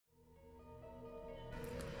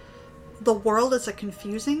The world is a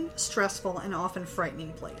confusing, stressful, and often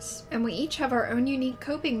frightening place. And we each have our own unique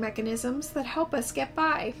coping mechanisms that help us get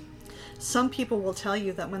by. Some people will tell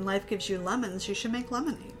you that when life gives you lemons, you should make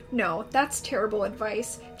lemonade. No, that's terrible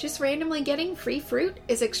advice. Just randomly getting free fruit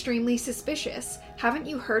is extremely suspicious. Haven't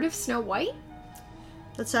you heard of Snow White?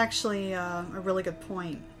 That's actually a really good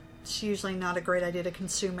point. It's usually not a great idea to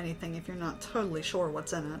consume anything if you're not totally sure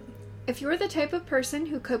what's in it. If you're the type of person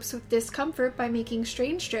who copes with discomfort by making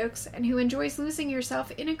strange jokes and who enjoys losing yourself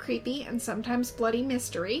in a creepy and sometimes bloody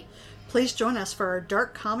mystery, please join us for our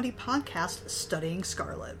dark comedy podcast, Studying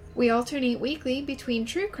Scarlet. We alternate weekly between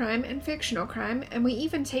true crime and fictional crime, and we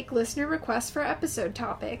even take listener requests for episode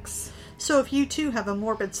topics. So if you too have a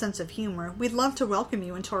morbid sense of humor, we'd love to welcome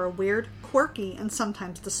you into our weird, quirky, and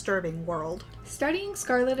sometimes disturbing world. Studying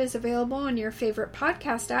Scarlet is available on your favorite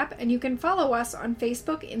podcast app, and you can follow us on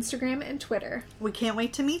Facebook, Instagram, and Twitter. We can't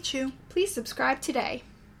wait to meet you. Please subscribe today.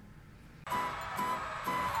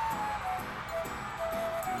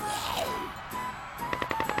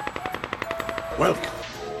 Welcome.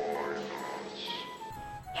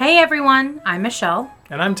 Hey everyone, I'm Michelle.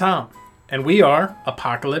 And I'm Tom. And we are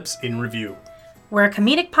Apocalypse in Review. We're a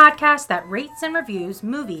comedic podcast that rates and reviews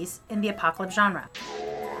movies in the apocalypse genre.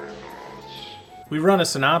 We run a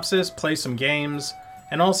synopsis, play some games,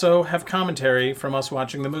 and also have commentary from us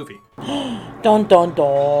watching the movie. Dun dun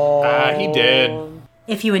dun. He did.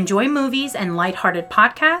 If you enjoy movies and lighthearted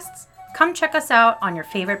podcasts, come check us out on your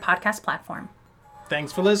favorite podcast platform.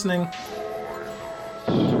 Thanks for listening.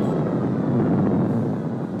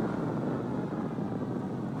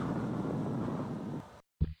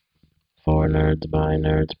 For Nerds by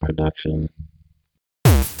Nerds production.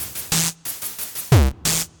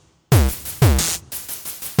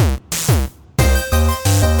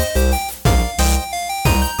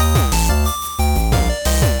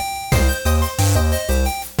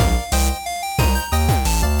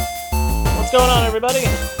 What's going on, everybody?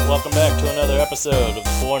 Welcome back to another episode of the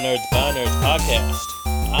For Nerds by Nerds podcast.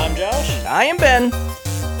 I'm Josh. I am Ben.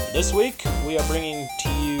 This week, we are bringing to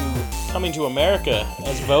you Coming to America,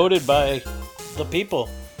 as voted by the people.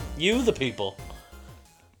 You, the people.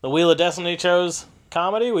 The Wheel of Destiny chose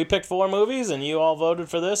comedy. We picked 4 movies, and you all voted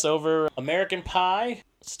for this over American Pie,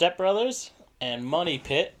 Step Brothers, and Money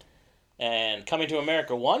Pit. And Coming to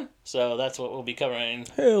America won, so that's what we'll be covering.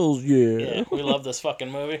 Hells yeah. Yeah, we love this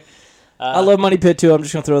fucking movie. I love Money Pit too. I'm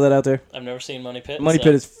just going to throw that out there. I've never seen Money Pit. Money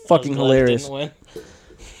Pit is fucking hilarious. Didn't win.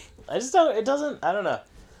 I just don't, it doesn't, I don't know.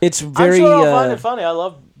 It's very... I'm sure I'll find it funny. I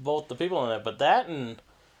love both the people in it, but that and...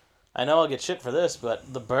 I know I'll get shit for this,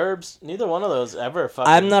 but The Burbs, neither one of those ever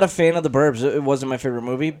fucking... I'm not a fan of The Burbs. It wasn't my favorite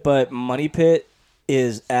movie, but Money Pit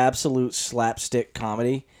is absolute slapstick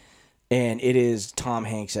comedy, and it is Tom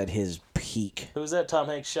Hanks at his peak. Who's that? Tom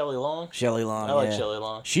Hanks, Shelley Long? Shelley Long, I like Shelley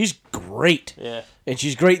Long. She's great. Yeah. And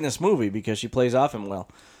she's great in this movie because she plays off him well.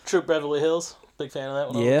 Troop Beverly Hills. Big fan of that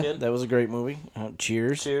when I was a kid. That was a great movie.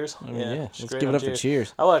 Cheers. Cheers. I mean, yeah. Let's give it up for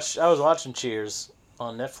Cheers. I was watching Cheers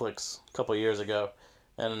on Netflix a couple years ago,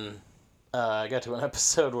 and I got to an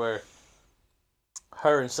episode where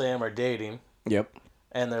her and Sam are dating. Yep.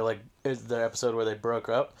 And they're like, it's the episode where they broke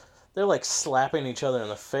up. They're like slapping each other in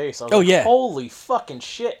the face. I was like, holy fucking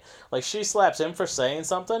shit. Like, she slaps him for saying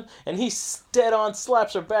something, and he dead on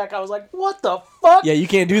slaps her back. I was like, what the fuck? Yeah, you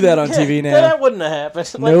can't do that on TV now. That wouldn't have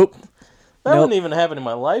happened. Nope. That wouldn't even happen in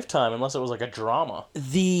my lifetime unless it was like a drama.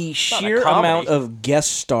 The sheer amount of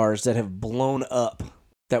guest stars that have blown up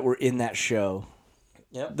that were in that show.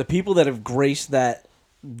 Yep. The people that have graced that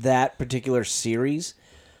particular series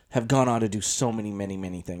have gone on to do so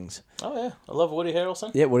many things. Oh, yeah. I love Woody Harrelson.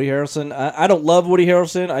 Yeah, Woody Harrelson. I don't love Woody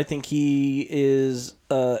Harrelson. I think he is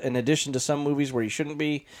an addition to some movies where he shouldn't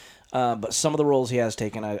be. But some of the roles he has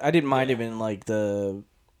taken, I didn't mind him in like the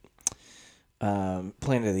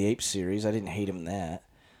Planet of the Apes series. I didn't hate him in that.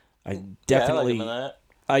 I definitely like him in that.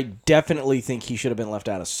 I definitely think he should have been left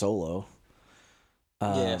out of Solo.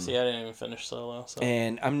 I didn't even finish Solo. So.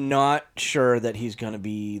 And I'm not sure that he's going to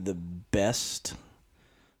be the best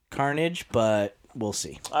Carnage, but we'll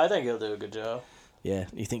see. I think he'll do a good job. Yeah,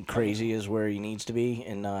 you think crazy is where he needs to be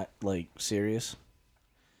and not, like, serious?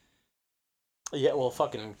 Yeah, well,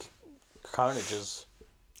 fucking Carnage is...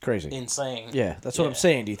 crazy. Insane. Yeah, that's what I'm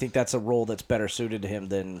saying. Do you think that's a role that's better suited to him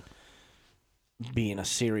than being a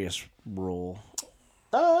serious role?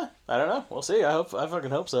 I don't know. We'll see. I fucking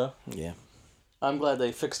hope so. Yeah. I'm glad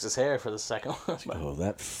they fixed his hair for the second one. Oh,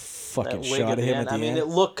 that fucking that shot of him at the end. I mean, it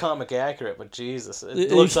looked comic accurate, but Jesus, it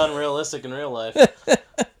looks unrealistic in real life.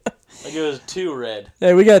 Like it was too red.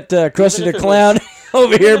 Hey, we got Krusty the Clown.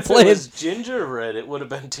 over here If it playing. was gingerbread, it would have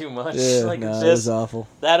been too much. Yeah, like, no, it's it was just, awful.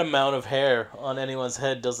 that amount of hair on anyone's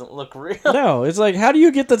head doesn't look real. No, it's like, how do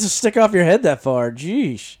you get that to stick off your head that far?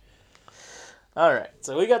 Jeesh. All right,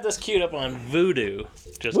 so we got this queued up on Vudu,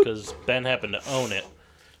 just because Ben happened to own it.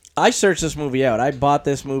 I searched this movie out. I bought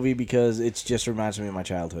this movie because it just reminds me of my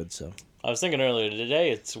childhood. So I was thinking earlier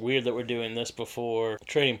today, it's weird that we're doing this before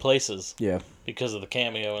Trading Places yeah, because of the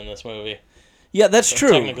cameo in this movie. yeah, that's So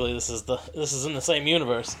true. Technically, this is in the same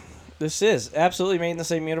universe. This is absolutely made in the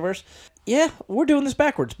same universe. Yeah, we're doing this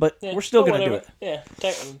backwards, but Yeah, we're still but gonna do whatever. it.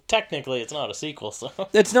 Yeah, technically, it's not a sequel, so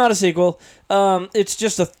It's not a sequel. It's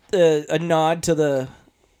just a nod to the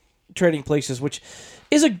Trading Places, which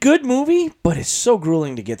is a good movie, but it's so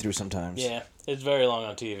grueling to get through sometimes. yeah, it's very long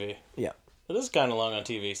on TV. Yeah. But this is kind of long on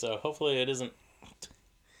TV, so hopefully it isn't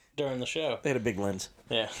during the show. They had a big lens.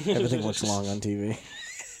 Yeah, Everything looks long on TV.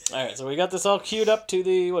 All right, so we got this all queued up to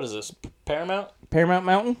the what is this? Paramount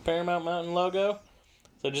Mountain logo.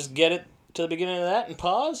 So just get it to the beginning of that and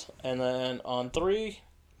pause, and then on 3,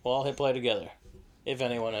 we'll all hit play together. If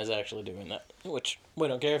anyone is actually doing that, which we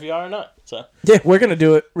don't care if you are or not. So Yeah, we're gonna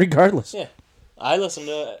do it regardless. yeah, I listen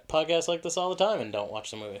to podcasts like this all the time and don't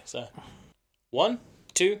watch the movie. So 1,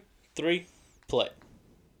 2, 3, play.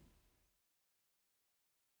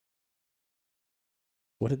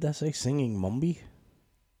 What did that say? Singing Mumby?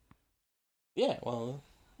 Yeah, well,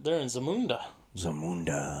 they're in Zamunda.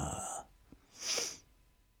 Zamunda.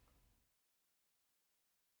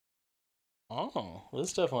 Oh,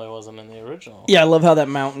 this definitely wasn't in the original. Yeah, I love how that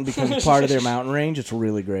mountain becomes part of their mountain range. It's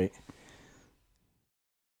really great.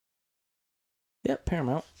 Yep,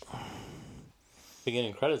 Paramount.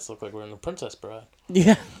 Beginning credits look like we're in The Princess Bride.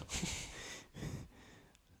 Yeah.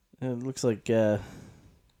 It looks like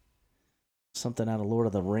something out of Lord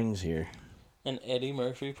of the Rings here. An Eddie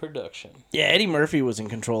Murphy production. Yeah, Eddie Murphy was in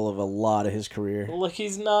control of a lot of his career. Look,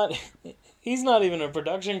 he's not even a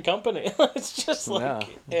production company. It's just like No.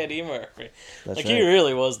 Eddie Murphy. That's like right. he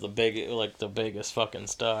really was the biggest fucking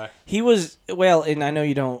star. He was, well, and I know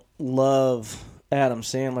you don't love Adam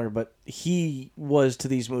Sandler, but he was to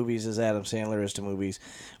these movies as Adam Sandler is to movies,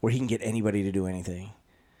 where he can get anybody to do anything.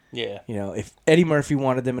 Yeah. You know, if Eddie Murphy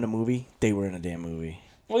wanted them in a movie, they were in a damn movie.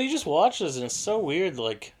 Well, you just watch this and it's so weird.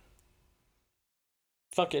 Like,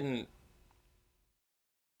 fucking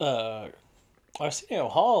Arsenio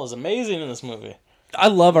Hall is amazing in this movie. I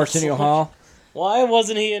love Arsenio Hall. Why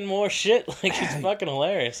wasn't he in more shit? Like, he's fucking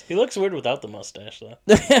hilarious. He looks weird without the mustache, though.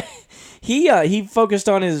 He focused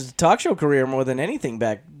on his talk show career more than anything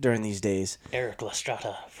back during these days. Eric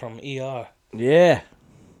Lestrada from ER. Yeah.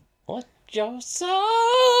 What? You're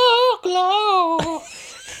so close.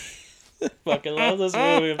 Fucking love this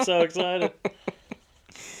movie. I'm so excited.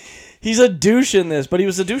 He's a douche in this, but he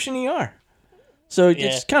was a douche in ER. So it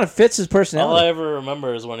Yeah. just kind of fits his All I personality. ever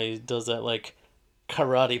remember is when he does that, like,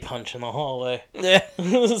 karate punch in the hallway. Yeah.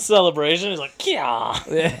 Celebration. He's like, yeah.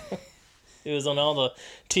 Yeah. He was on all the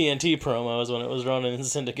TNT promos when it was running in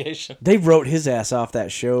syndication. They wrote his ass off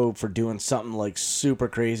that show for doing something like super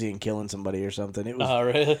crazy and killing somebody or something. It was Oh,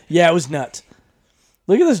 really? Yeah, it was nuts.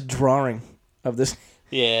 Look at this drawing of this.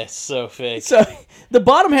 Yeah, it's so fake. So the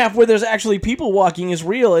bottom half where there's actually people walking is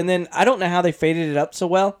real, and then I don't know how they faded it up so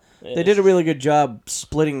well. They did a really good job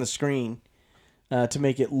splitting the screen to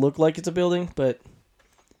make it look like it's a building, but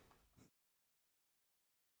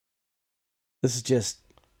this is just.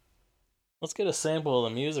 Let's get a sample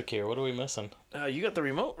of the music here. What are we missing? You got the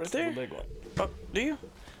remote right The there. big one. Oh, do you?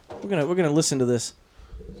 We're gonna listen to this.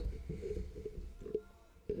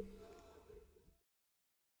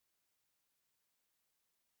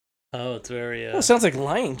 Oh, it's very Oh, it sounds like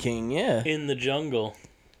Lion King, yeah. In the Jungle.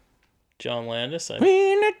 John Landis. In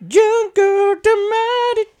the jungle,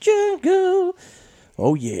 the mighty jungle.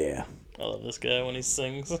 Oh yeah. I love this guy when he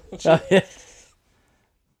sings. Oh, yeah.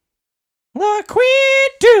 The queen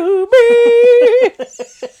to be.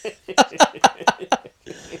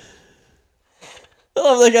 I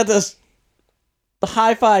love they got this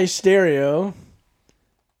hi-fi stereo.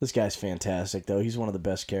 This guy's fantastic, though. He's one of the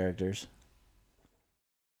best characters.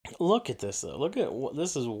 Look at this, though. Look at what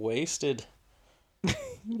this is wasted.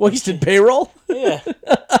 Wasted payroll? Yeah.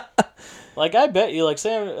 Like, I bet you, like,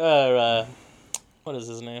 Sam, what is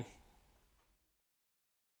his name?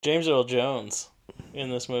 James Earl Jones in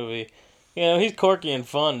this movie. You know, he's quirky and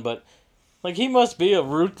fun, but, like, he must be a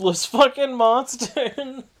ruthless fucking monster.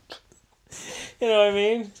 You know what I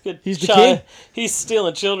mean? He's the king. He's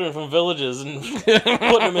stealing children from villages and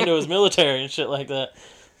putting them into his military and shit like that.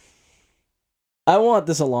 I want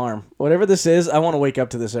this alarm. Whatever this is, I want to wake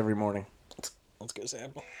up to this every morning. Let's go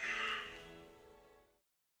sample.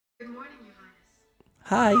 Good morning, Your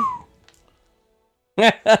Highness. Hi.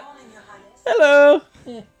 Hello.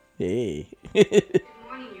 Hey. Good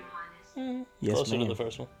morning, Your Highness. Yes, Closer to ma'am. the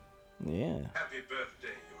first one. Yeah. Happy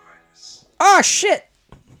birthday, Your Highness. Ah, shit.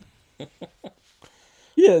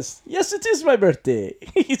 Yes, it is my birthday.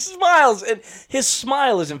 He smiles, and his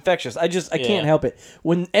smile is infectious. I can't help it.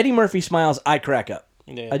 When Eddie Murphy smiles, I crack up.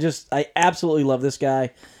 Yeah. I absolutely love this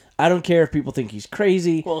guy. I don't care if people think he's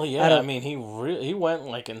crazy. Well, yeah, I mean, he went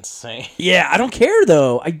like insane. Yeah, I don't care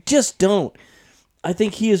though. I just don't. I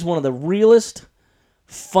think he is one of the realest,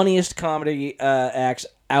 funniest comedy acts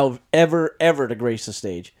out ever to grace the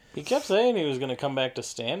stage. He kept saying he was going to come back to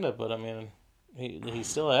stand up, but I mean, he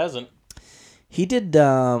still hasn't. He did.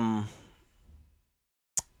 There's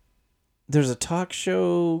a talk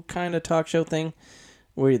show thing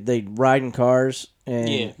where they ride in cars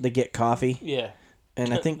and they get coffee. Yeah,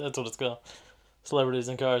 And I think that's what it's called. Celebrities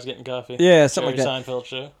in cars getting coffee. Yeah, something Jerry like that. Seinfeld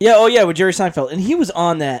show. Yeah, oh yeah, with Jerry Seinfeld. And he was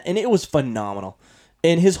on that, and it was phenomenal.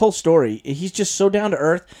 And his whole story, he's just so down to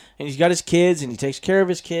earth, and he's got his kids, and he takes care of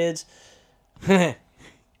his kids. This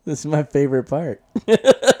is my favorite part.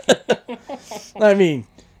 I mean,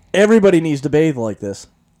 everybody needs to bathe like this.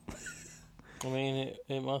 I mean,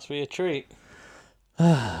 it must be a treat.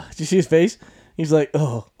 Did you see his face? He's like,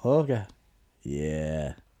 oh God.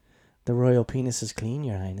 Yeah. The royal penis is clean,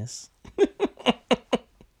 Your Highness.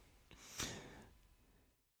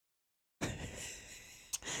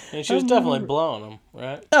 And she was definitely blowing him,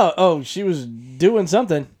 right? Oh, she was doing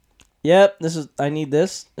something. Yep, I need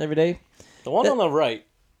this every day. The one on the right,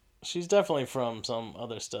 she's definitely from some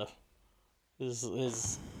other stuff.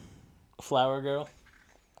 Is Flower Girl.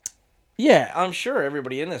 Yeah, I'm sure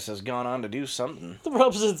everybody in this has gone on to do something. The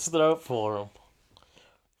rubs his throat for him.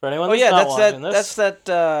 For anyone Oh that's yeah, not watching that's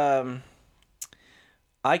that.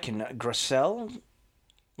 I can Gracel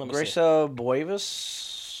Let me see. Gracia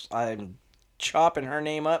Buevas. I'm chopping her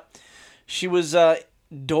name up. She was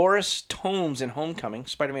Doris Tomes in Homecoming,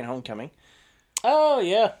 Spider-Man: Homecoming. Oh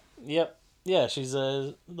yeah, yep, yeah. She's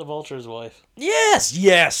the Vulture's wife.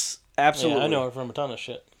 Yes, absolutely. Yeah, I know her from a ton of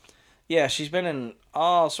shit. Yeah, she's been in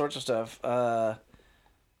all sorts of stuff. Yeah,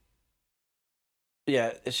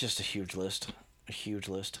 it's just a huge list.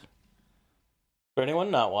 For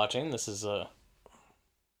anyone not watching, this is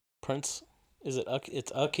Prince. Is it?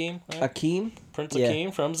 It's Akeem. Right? Akeem. Prince Yeah.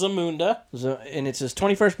 Akeem from Zamunda. And it's his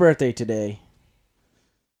 21st birthday today.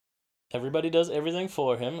 Everybody does everything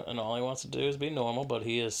for him, and all he wants to do is be normal. But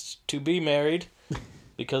he is to be married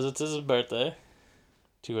because it's his birthday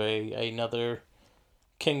to another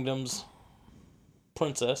kingdom's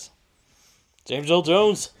princess, James Earl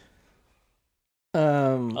Jones. I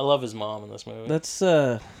love his mom in this movie. That's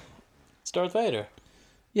It's Darth Vader.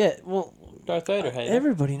 yeah. Well, Darth Vader. Hey,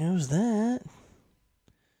 everybody knows that.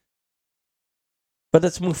 But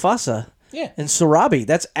that's Mufasa. Yeah. And Sarabi.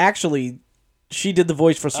 That's actually she did the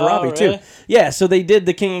voice for Sarabi really? too. Yeah. So they did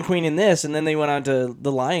the King and Queen in this, and then they went on to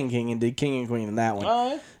the Lion King and did King and Queen in that one. Oh,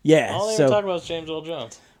 yeah. Yeah. All they so ever talk about is James Earl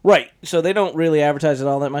Jones. right. So they don't really advertise it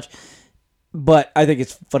all that much, but I think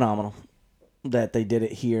it's phenomenal that they did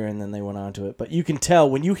it here and then they went on to it. But you can tell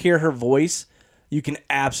when you hear her voice, you can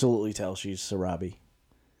absolutely tell she's Sarabi.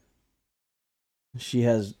 She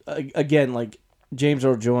has, again, like James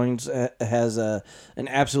Earl Jones has an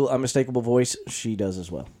absolute unmistakable voice. She does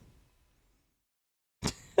as well.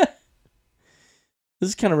 This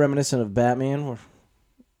is kind of reminiscent of Batman, where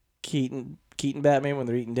Keaton Batman when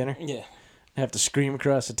they're eating dinner. Yeah. Have to scream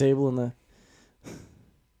across the table in the...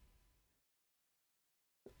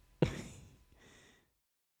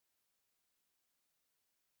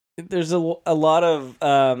 There's a lot of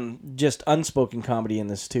just unspoken comedy in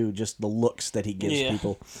this too. Just the looks that he gives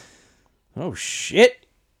people. Oh shit!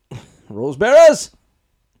 Rose Barras.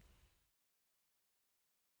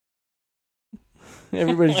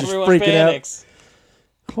 Everybody's just Everyone freaking panics.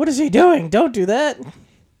 out. What is he doing? Don't do that.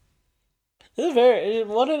 This is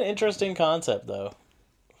what an interesting concept though,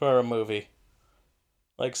 for a movie.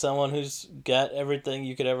 Like someone who's got everything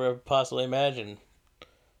you could ever possibly imagine,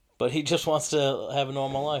 but he just wants to have a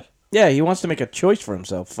normal life. Yeah, he wants to make a choice for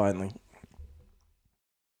himself, finally.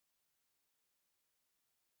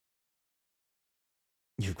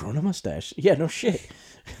 You've grown a mustache. Yeah, no shit.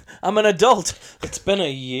 I'm an adult. It's been a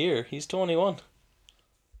year. He's 21.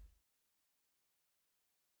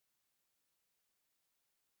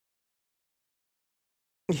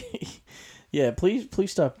 Yeah, please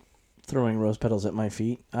stop throwing rose petals at my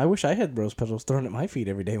feet. I wish I had rose petals thrown at my feet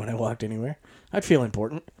every day when I walked anywhere. I'd feel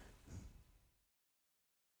important.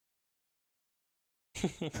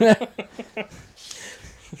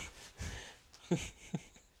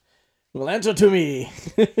 Well, answer to me.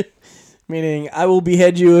 Meaning, I will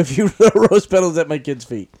behead you if you throw rose petals at my kid's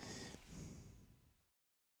feet.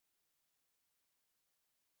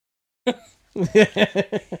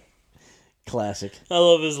 Classic. I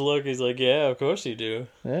love his look. He's like, yeah, of course you do.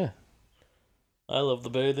 Yeah. I love the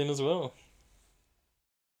bathing as well.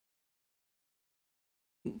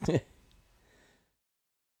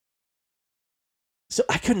 So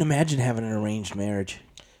I couldn't imagine having an arranged marriage.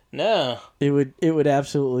 No. It would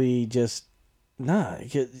absolutely just I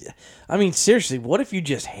mean, seriously, what if you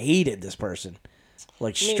just hated this person?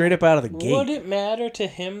 Like straight up out of the gate. Would it matter to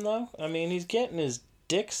him though? I mean, he's getting his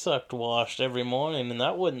dick sucked washed every morning and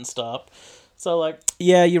that wouldn't stop. So like,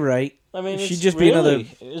 yeah, you're right. I mean, She'd it's just really, be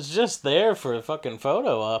another. It's just there for fucking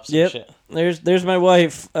photo ops and Yep. shit. There's my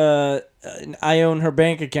wife. I own her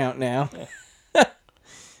bank account now.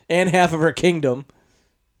 And half of her kingdom.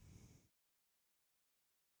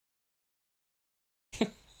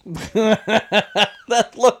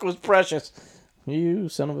 That look was precious. You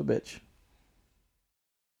son of a bitch.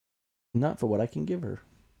 Not for what I can give her.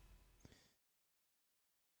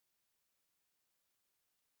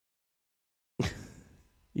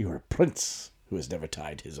 You are a prince who has never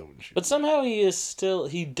tied his own shoe. But somehow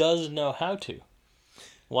he does know how to.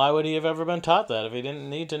 Why would he have ever been taught that if he didn't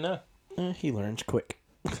need to know? He learns quick.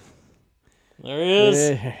 There he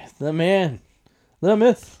is. The man. The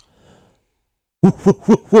myth.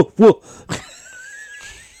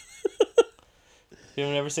 You've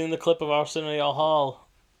never seen the clip of Arsenio Hall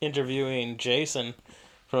interviewing Jason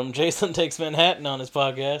from Jason Takes Manhattan on his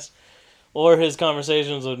podcast, or his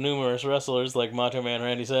conversations with numerous wrestlers like Macho Man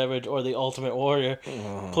Randy Savage or The Ultimate Warrior.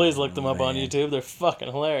 Please look them up on YouTube. They're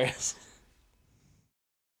fucking hilarious.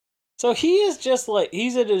 So he is just like,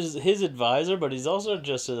 he's his advisor, but he's also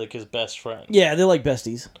just like his best friend. Yeah, they're like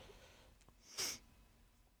besties.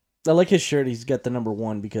 I like his shirt. He's got the number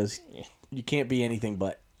 1 because you can't be anything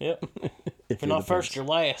but. Yep. If you're not first, you're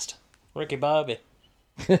last. Ricky Bobby.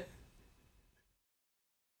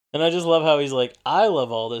 And I just love how he's like, I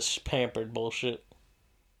love all this pampered bullshit.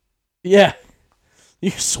 Yeah.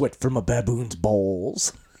 You sweat from a baboon's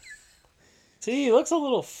balls. See, he looks a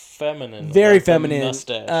little feminine. Very with the feminine.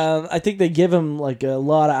 mustache. I think they give him like a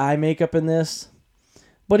lot of eye makeup in this.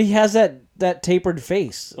 But he has that tapered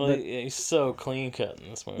face. Well, he's so clean cut in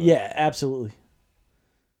this movie. Yeah, absolutely.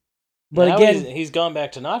 But now again, he's gone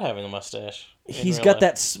back to not having a mustache. he's got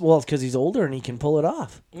that. Well, it's because he's older and he can pull it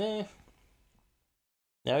off. Nah.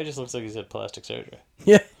 Now he just looks like he's had plastic surgery.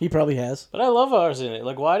 Yeah, he probably has. But I love Arsene.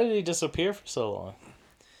 Like, why did he disappear for so long?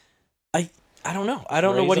 I don't know. I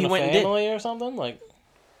don't know what he went and did. Family or something? Like,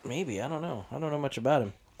 maybe. I don't know. I don't know much about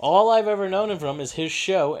him. all I've ever known him from is his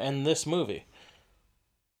show and this movie.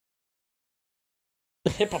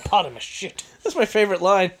 Hippopotamus shit. That's my favorite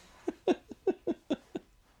line.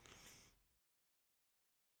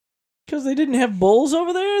 Because they didn't have bulls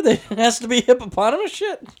over there? There has to be hippopotamus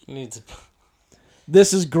shit? Needs.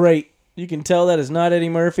 This is great. You can tell that is not Eddie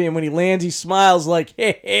Murphy, and when he lands, he smiles like,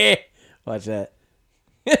 hey, hey. Watch that.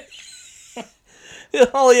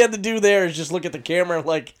 All he had to do there is just look at the camera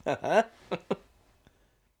like, huh?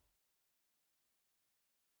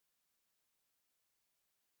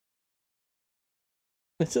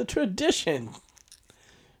 It's a tradition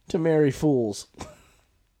to marry fools.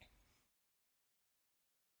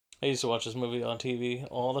 I used to watch this movie on TV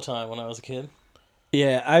all the time when I was a kid.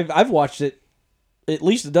 Yeah, I've watched it at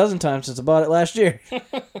least a dozen times since I bought it last year.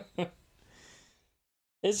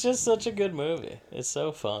 It's just such a good movie. It's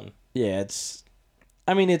so fun. Yeah, it's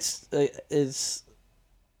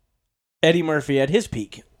Eddie Murphy at his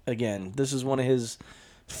peak again. This is one of his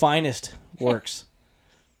finest works.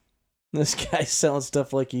 This guy's selling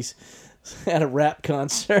stuff like he's at a rap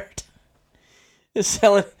concert. He's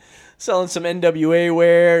selling some NWA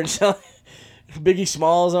wear and selling Biggie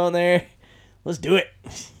Smalls on there. Let's do it.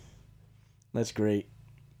 That's great.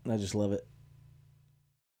 I just love it.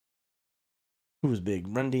 Who was big?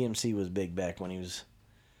 Run DMC was big back when this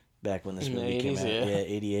movie came out. Yeah. Yeah,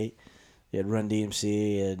 88. You had Run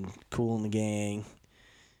DMC, you had Kool and the Gang.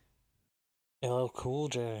 LL Cool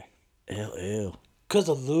J. Ew. 'Cause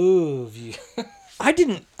I love you. I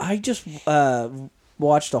just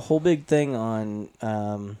watched a whole big thing on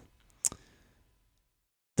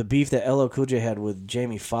the beef that LL Cool J had with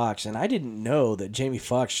Jamie Foxx, and I didn't know that Jamie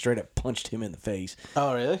Foxx straight up punched him in the face.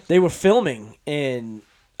 Oh, really? They were filming, and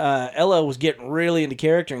LL was getting really into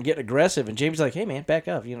character and getting aggressive, and Jamie's like, hey, man, back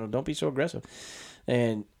up. Don't be so aggressive.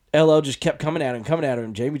 And LL just kept coming at him,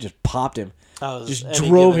 and Jamie just popped him. Oh, just Any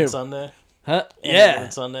drove Given him. Sunday? Huh? Any Yeah.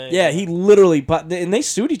 Given Sunday? Yeah, he literally popped, and they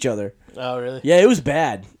sued each other. Oh, really? Yeah, it was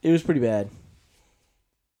bad. It was pretty bad.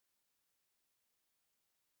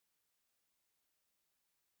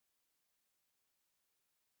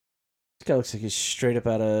 This guy looks like he's straight up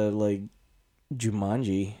out of, like,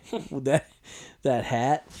 Jumanji with that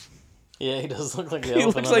hat. Yeah, he does look like the He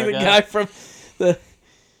elephant looks like hunter the guy from the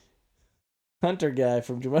hunter guy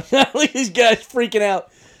from Jumanji. Look at these guys freaking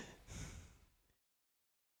out.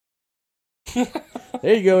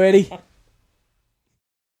 There you go, Eddie.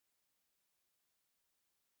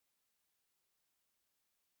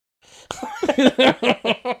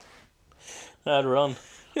 I'd run.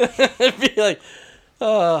 It'd be like,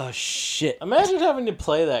 oh shit. Imagine having to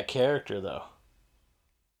play that character, though.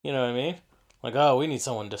 You know what I mean? Like, oh, we need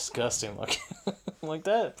someone disgusting like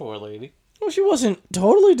that poor lady. Well, she wasn't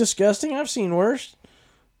totally disgusting. I've seen worse.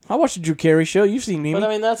 I watched the Drew Carey show. You've seen me. But I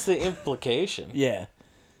mean, that's the implication. Yeah.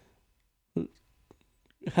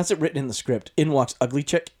 How's it written in the script? In walks ugly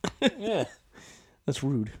chick. Yeah. That's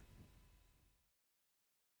rude.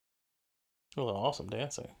 Well, awesome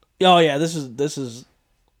dancing. Oh yeah, this is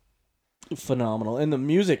phenomenal, and the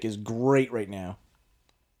music is great right now.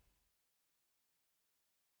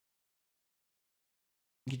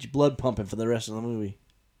 Get your blood pumping for the rest of the movie.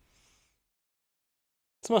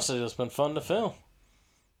 This must have just been fun to film.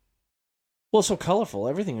 Well, it's so colorful.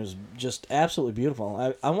 Everything was just absolutely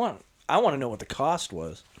beautiful. I want to know what the cost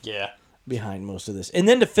was Yeah. behind most of this, and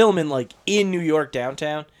then to film in New York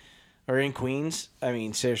downtown or in Queens. I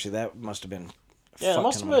mean, seriously, that must have been. Yeah, it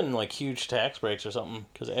must have been like huge tax breaks or something,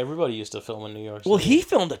 because everybody used to film in New York City. Well, he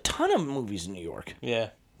filmed a ton of movies in New York. Yeah.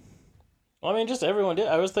 Well, I mean, just everyone did.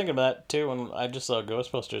 I was thinking about that too when I just saw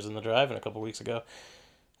Ghostbusters in the drive-in a couple weeks ago,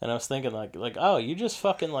 and I was thinking like, oh, you just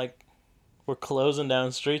fucking we're closing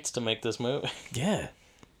down streets to make this movie. Yeah.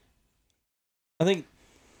 I think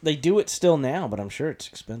they do it still now, but I'm sure it's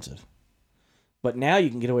expensive. But now you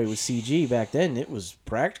can get away with CG. Back then, it was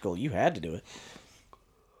practical. You had to do it.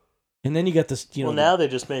 And then you got this, Well, now they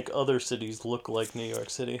just make other cities look like New York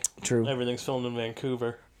City. True. Everything's filmed in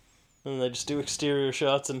Vancouver. And they just do exterior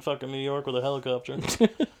shots in fucking New York with a helicopter.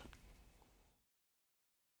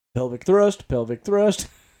 Pelvic thrust.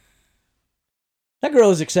 That girl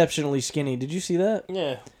is exceptionally skinny. Did you see that?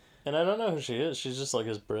 Yeah. And I don't know who she is. She's just like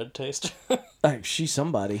his bread taster. She's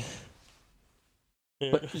somebody.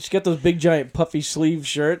 Yeah. But she's got those big, giant, puffy sleeve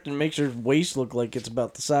shirt and makes her waist look like it's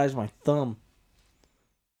about the size of my thumb.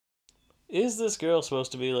 Is this girl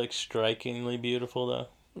supposed to be like strikingly beautiful though?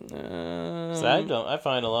 'Cause I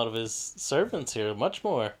find a lot of his servants here much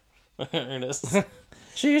more earnest.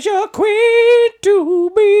 She's your queen to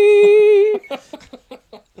be.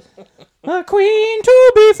 A queen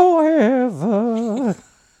to be forever.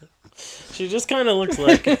 She just kind of looks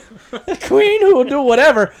like A queen who will do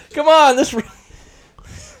whatever. Come on, this. This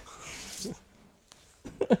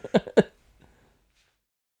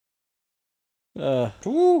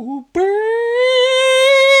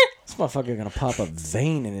motherfucker gonna pop a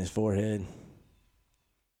vein in his forehead.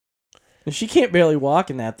 And she can't barely walk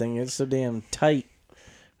in that thing. It's so damn tight.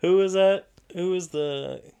 Who is that? Who is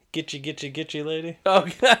the Gitchy lady? Oh,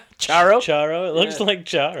 Charo? Charo? It looks like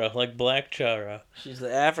Charo, like black Charo. She's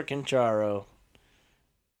the African Charo.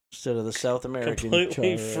 Instead of the South American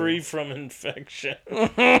Completely Charo. free from infection.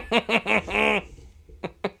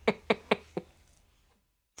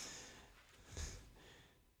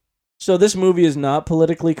 So this movie is not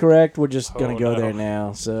politically correct. We're just going to go no. there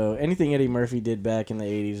now. So anything Eddie Murphy did back in the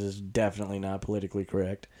 80s is definitely not politically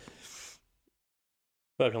correct.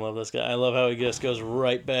 Fucking love this guy. I love how he just goes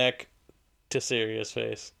right back to serious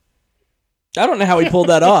face. I don't know how he pulled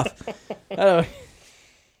that off. And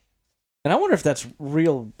I wonder if that's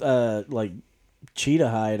real, like, cheetah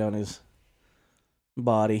hide on his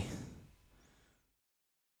body.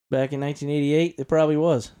 Back in 1988, it probably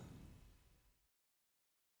was.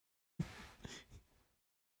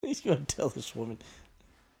 He's going to tell this woman.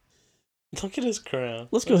 Look at his crown.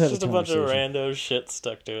 Let's go have a just a bunch of conversation. rando shit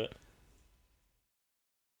stuck to it.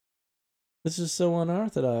 This is so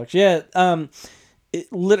unorthodox. Yeah,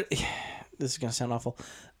 it literally. This is gonna sound awful.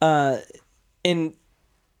 In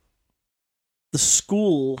the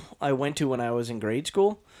school I went to when I was in grade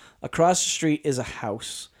school, across the street is a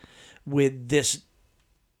house with this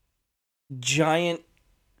giant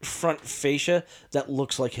front fascia that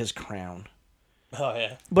looks like his crown. Oh,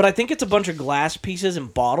 yeah. But I think it's a bunch of glass pieces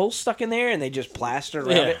and bottles stuck in there, and they just plastered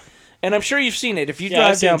around it. And I'm sure you've seen it. If you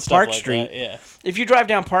drive down Park Street, if you drive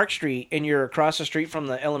down Park Street and you're across the street from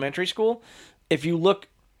the elementary school, if you look,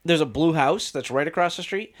 there's a blue house that's right across the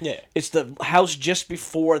street. Yeah. It's the house just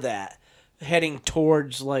before that, heading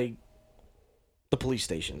towards, like, the police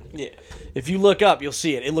station. Yeah. If you look up, you'll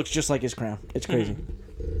see it. It looks just like his crown. It's crazy.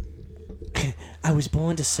 I was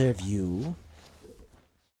born to serve you.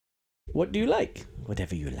 What do you like?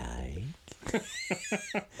 Whatever you like.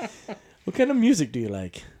 What kind of music do you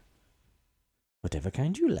like? Whatever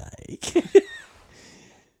kind you like.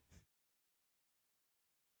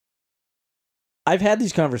 I've had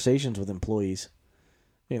these conversations with employees.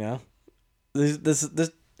 You know,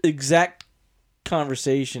 this exact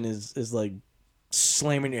conversation is like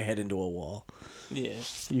slamming your head into a wall. Yeah.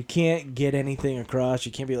 You can't get anything across.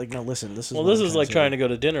 You can't be like, no, listen, this is. Well, this is like trying to go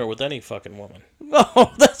to dinner with any fucking woman.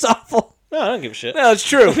 Oh, that's awful. No, I don't give a shit. No, it's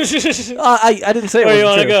true. I didn't say it Where you wasn't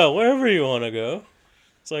want to true. go? Wherever you want to go.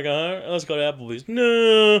 It's like, all right, let's go to Applebee's.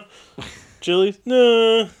 No. Chili's?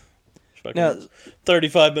 No. Now,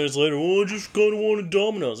 35 minutes later, oh, just go to one of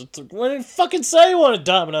Domino's. It's like, why didn't you fucking say you wanted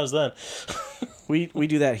Domino's then? we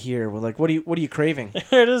do that here. We're like, what are you craving?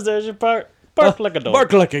 There it is. There's your part. Bark like a dog.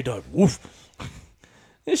 Bark like a dog. Woof.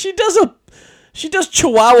 And she does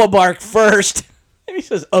Chihuahua bark first, and he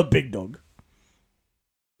says, "A big dog."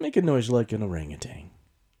 Make a noise like an orangutan.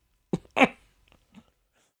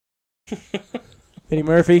 Eddie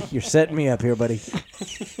Murphy, you're setting me up here, buddy.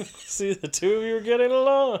 See, the two of you are getting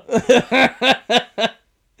along. And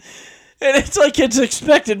it's like it's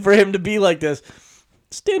expected for him to be like this.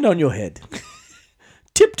 Stand on your head.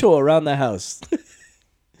 Tiptoe around the house.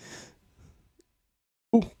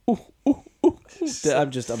 Ooh, ooh, ooh, ooh. I'm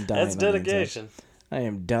dying. That's dedication. I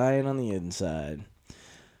am dying on the inside.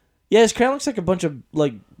 Yeah, his crown looks like a bunch of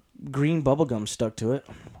like green bubble gum stuck to it.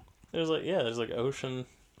 There's like ocean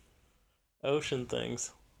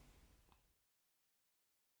things.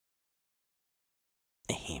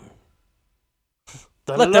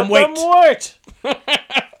 Let them wait.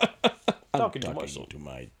 Talking to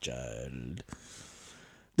my child.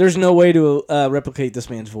 There's no way to replicate this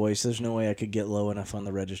man's voice. There's no way I could get low enough on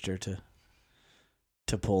the register to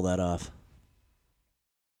pull that off.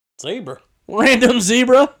 Zebra. Random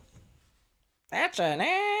zebra. That's an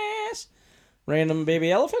ass. Random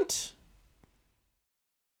baby elephant.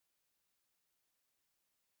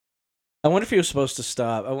 I wonder if he was supposed to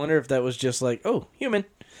stop. I wonder if that was just like, oh, human.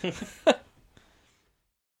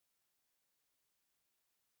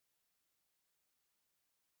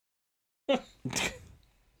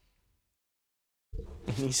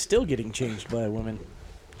 He's still getting changed by a woman.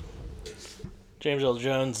 James Earl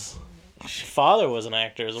Jones' father was an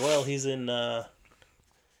actor as well. He's in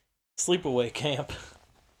Sleepaway Camp.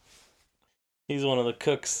 He's one of the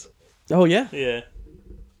cooks. Oh, yeah? Yeah.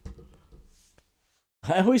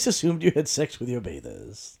 I always assumed you had sex with your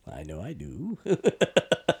bathers. I know I do.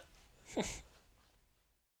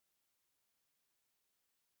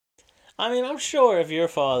 I mean, I'm sure if your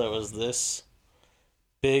father was this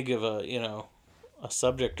big of a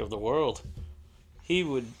subject of the world, he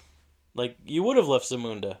would, like, you would have left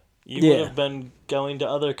Zamunda. You would have been going to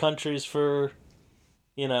other countries for,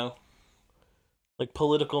 like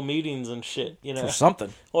political meetings and shit, For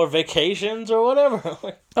something. Or vacations or whatever.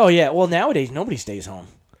 Oh, yeah. Well, nowadays, nobody stays home.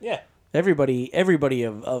 Yeah. Everybody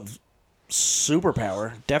of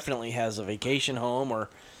superpower definitely has a vacation home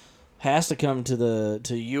or has to come to the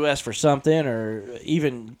U.S. for something, or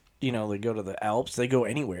even, they go to the Alps. They go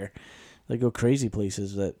anywhere. They go crazy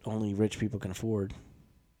places that only rich people can afford.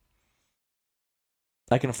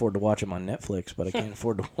 I can afford to watch them on Netflix, but I can't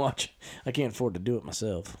afford to I can't afford to do it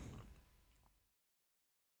myself.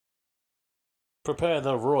 Prepare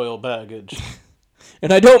the royal baggage.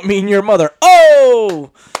 And I don't mean your mother.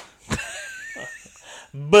 Oh!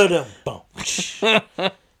 Ba-dum-bum.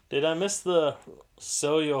 Did I miss the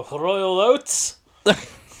sow your royal oats?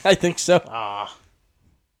 I think so.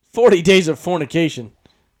 40 days of fornication.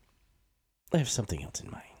 I have something else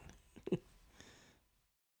in mind.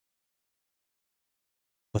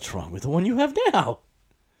 What's wrong with the one you have now?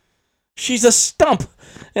 She's a stump,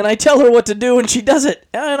 and I tell her what to do, and she does it.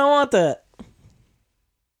 I don't want that.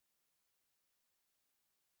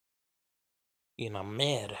 In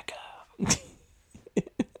America.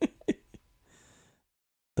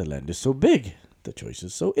 The land is so big. The choice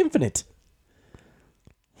is so infinite.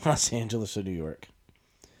 Los Angeles or New York?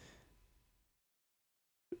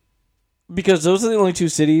 Because those are the only two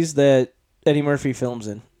cities that Eddie Murphy films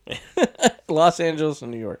in. Los Angeles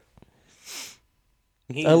and New York.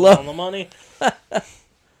 He's I love on the money.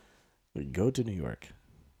 We go to New York.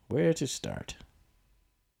 Where to start?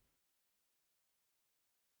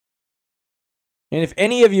 And if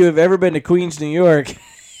any of you have ever been to Queens, New York,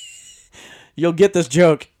 you'll get this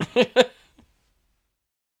joke. And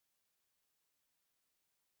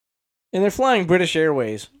they're flying British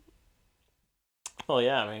Airways. Well,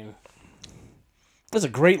 yeah, I mean... That's a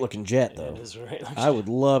great-looking jet, though. It is right. I would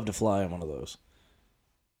love to fly on one of those.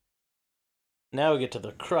 Now we get to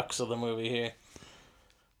the crux of the movie here.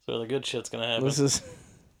 So the good shit's gonna happen.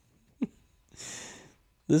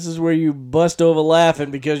 This is where you bust over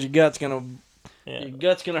laughing because your gut's gonna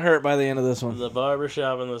hurt by the end of this one. The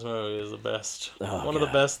barbershop in this movie is the best. One of the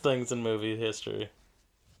best things in movie history.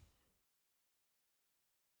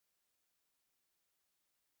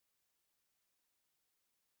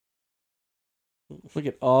 Look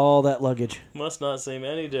at all that luggage. Must not seem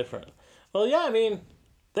any different. Well, yeah, I mean,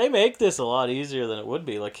 they make this a lot easier than it would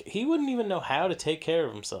be. Like, he wouldn't even know how to take care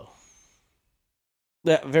of himself.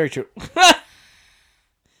 Yeah, very true.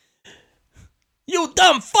 You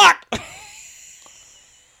dumb fuck!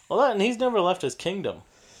 Well, that, and he's never left his kingdom.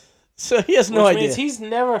 So he has no Which idea. means he's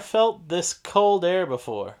never felt this cold air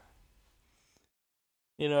before.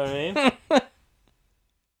 You know what I mean?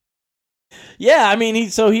 Yeah, I mean,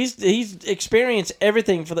 he's experienced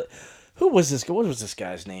everything for the. Who was this? What was this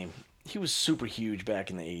guy's name? He was super huge back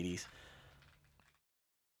in the 80s.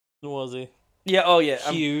 Was he? Yeah. Oh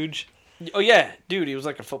yeah. Huge. Oh yeah, dude. He was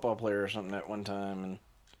like a football player or something at one time, and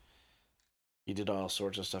he did all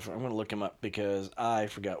sorts of stuff. I'm gonna look him up because I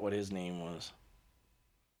forgot what his name was.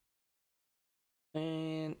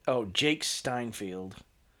 And Jake Steinfeld.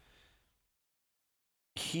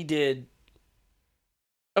 He did.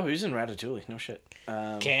 Oh, he was in Ratatouille. No shit.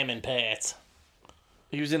 Cam and Pats.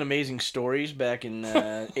 He was in Amazing Stories back in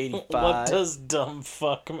 '85. What does dumb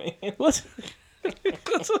fuck mean? What?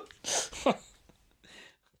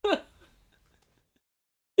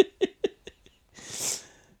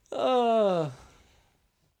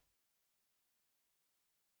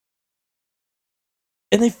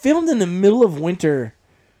 And they filmed in the middle of winter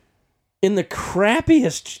in the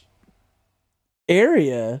crappiest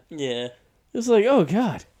area. Yeah. It was like, oh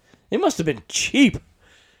god, it must have been cheap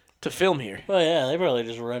to film here. Well, yeah, they probably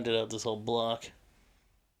just rented out this whole block.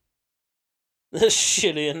 This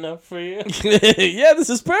shitty enough for you? Yeah, this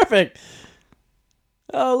is perfect.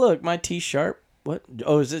 Oh look, my T sharp. What?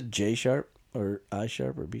 Oh, is it J sharp or I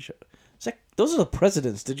sharp or B sharp? Those are the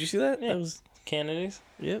presidents. Did you see that? Yeah. That was. Kennedy's?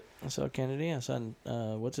 Yep, I saw Kennedy. I saw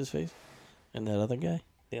what's his face, and that other guy,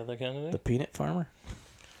 The other Kennedy? the peanut farmer.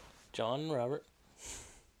 John Robert.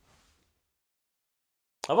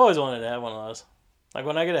 I've always wanted to have one of those. Like,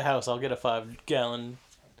 when I get a house, I'll get a 5-gallon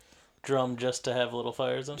drum just to have little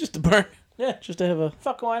fires in. Just to burn. Yeah. Just to have a.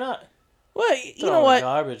 Fuck, why not? Well, you Throw know the what?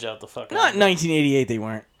 Garbage out the fucking. Not in 1988. They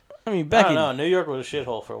weren't. I mean, I back don't in know. New York was a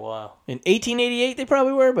shithole for a while. in 1888 they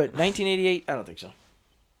probably were, but 1988 I don't think so.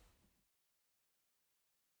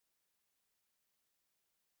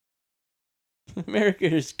 America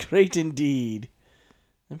is great indeed.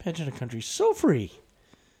 Imagine a country so free.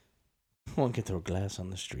 One can throw glass on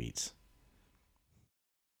the streets.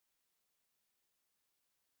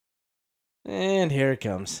 And here it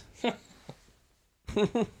comes.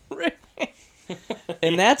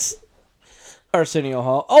 And that's Arsenio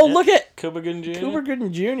Hall. Oh, Yeah. look at Cuba Gooding Jr.? Cooper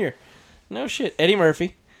Gooding Jr. No shit. Eddie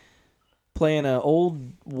Murphy playing an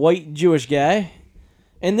old white Jewish guy.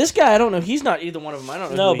 And this guy, I don't know. He's not either one of them. I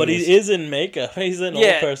don't know. No, who but he is in makeup. He's in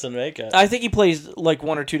Yeah. old person makeup. I think he plays like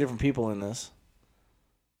one or two different people in this.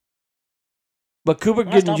 But Cooper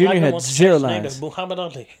Last Gooding time Jr. Michael had wants to zero assassinate lines. Muhammad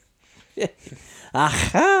Ali.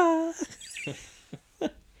 Aha!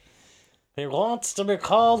 He wants to be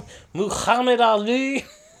called Muhammad Ali.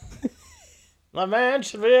 A man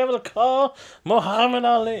should be able to call Muhammad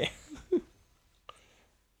Ali.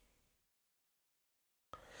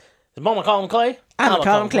 Does Mama call him Clay? I'ma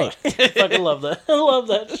call him Clay. Fucking love that. I love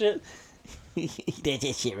that shit. That's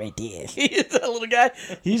that shit right there. He's that little guy.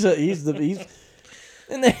 He's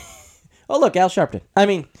and then, oh look, Al Sharpton. I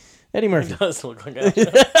mean, Eddie Murphy. Does look like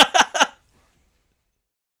that.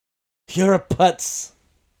 You're a putz.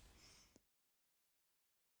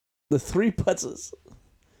 The three putzes.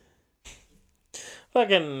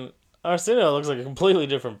 Fucking Arsenio looks like a completely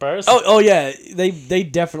different person. Oh yeah, they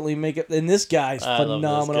definitely make it. And this guy's I love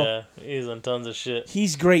phenomenal. this guy. He's in tons of shit.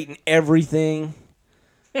 He's great in everything.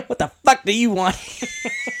 What the fuck do you want?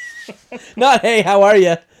 Not hey, how are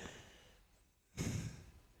you?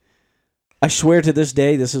 I swear to this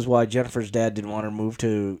day, this is why Jennifer's dad didn't want her to move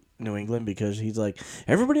to New England, because he's like,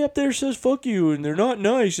 everybody up there says fuck you and they're not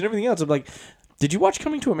nice and everything else. I'm like, did you watch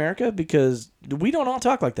Coming to America? Because we don't all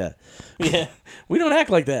talk like that. Yeah. We don't act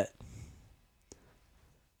like that.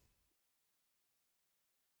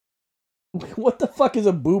 What the fuck is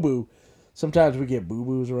a boo-boo? Sometimes we get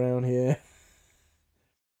boo-boos around here.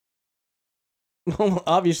 Well,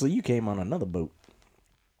 obviously, you came on another boat.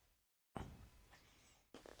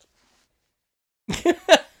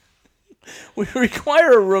 We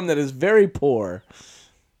require a room that is very poor.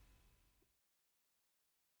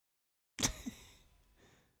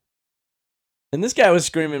 And this guy was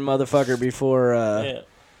screaming motherfucker before, Yeah.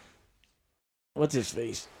 what's his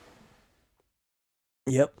face?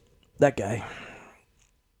 Yep, that guy.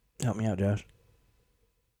 Help me out, Josh.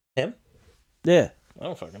 Him? Yeah. I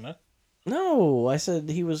don't fucking know. No, I said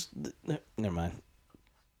he was... Never mind.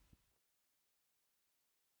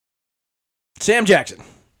 Sam Jackson.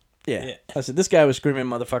 Yeah. I said, this guy was screaming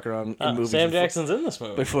motherfucker in movies. Sam before- Jackson's in this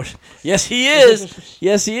movie. Before. Yes, he is.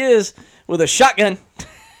 Yes, he is. With a shotgun.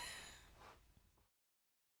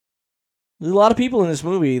 There's a lot of people in this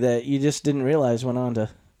movie that you just didn't realize went on to.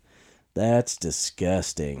 That's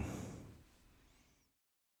disgusting.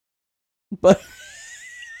 But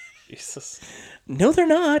Jesus. no, they're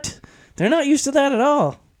not. They're not used to that at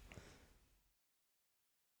all.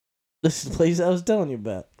 This is the place I was telling you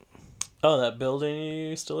about. Oh, that building you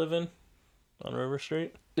used to live in on River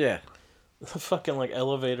Street? Yeah. The fucking, like,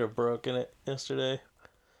 elevator broke in it yesterday.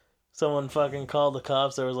 Someone fucking called the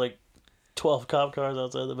cops. There was, like, 12 cop cars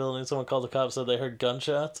outside the building. Someone called the cops, said they heard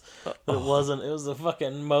gunshots. But it wasn't. It was the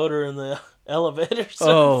fucking motor in the elevator.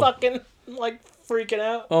 So fucking, like, freaking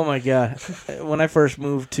out. Oh my god. When I first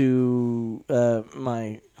moved to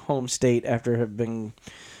my home state after having been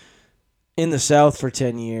in the South for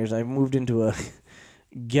 10 years, I moved into a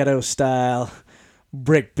ghetto style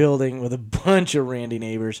brick building with a bunch of randy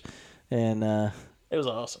neighbors, and It was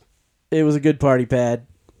awesome. it was a good party pad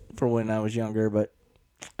for when I was younger, but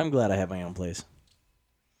I'm glad I have my own place.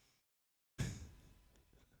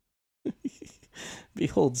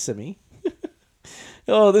 Behold Simi.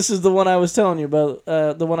 Oh, this is the one I was telling you about,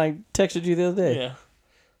 the one I texted you the other day. Yeah.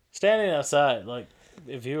 Standing outside, like,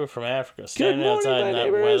 if you were from Africa, Good standing morning, outside my in that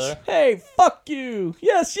neighbors. weather. Hey, fuck you.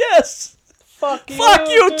 Yes, yes. Fuck you. Fuck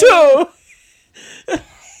you too.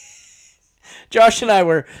 Josh and I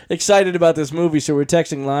were excited about this movie, so we're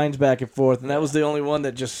texting lines back and forth, and that was the only one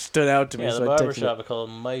that just stood out to me. Yeah, so the I texted barbershop it. is called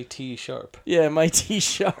My T Sharp. Yeah, my T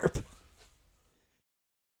Sharp.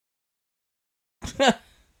 They're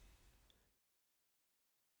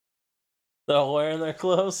all wearing their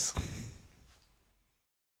clothes.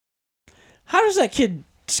 How does that kid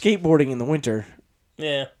skateboarding in the winter?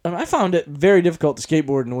 Yeah. I found it very difficult to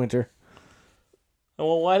skateboard in the winter.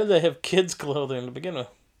 Well, why do they have kids' clothing to begin with?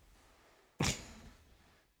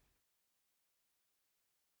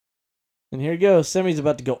 And here he goes. Semi's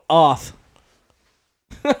about to go off.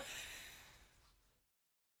 Let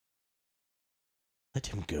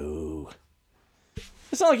him go.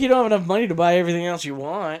 It's not like you don't have enough money to buy everything else you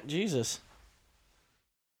want. Jesus.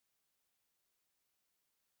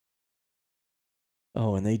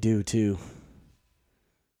 Oh, and they do too.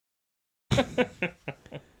 I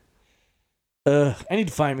need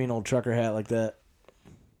to find me an old trucker hat like that.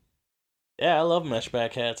 Yeah, I love mesh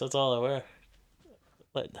back hats. That's all I wear.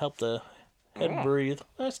 Help the head breathe.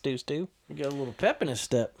 That's Stu. You got a little pep in his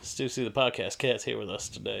step. Stu, the podcast cat's here with us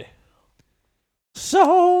today.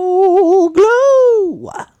 Soul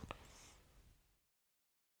Glow.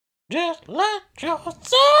 Just let your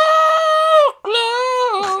soul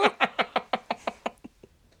glow.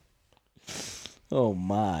 Oh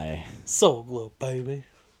my. Soul glow, baby.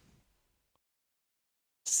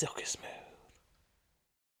 Silky smooth.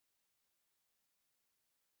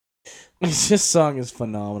 This song is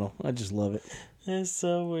phenomenal. I just love it. It's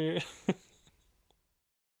so weird.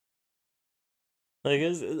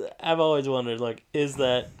 I've always wondered, like, is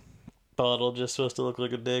that bottle just supposed to look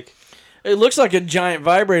like a dick? It looks like a giant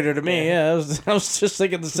vibrator to me. Yeah, I was just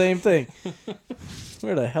thinking the same thing.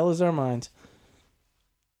 Where the hell is our minds?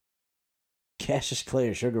 Cassius Clay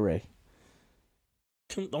or Sugar Ray?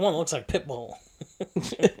 The one that looks like Pitbull.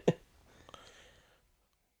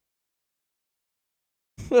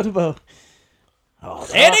 What about... Oh,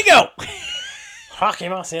 there they go! Rocky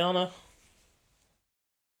Marciano.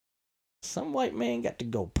 Some white man got to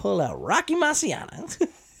go pull out Rocky Marciano.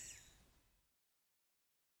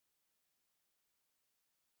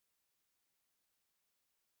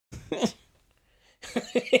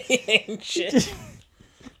 He ain't shit.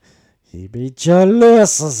 He beat Joe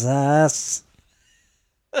Lewis's ass.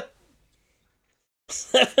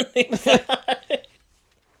 75.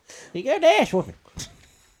 He got ass whooping.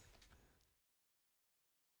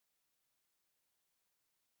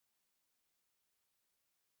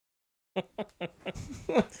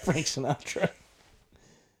 Frank Sinatra.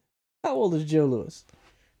 How old is Joe Louis?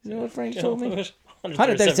 You know what Frank told me?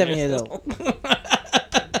 137 years old.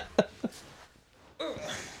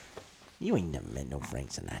 You ain't never met no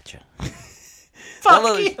Frank Sinatra.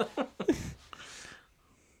 Fuck you.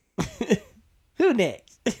 Who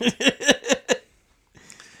next?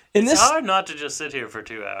 It's hard not to just sit here for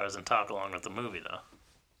 2 hours and talk along with the movie, though.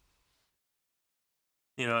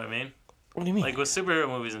 You know what I mean? What do you mean? Like, with superhero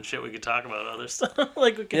movies and shit, we could talk about other stuff.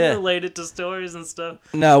 Like, we can relate it to stories and stuff.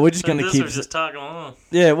 No, we're just And gonna this keep. we're just talking along.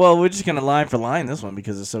 Yeah, well, we're just gonna line for line this one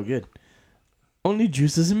because it's so good. Only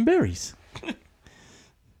juices and berries.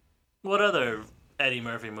 What other Eddie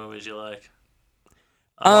Murphy movies you like?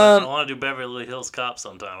 I want to do Beverly Hills Cop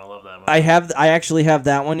sometime. I love that movie. I actually have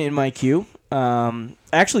that one in my queue.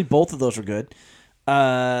 Actually, both of those were good.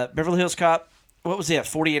 Beverly Hills Cop, what was that,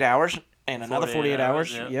 48 Hours? And another 48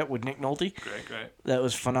 hours. Yeah, with Nick Nolte. Great. That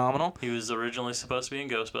was phenomenal. He was originally supposed to be in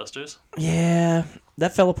Ghostbusters. Yeah,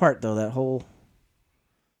 that fell apart, though, that whole...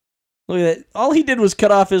 Look at that. All he did was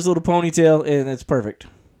cut off his little ponytail, and it's perfect.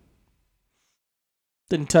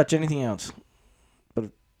 Didn't touch anything else.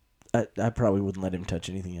 But I probably wouldn't let him touch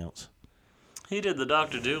anything else. He did the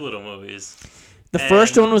Dr. Dolittle movies. The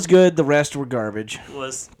first one was good. The rest were garbage.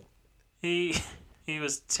 He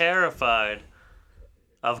was terrified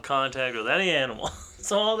of contact with any animal.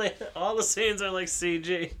 So all the scenes are like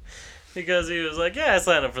CG. Because he was like, yeah, I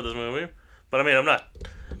signed up for this movie. But I mean, I'm not...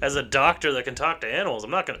 As a doctor that can talk to animals, I'm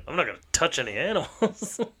not gonna touch any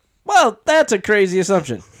animals. Well, that's a crazy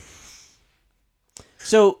assumption.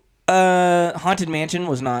 So, Haunted Mansion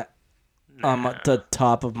was not on the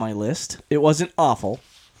top of my list. It wasn't awful,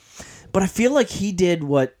 but I feel like he did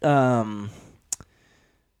what Will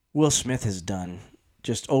Smith has done,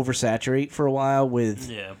 just oversaturate for a while with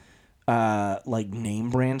like name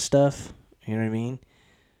brand stuff. You know what I mean?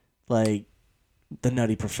 Like the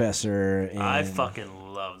Nutty Professor. And I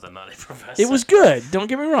fucking love the Nutty Professor. It was good. Don't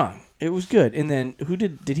get me wrong. It was good. And then who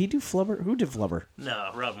did he do Flubber? Who did Flubber?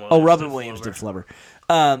 No, Robin Williams. Oh, Robin Williams did Flubber.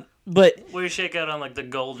 But we shake out on like the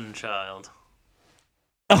Golden Child.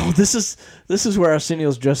 Oh, this is where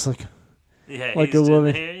Arsenio's dressed like a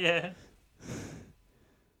woman. Yeah.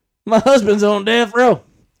 My husband's on death row.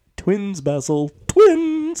 Twins, Basil.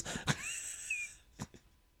 Twins.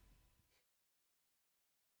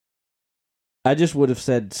 I just would have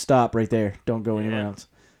said stop right there. Don't go anywhere else.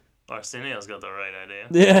 Arsenio's got the right idea.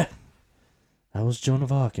 Yeah. I was Joan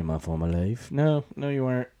of Arc in my former life. No, you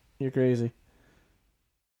weren't. You're crazy.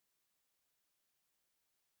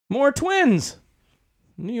 More twins.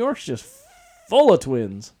 New York's just full of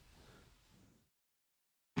twins.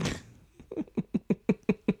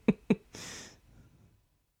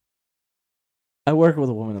 I work with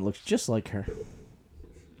a woman that looks just like her.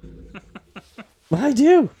 I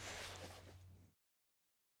do.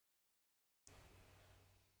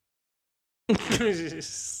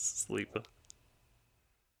 Sleeping.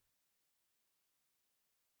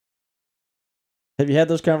 Have you had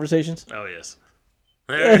those conversations? Oh, yes.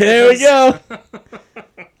 There we go.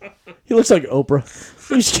 He looks like Oprah.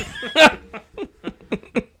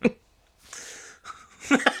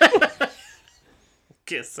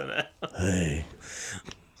 Kissing it. Hey.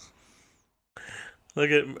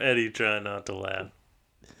 Look at Eddie trying not to laugh.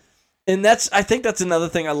 And I think that's another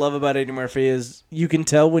thing I love about Eddie Murphy is you can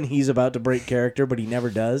tell when he's about to break character, but he never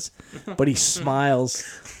does. But he smiles.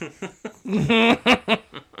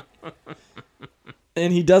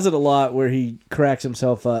 And he does it a lot where he cracks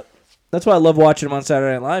himself up. That's why I love watching him on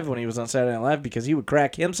Saturday Night Live when he was on Saturday Night Live, because he would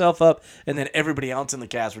crack himself up and then everybody else in the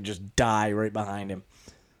cast would just die right behind him.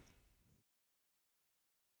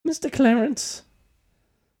 Mr. Clarence.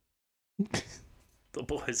 The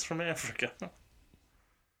boys from Africa.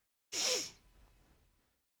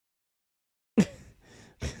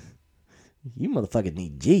 You motherfucker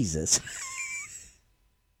need Jesus.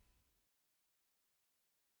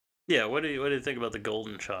 Yeah, what do you think about the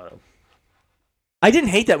Golden Child? I didn't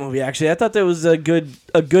hate that movie, actually. I thought that was a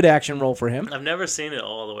good action role for him. I've never seen it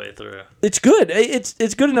all the way through. It's good.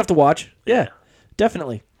 It's good enough to watch. Yeah,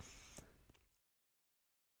 definitely.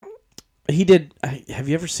 He did. Have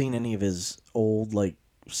you ever seen any of his old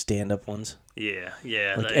stand-up ones? Yeah.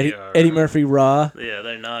 Like Eddie Murphy Raw. Yeah,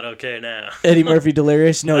 they're not okay now. Eddie Murphy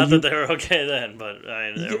Delirious. No, not that they were okay then, but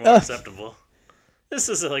they're more acceptable. This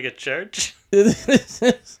is like a church.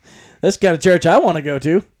 That's kind of church I want to go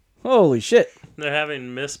to. Holy shit! They're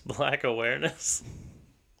having Miss Black Awareness.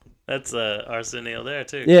 That's Arsenio there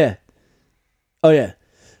too. Yeah. Oh yeah.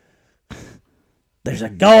 There's a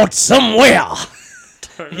God somewhere.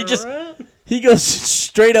 He goes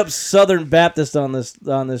straight up Southern Baptist on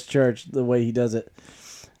this church the way he does it.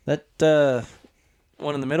 That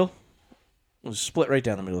one in the middle was split right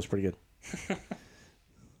down the middle. It's pretty good.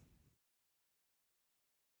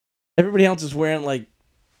 Everybody else is wearing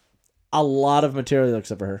a lot of material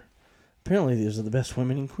except for her. Apparently, these are the best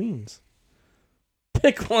women in Queens.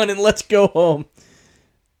 Pick one and let's go home.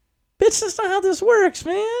 Bitch, that's not how this works,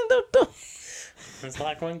 man. Don't. It's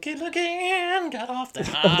like when Kid again got off the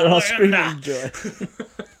They're all screaming in joy.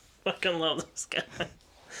 Fucking love this guy.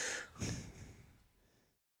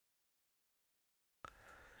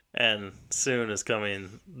 And soon is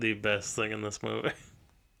coming the best thing in this movie.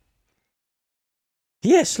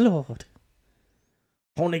 Yes, Lord.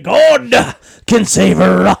 Only God can save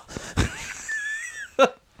her.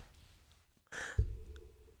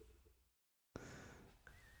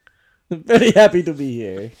 Very happy to be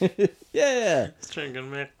here. Yeah.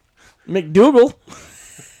 Drinking Mick. McDougal.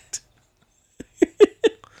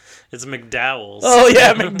 It's McDowell's. Oh,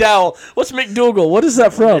 yeah, McDowell. What's McDougal? What is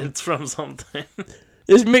that from? It's from something.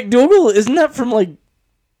 Is McDougal, isn't that from, like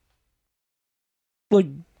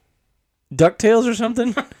DuckTales or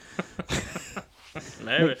something?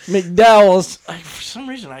 Maybe. McDowell's. For some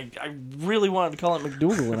reason, I really wanted to call it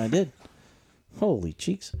McDougal, and I did. Holy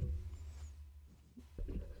cheeks.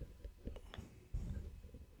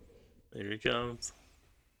 Here he comes.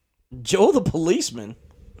 Joe the policeman.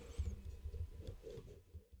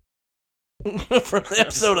 From the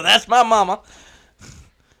episode of That's My Mama.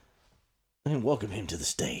 And welcome him to the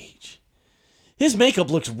stage. His makeup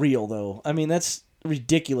looks real, though. I mean, that's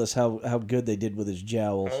ridiculous how good they did with his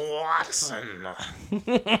jowls. Watson.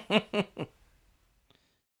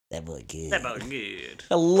 That boy good. That about good.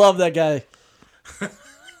 I love that guy.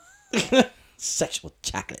 Sexual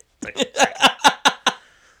chocolate.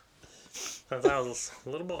 Since I was a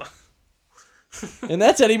little boy. And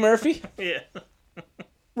that's Eddie Murphy. Yeah.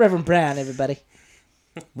 Reverend Brown, everybody.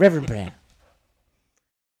 Reverend Brown.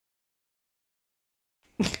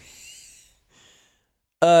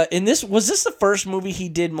 Was this the first movie he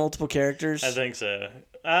did multiple characters? I think so.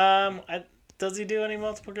 Does he do any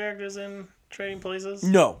multiple characters in Trading Places?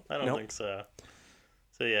 No. I don't think so.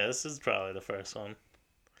 So yeah, this is probably the first one.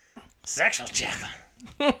 Sexual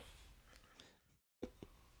chocolate.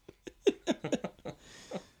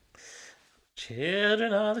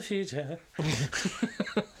 Children are the future.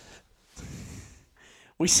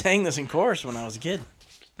 We sang this in chorus when I was a kid.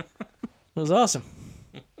 It was awesome.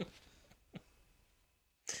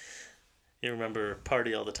 You remember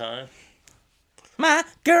Party All the Time? My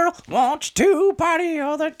girl wants to party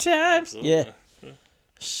all the time. Absolutely. Yeah.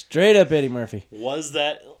 Straight up Eddie Murphy. Was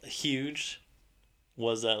that huge?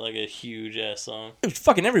 Was that like a huge ass song? It was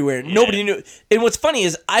fucking everywhere. Yeah. Nobody knew. And what's funny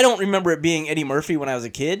is I don't remember it being Eddie Murphy when I was a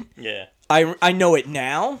kid. Yeah. I know it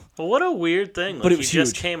now. But what a weird thing. Like, But it was he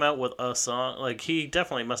just huge. came out with a song. Like, he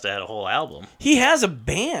definitely must have had a whole album. He has a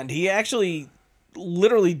band. He actually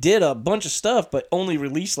literally did a bunch of stuff, but only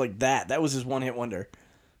released like that. That was his one-hit wonder.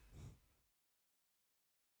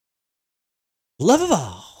 Love of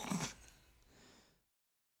all.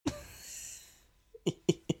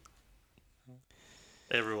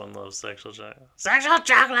 Everyone loves sexual chocolate. Sexual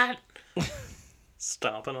chocolate!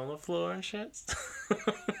 Stomping on the floor and shit.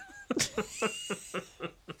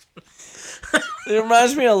 It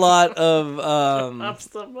reminds me a lot of Ups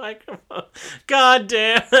the microphone. God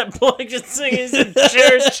damn, that boy just singing in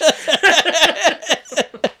church.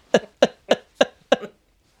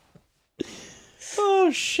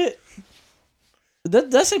 oh shit.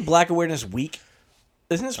 Did I say Black Awareness Week?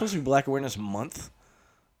 Isn't it supposed to be Black Awareness Month?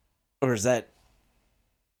 Or is that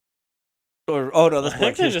oh no, that's I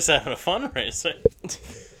Black think they're History. just having a fundraiser.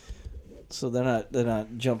 So they're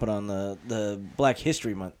not jumping on the Black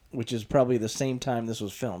History Month, which is probably the same time this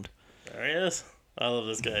was filmed. There he is. I love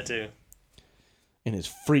this guy too. And his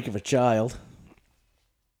freak of a child.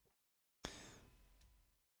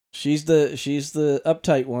 She's the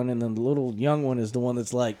uptight one, and then the little young one is the one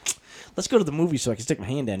that's like, let's go to the movie so I can stick my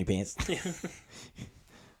hand down your pants.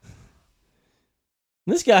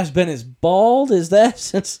 This guy's been as bald as that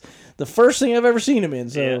since the first thing I've ever seen him in.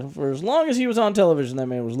 So Yeah. for as long as he was on television, that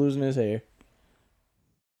man was losing his hair.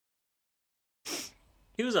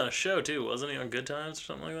 He was on a show too, wasn't he? On Good Times or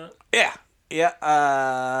something like that? Yeah.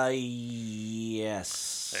 Yeah.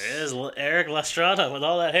 Yes. There is Eric Lestrada with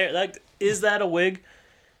all that hair. Is that a wig?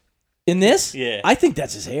 In this? Yeah. I think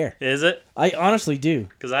that's his hair. Is it? I honestly do.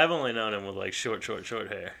 Because I've only known him with like short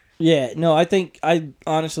hair. Yeah, no, I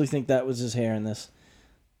honestly think that was his hair in this.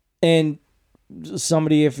 And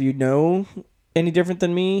somebody, if you know any different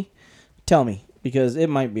than me, tell me, because it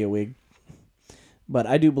might be a wig. But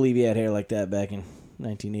I do believe he had hair like that back in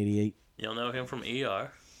 1988. You'll know him from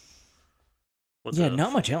ER.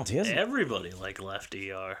 Not much else. He hasn't. Everybody left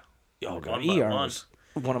ER. Oh god, One by ER one. was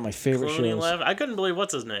one of my favorite Clooney shows. left. I couldn't believe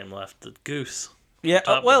what's his name left. The Goose. Yeah,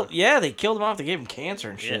 Top well, one. yeah, they killed him off. They gave him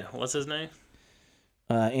cancer and shit. Yeah. What's his name?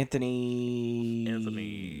 Anthony.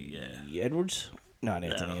 Edwards. Not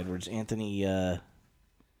Anthony No. Edwards. Anthony.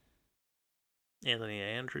 Anthony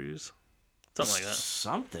Andrews. Something like that.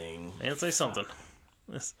 Something. Anthony something.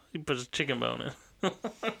 He put his chicken bone in.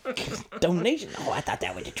 Donation. Oh, I thought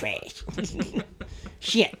that was the trash.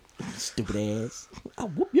 Shit. Stupid ass. I'll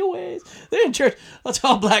whoop your ass. They're in church. A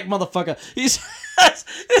tall black motherfucker. He's.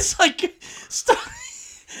 It's like. Stop.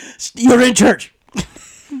 You're in church.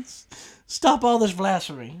 Stop all this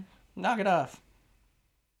blasphemy. Knock it off.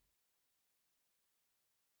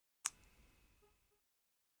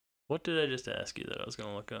 What did I just ask you that I was going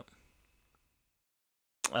to look up?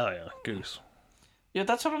 Oh, yeah. Goose. Yeah,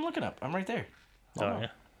 that's what I'm looking up. I'm right there. Oh, yeah.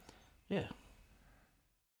 Yeah.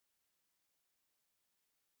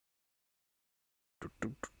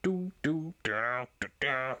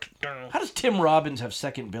 How does Tim Robbins have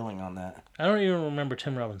second billing on that? I don't even remember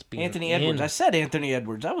Tim Robbins being Anthony in. Edwards. I said Anthony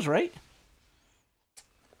Edwards. I was right.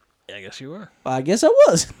 Yeah, I guess you were. I guess I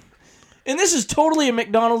was. And this is totally a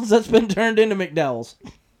McDonald's that's been turned into McDowell's.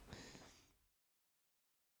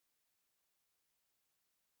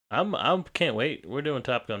 I can't wait. We're doing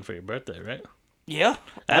Top Gun for your birthday, right? Yeah.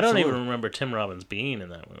 I don't absolutely. even remember Tim Robbins being in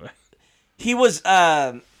that movie. He was,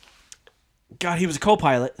 God, he was a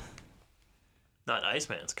co-pilot. Not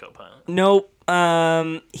Iceman's co-pilot. Nope.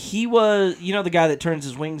 He was, the guy that turns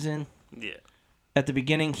his wings in? Yeah. At the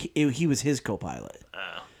beginning, he was his co-pilot.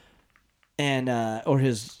 Oh. And, or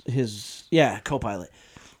his co-pilot.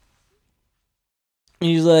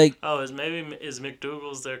 He's like... Oh, is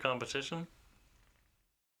McDougal's their competition?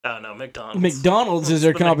 Oh, no, McDonald's. McDonald's is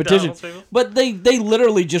their The competition. McDonald's people? But they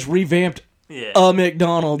literally just revamped a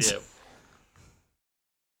McDonald's. Yep.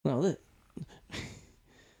 No,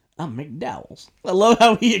 I'm McDowell's. I love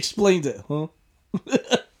how he explains it, huh?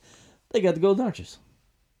 They got the golden arches.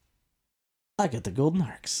 I got the golden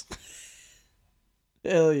arcs.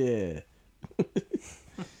 Hell yeah.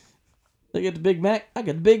 They got the Big Mac. I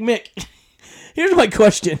got the Big Mick. Here's my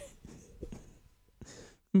question.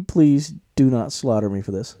 Please do not slaughter me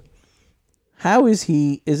for this. How is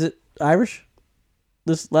he? Is it Irish?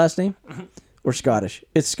 This last name? Or Scottish?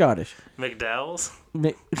 It's Scottish. McDowell's?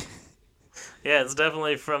 Yeah, it's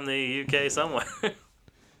definitely from the UK somewhere.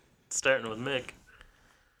 Starting with Mick.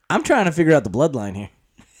 I'm trying to figure out the bloodline here.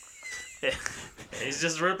 Yeah. He's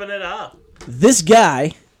just ripping it off. This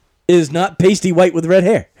guy is not pasty white with red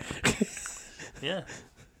hair. Yeah.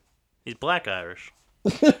 He's black Irish.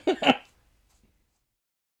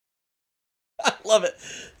 I love it.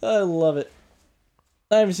 I love it.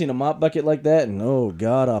 I haven't seen a mop bucket like that in,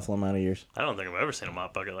 god awful amount of years. I don't think I've ever seen a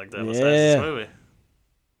mop bucket like that besides this movie.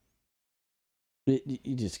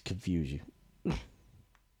 You just confuse you.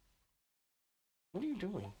 What are you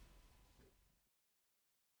doing?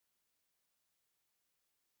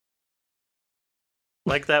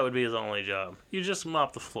 Like that would be his only job. You just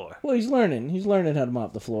mop the floor. Well, he's learning. He's learning how to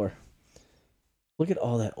mop the floor. Look at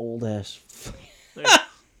all that old ass.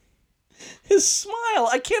 His smile.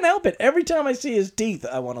 I can't help it. Every time I see his teeth,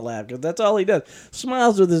 I want to laugh because that's all he does.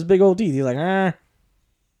 Smiles with his big old teeth. He's like, ah.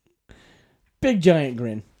 Big giant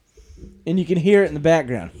grin. And you can hear it in the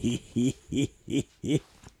background. Is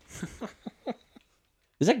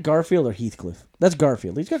that Garfield or Heathcliff? That's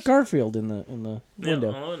Garfield. He's got Garfield in the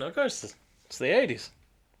window. Oh, no, of course. It's the 80s.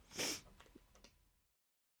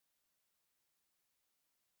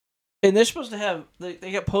 And they're supposed to have...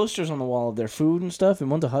 They got posters on the wall of their food and stuff,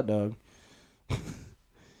 and one's a hot dog.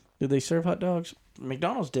 Did they serve hot dogs?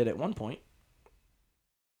 McDonald's did at one point.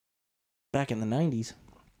 Back in the 90s.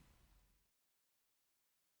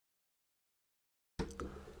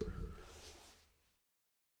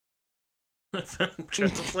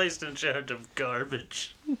 Just placed in charge of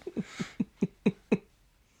garbage.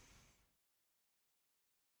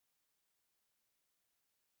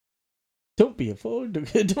 Don't be afraid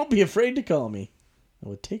to call me. I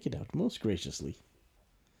would take it out most graciously.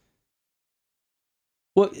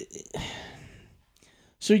 Well,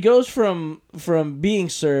 so he goes from being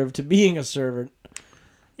served to being a servant.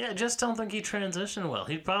 Yeah, I just don't think he transitioned well.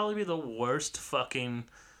 He'd probably be the worst fucking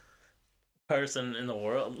person in the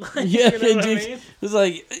world. Yeah, you know what I mean? It's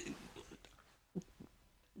like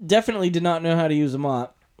definitely did not know how to use a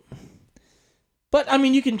mop. But I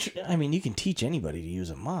mean, you can teach anybody to use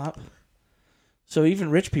a mop. So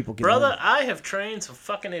even rich people can. Brother, learn. I have trained some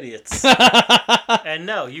fucking idiots. And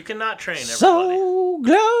no, you cannot train everybody. So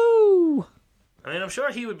glow. I mean, I'm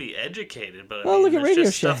sure he would be educated, but Well, look at there's Radio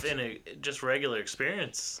just Shack. stuff in just regular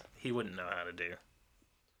experience he wouldn't know how to do.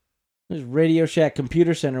 There's Radio Shack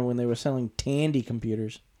Computer Center when they were selling Tandy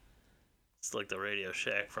computers. It's like the Radio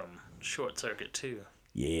Shack from Short Circuit 2.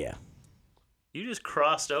 Yeah. You just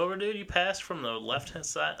crossed over, dude. You passed from the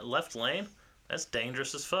left lane. That's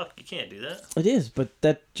dangerous as fuck. You can't do that. It is, but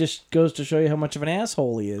that just goes to show you how much of an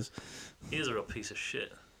asshole he is. He is a real piece of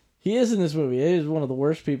shit. He is in this movie. He is one of the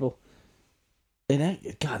worst people. And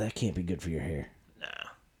that can't be good for your hair. Nah.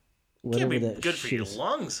 Whatever Can't be that good for shit your is.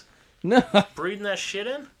 lungs. No. Breathing that shit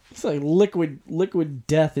in? It's like liquid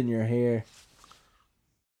death in your hair.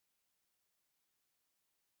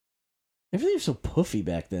 Everything was so puffy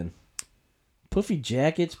back then. Puffy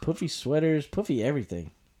jackets, puffy sweaters, puffy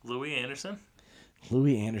everything. Louis Anderson?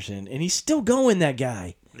 Louis Anderson. And he's still going, that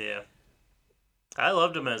guy. Yeah. I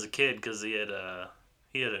loved him as a kid because he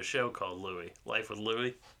He had a show called Louie, Life with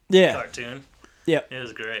Louie, Yeah. cartoon. Yeah. It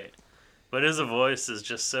was great. But his voice is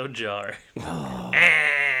just so jarring.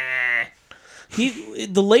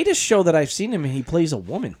 The latest show that I've seen him in, he plays a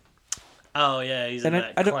woman. Oh, yeah, he's And in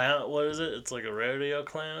I that don't- clown. What is it? It's like a rodeo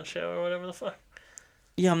clown show or whatever the fuck.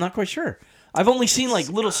 Yeah, I'm not quite sure. I've only seen like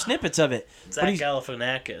little snippets of it. But Zach he's-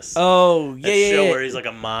 Galifianakis. Oh, yeah, That yeah, show yeah. where he's like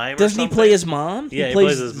a mime or Doesn't he something? play his mom? Yeah, he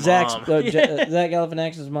plays his Zach's, mom. Zach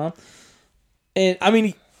Galifianakis' mom. And, I mean,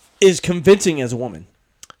 he is convincing as a woman.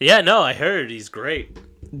 Yeah, no, I heard he's great.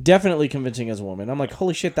 Definitely convincing as a woman. I'm like,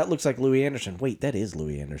 holy shit, that looks like Louis Anderson. Wait, that is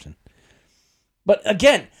Louis Anderson. But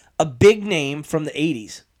again, a big name from the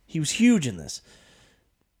 80s. He was huge in this.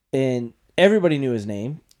 And everybody knew his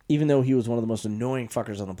name, even though he was one of the most annoying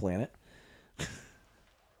fuckers on the planet.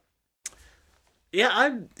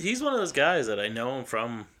 Yeah, he's one of those guys that I know him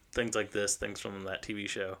from things like this, things from that TV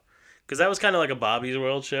show. Because that was kind of like a Bobby's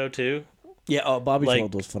World show, too. Yeah, Bobby's Like,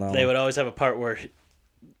 World was phenomenal. They would always have a part where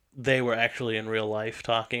they were actually in real life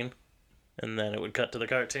talking, and then it would cut to the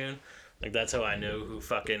cartoon. Like, that's how I knew who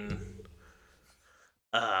fucking...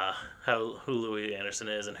 who Louis Anderson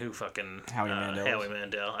is and who fucking... Howie Mandel is. Howie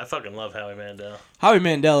Mandel. I fucking love Howie Mandel. Howie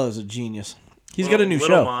Mandel is a genius. He's got a new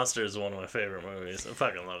Little show. Monsters is one of my favorite movies. I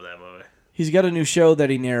fucking love that movie. He's got a new show that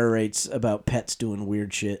he narrates about pets doing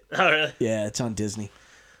weird shit. Oh, really? Yeah, it's on Disney.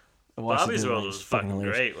 I watched it Bobby's the other World night. was It's fucking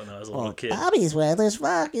hilarious. great when I was a little kid. Bobby's World is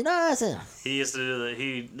fucking awesome. He used to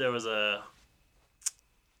do there was a...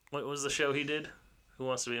 What was the show he did? Who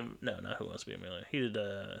Wants to Be... No, not Who Wants to Be a Millionaire. He did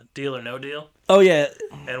Deal or No Deal. Oh, yeah.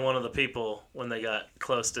 And one of the people, when they got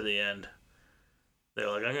close to the end, they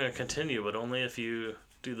were like, I'm going to continue, but only if you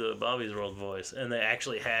do the Bobby's World voice. And they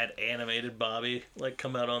actually had animated Bobby like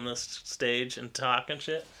come out on this stage and talk and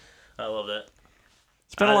shit. I love that.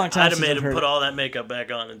 It's been a long time I'd have since made I've him heard put it. all that makeup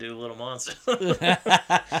back on and do Little Monsters.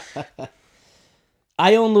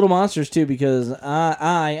 I own Little Monsters, too, because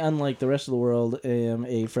I, unlike the rest of the world, am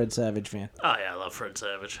a Fred Savage fan. Oh, yeah, I love Fred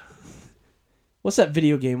Savage. What's that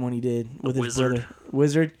video game one he did with his Wizard. brother?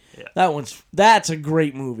 Wizard? Yeah. That's a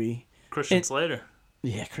great movie. Christian And- Slater.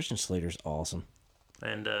 Yeah, Christian Slater's awesome.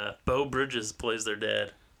 And Bo Bridges plays their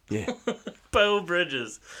dad. Yeah. Bo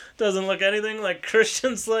Bridges doesn't look anything like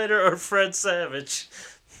Christian Slater or Fred Savage.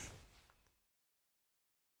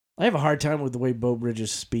 I have a hard time with the way Bo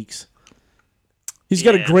Bridges speaks. He's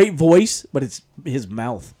got a Yeah. great voice, but it's his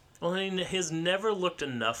mouth. Well, he's never looked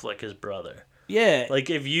enough like his brother. Yeah. Like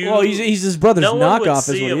if you, Well, he's his brother's no one would knockoff, is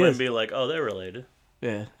see what him he and is. be like, "Oh, they're related."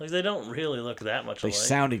 Yeah. Like they don't really look that much They alike.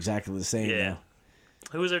 sound exactly the same, Yeah.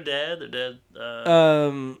 Who was their dad? Their dad.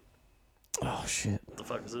 though. Oh, shit. What the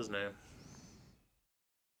fuck is his name?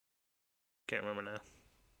 Can't remember now.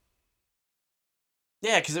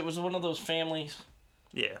 Yeah, because it was one of those families.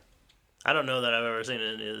 Yeah. I don't know that I've ever seen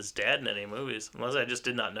his dad in any movies, unless I just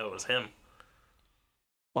did not know it was him.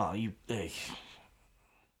 Well, hey.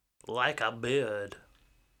 Like a bird.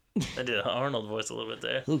 I did an Arnold voice a little bit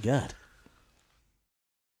there. Oh, God.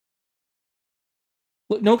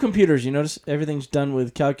 Look, no computers. You notice everything's done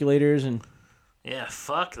with calculators and... Yeah,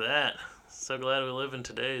 fuck that. So glad we live in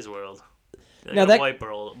today's world. Now A that-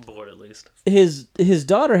 whiteboard at least. His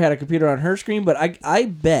daughter had a computer on her screen, but I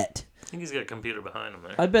bet I think he's got a computer behind him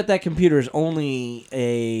there. that computer is only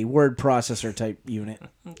a word processor type unit.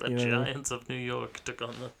 The You know what I mean? Giants of New York took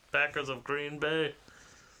on the Packers of Green Bay.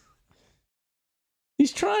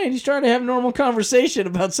 He's trying to have normal conversation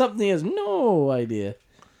about something he has no idea.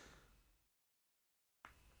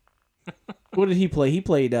 What did he play? He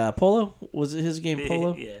played polo. Was it his game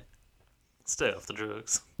polo? Yeah. Stay off the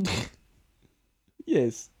drugs.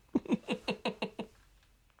 Yes.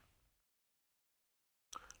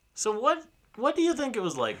 So what do you think it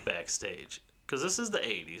was like backstage? Because this is the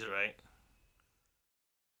 80s, right?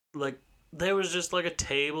 Like, there was just like a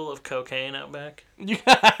table of cocaine out back?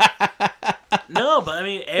 No, but I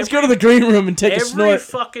mean, Let's go to the green room and take a every snort.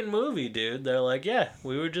 fucking movie, dude. They're like, yeah,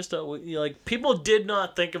 we were just like people did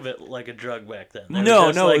not think of it like a drug back then. They were No,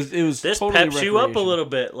 just no, like, it was this totally peps you up a recreational. little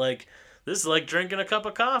bit. Like this is like drinking a cup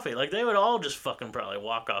of coffee. Like they would all just fucking probably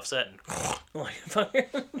walk off set and like fucking.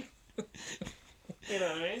 You know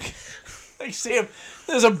what I mean? They see him.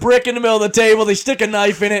 There's a brick in the middle of the table. They stick a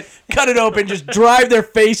knife in it, cut it open, just drive their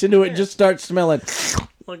face into it, and just start smelling.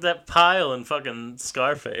 Like that pile in fucking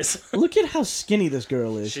Scarface. Look at how skinny this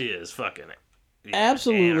girl is. She is fucking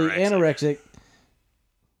Absolutely anorexic. anorexic.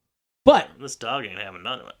 But This dog ain't having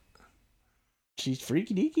none of it. she's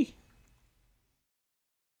freaky deaky.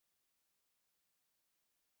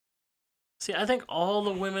 See, I think all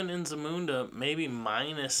the women in Zamunda, maybe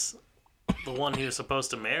minus the one he was supposed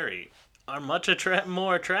to marry, are much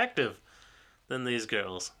more attractive than these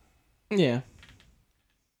girls. Yeah.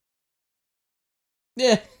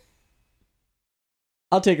 Yeah.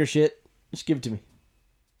 I'll take her shit. Just give it to me.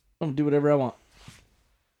 I'm gonna do whatever I want.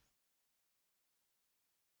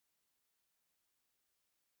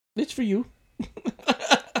 It's for you.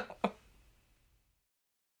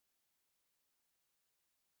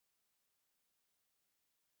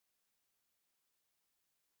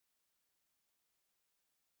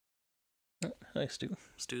 Hi, Stu.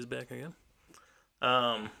 Stu's back again.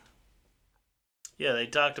 Yeah, they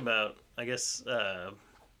talked about, I guess,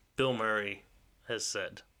 Bill Murray has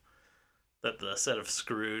said that the set of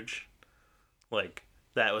Scrooge, like,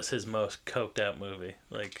 that was his most coked out movie.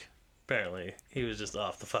 Like, apparently, he was just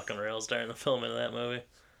off the fucking rails during the filming of that movie.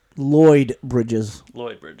 Lloyd Bridges.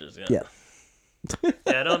 Lloyd Bridges, yeah. Yeah. Yeah,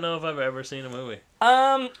 I don't know if I've ever seen a movie.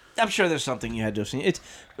 I'm sure there's something you had to have seen.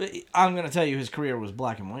 I'm gonna tell you, his career was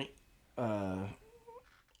black and white,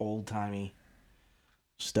 old timey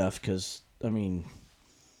stuff. Because I mean,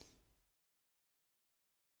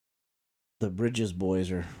 the Bridges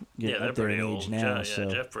boys are getting They're up there in pretty age old. now. So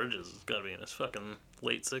Jeff Bridges has got to be in his fucking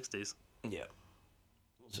late 60s. yeah.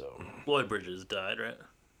 So Lloyd Bridges died, right?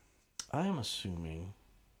 I am assuming.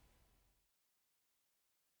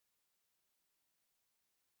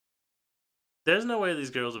 There's no way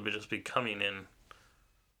these girls would just be coming in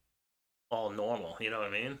all normal, you know what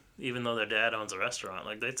I mean? Even though their dad owns a restaurant,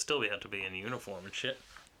 like they'd still have to be in uniform and shit.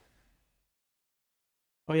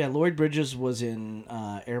 Oh yeah, Lloyd Bridges was in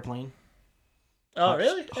Airplane. Oh,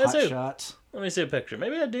 really? That's Hot who? Shots. Let me see a picture.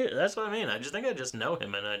 Maybe I do. That's what I mean. I just think I just know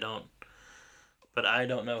him and I don't. But I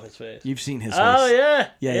don't know his face. You've seen his Oh, face.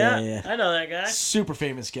 yeah. Yeah. I know that guy. Super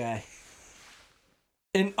famous guy.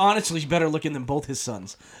 And honestly, he's better looking than both his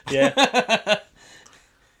sons. Yeah.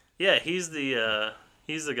 Yeah, he's the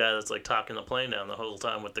guy that's like talking the plane down the whole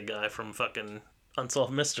time with the guy from fucking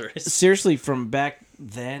Unsolved Mysteries. Seriously, from back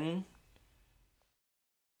then,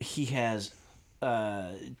 he has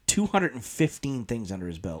 215 things under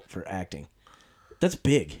his belt for acting. That's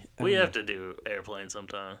big. We have to do Airplane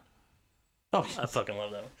sometime. Oh, I fucking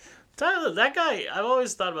love that one. Tyler, that guy, I've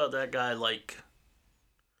always thought about that guy like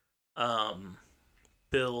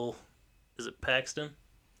Bill, is it Paxton?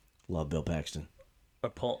 love Bill Paxton. Or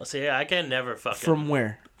Paul. See, I can never fucking... From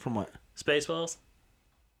where? From what? Spaceballs?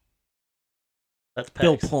 That's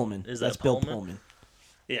Bill Paxton. Pullman. Is that That's Pullman? Bill Pullman.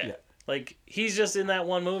 Yeah. Yeah. Like, he's just in that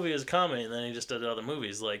one movie as a comedy, and then he just did other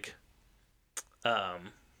movies. Like, the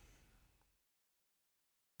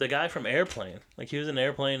guy from Airplane. Like, he was in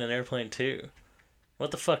Airplane and Airplane 2.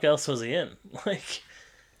 What the fuck else was he in? Like,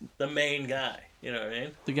 the main guy. You know what I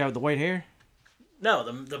mean? The guy with the white hair? No,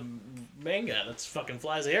 the main guy that's fucking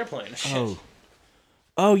flies the airplane and shit.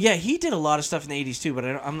 Oh, yeah, he did a lot of stuff in the 80s, too, but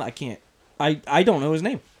I can't. I don't know his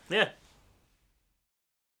name. Yeah.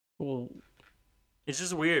 Well, It's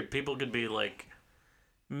just weird. People could be, like,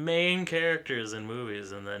 main characters in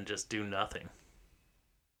movies and then just do nothing.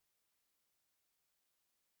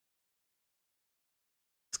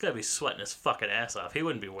 This guy be sweating his fucking ass off. He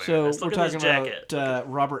wouldn't be wearing so this. we're Look at talking this jacket.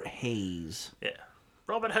 about Robert Hayes. Yeah.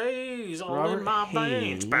 Robert Hayes, all Robert in my Hayes.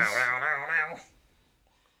 veins. Bow, wow, wow,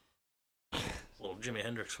 wow. Little Jimi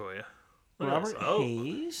Hendrix for you. Look at Robert this. Oh,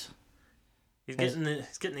 Hayes? he's getting the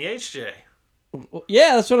HJ. Well,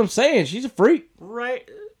 yeah, that's what I'm saying. She's a freak. Right,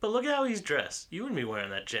 but look at how he's dressed. You wouldn't be wearing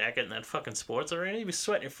that jacket in that fucking sports arena. You'd be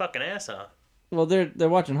sweating your fucking ass off. Well, they're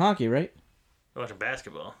watching hockey, right? You're watching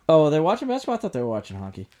basketball. Oh, they're watching basketball? I thought they were watching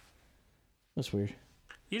hockey. That's weird.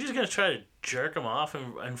 You're just gonna try to jerk him off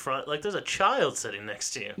in front, like there's a child sitting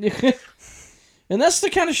next to you. And that's the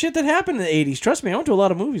kind of shit that happened in the 80s. Trust me, I went to a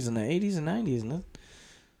lot of movies in the 80s and 90s. And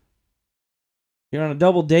you're on a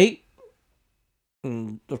double date.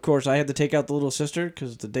 And, of course, I had to take out the little sister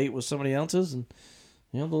because the date was somebody else's. And,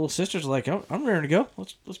 the little sister's like, I'm ready to go.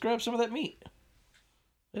 Let's grab some of that meat.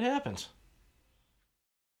 It happens.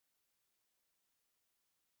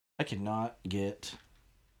 I cannot get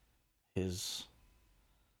his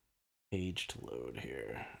page to load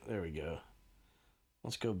here. There we go.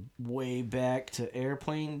 Let's go way back to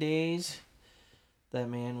Airplane days. That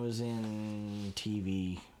man was in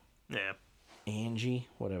TV. Yeah. Angie,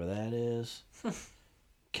 whatever that is.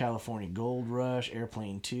 California Gold Rush,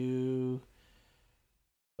 Airplane 2.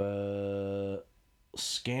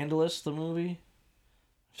 Scandalous, the movie.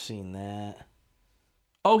 I've seen that.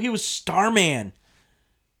 Oh, he was Starman.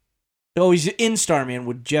 Oh, he's in Starman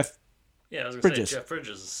with Jeff. Yeah, I was gonna Bridges. say Jeff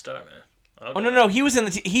Bridges is a star, man. Okay. Oh no, he was in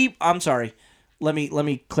the I'm sorry. Let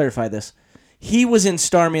me clarify this. He was in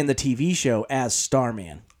Starman the TV show as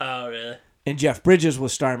Starman, Oh, really? and Jeff Bridges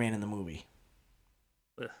was Starman in the movie.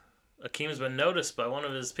 Akeem's been noticed by one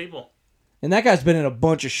of his people. And that guy's been in a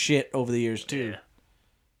bunch of shit over the years too.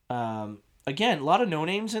 Yeah. Again, a lot of no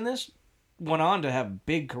names in this. went on to have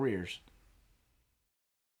big careers.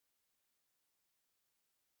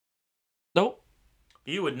 Nope.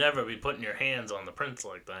 You would never be putting your hands on the prince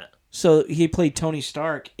like that. So he played Tony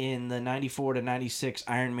Stark in the 94 to 96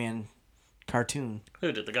 Iron Man cartoon.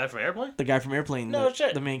 Who did, the guy from Airplane? The guy from Airplane. No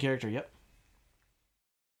shit. The main character, yep.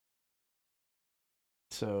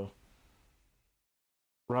 So,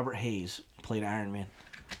 Robert Hayes played Iron Man.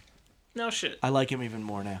 No shit. I like him even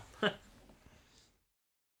more now.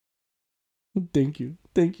 Thank you.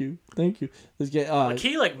 This guy, Like,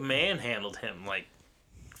 he, like, manhandled him. Like,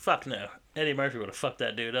 fuck no. Eddie Murphy would have fucked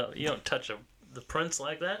that dude up. You don't touch the prince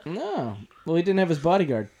like that. no. Well, he didn't have his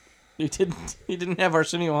bodyguard. He didn't have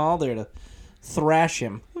Arsenio Hall there to thrash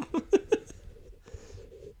him.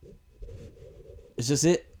 Is this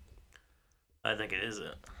it? I think it is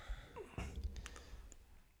it.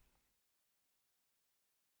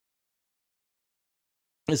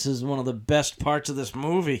 This is one of the best parts of this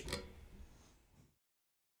movie.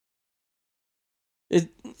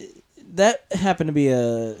 That happened to be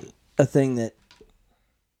a thing that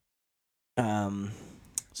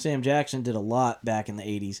Sam Jackson did a lot back in the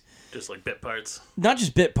 80s. Just like bit parts. Not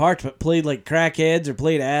just bit parts, but played like crackheads or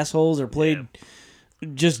played assholes or played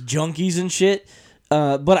just junkies and shit.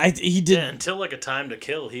 But he did. Yeah, until like A Time to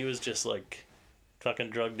Kill, he was just like fucking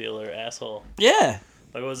drug dealer asshole. Yeah.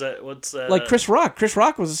 Like, what was that? What's that? Like Chris Rock. Chris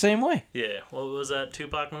Rock was the same way. Yeah. What was that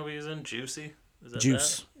Tupac movie he was in? Juicy? Is that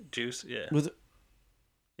Juice. that? Juice, yeah. Was it?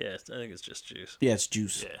 Yeah, I think it's just Juice. Yeah, it's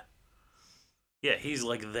Juice. Yeah. Yeah, he's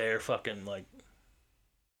like their fucking like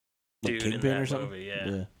Like dude in Kingpin that or something? movie.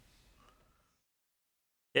 Yeah.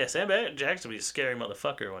 Yeah, Sam Jackson would be a scary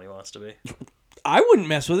motherfucker when he wants to be. I wouldn't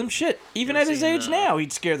mess with him. Shit. Even Ever at his seen, age now,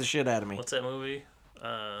 he'd scare the shit out of me. What's that movie?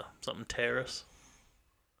 Something Terrace.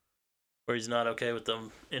 Where he's not okay with the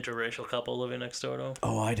interracial couple living next door to him.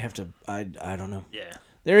 Oh, I'd have to. I don't know. Yeah.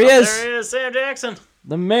 There he is. There he is, Sam Jackson.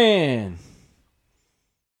 The man.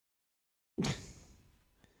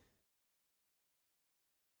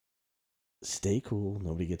 Stay cool.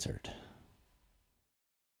 Nobody gets hurt.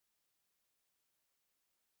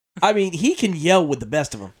 I mean, he can yell with the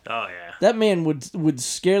best of them. Oh, yeah. That man would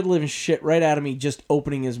scare the living shit right out of me just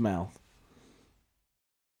opening his mouth.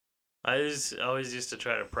 I always used to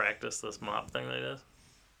try to practice this mop thing that he does.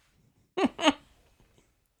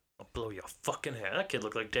 I'll blow your fucking hair. That kid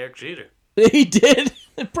looked like Derek Jeter. He did.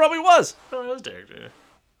 It probably was. Probably was Derek Jeter.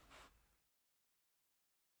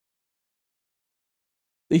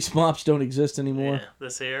 These mops don't exist anymore. Yeah,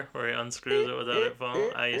 this here, where he unscrews it without it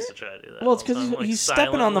falling. I used to try to do that. Well, it's all the because time, like, he's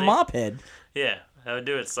stepping on the silently. mop head. Yeah, I would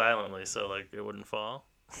do it silently so like it wouldn't fall.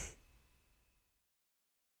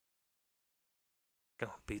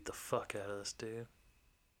 Gonna beat the fuck out of this dude.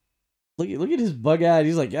 Look at his bug eyed.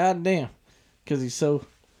 He's like, God damn, because he's so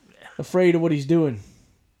afraid of what he's doing.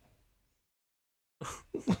 Who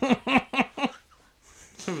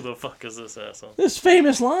the fuck is this asshole? This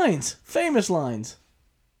famous lines. Famous lines.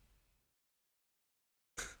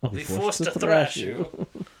 I'll be forced to thrash you.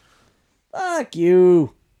 Fuck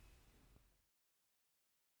you.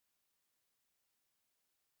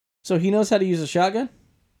 So he knows how to use a shotgun?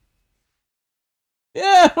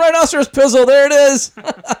 Yeah, rhinoceros pizzle. There it is.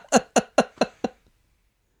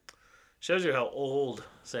 Shows you how old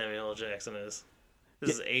Samuel L. Jackson is.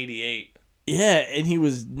 This is 88. Yeah, and he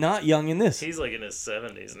was not young in this. He's like in his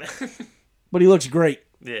 70s now. But he looks great.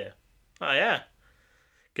 Yeah. Oh, yeah.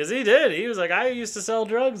 Because he did. He was like, I used to sell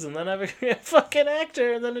drugs, and then I became a fucking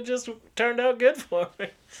actor, and then it just turned out good for me.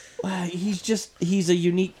 He's a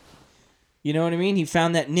unique, you know what I mean? He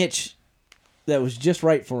found that niche that was just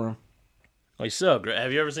right for him. Oh, he's so great.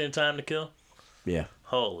 Have you ever seen Time to Kill? Yeah.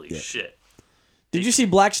 Holy shit. Did you see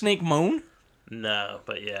Black Snake Moan? No,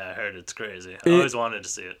 but yeah, I heard it's crazy. I always wanted to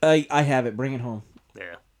see it. I have it. Bring it home.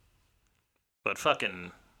 Yeah. But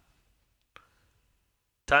fucking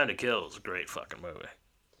Time to Kill is a great fucking movie.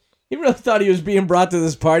 He really thought he was being brought to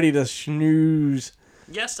this party to snooze.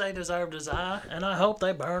 Yes, they deserve desire, and I hope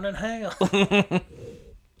they burn in hell.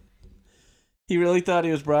 He really thought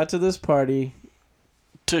he was brought to this party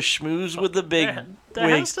to schmooze with the big The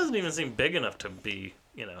house doesn't even seem big enough to be,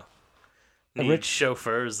 need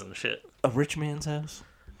chauffeurs and shit. A rich man's house?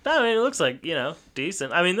 No, I mean, it looks like,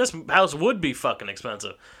 decent. I mean, this house would be fucking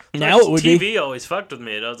expensive. Now it would TV be. always fucked with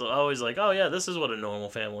me. It was always like, oh, yeah, this is what a normal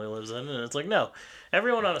family lives in. And it's like, no.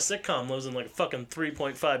 Everyone on a sitcom lives in, like, a fucking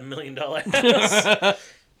 $3.5 million house.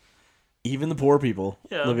 Even the poor people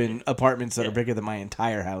Yeah. live in apartments that are bigger than my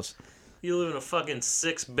entire house. You live in a fucking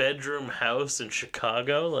 6-bedroom house in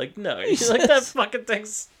Chicago? Like, no. Like, that fucking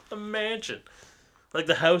thing's a mansion. Like,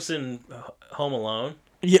 the house in Home Alone.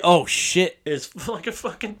 Yeah. Oh shit. Is like a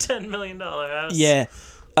fucking $10 million house. Yeah.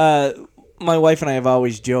 my wife and I have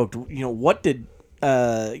always joked, what did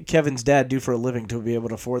Kevin's dad do for a living to be able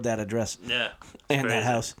to afford that address Yeah. and Crazy. that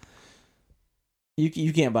house?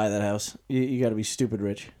 You can't buy that house. You got to be stupid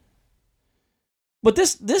rich. But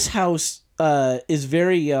this house is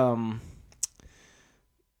very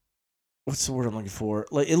what's the word I'm looking for?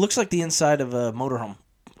 Like it looks like the inside of a motorhome.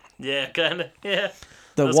 Yeah, kind of. Yeah.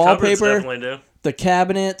 The Those cupboards wallpaper, definitely do. the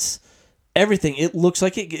cabinets, everything. It looks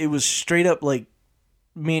like it was straight up like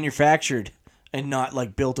manufactured and not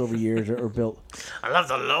like built over years or built. I love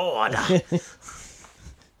the Lord. I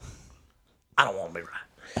don't want to be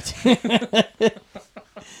right.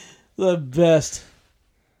 The best.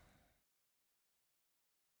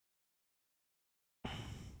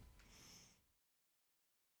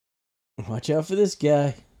 Watch out for this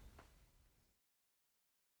guy.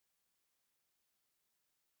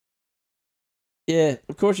 Yeah,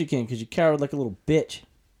 of course you can, because you cowered like a little bitch.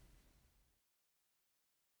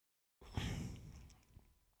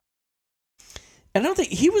 And I don't think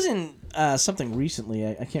he was in something recently.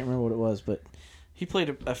 I can't remember what it was, but he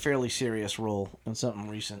played a fairly serious role in something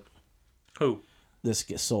recent. Who? This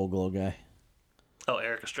Soul Glow guy. Oh,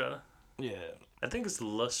 Eric Estrada. Yeah. I think it's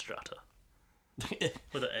Lustrata.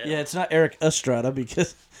 With an L. Yeah, it's not Eric Estrada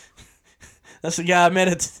because that's the guy I met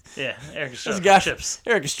at. Yeah, Eric That's Estrada. the guy, From Chips.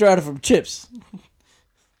 Eric Estrada from Chips.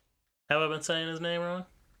 Have I been saying his name wrong?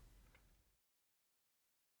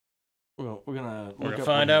 Well, we're gonna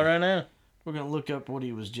Find out right now. We're gonna look up what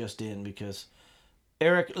he was just in because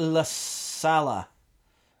Eric LaSalla.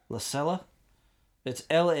 LaSalla? It's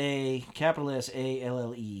L-A, capital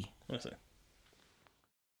S-A-L-L-E. Let's see.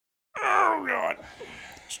 Oh, God.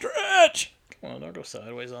 Stretch! Come on, don't go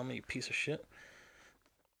sideways on me, you piece of shit.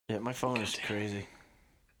 Yeah, my phone is crazy.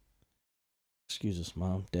 Excuse us,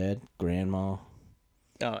 Mom, Dad, Grandma.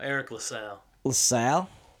 Oh, Eric LaSalle. LaSalle?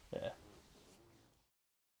 Yeah.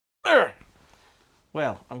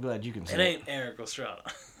 Well, I'm glad you can say It ain't Eric Estrada.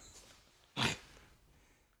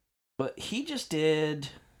 But he just did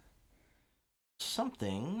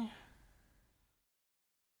something.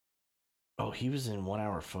 Oh, he was in 1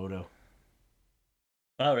 Hour Photo.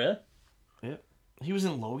 Oh, really? Yep. He was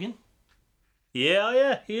in Logan. Yeah, oh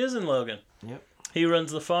yeah, he is in Logan. Yep. He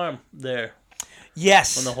runs the farm there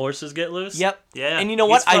Yes. when the horses get loose. Yep. Yeah. And you know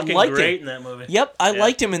what? He's I fucking liked great him. in that movie. Yep, I Yeah.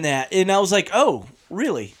 liked him in that. And I was like, oh,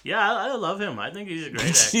 really? Yeah, I love him. I think he's a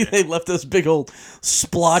great See, actor. they left those big old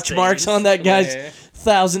splotch Stains. marks on that guy's Yeah.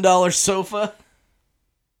 $1,000 sofa.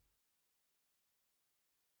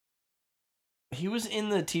 He was in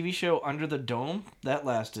the TV show Under the Dome. That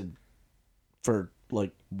lasted for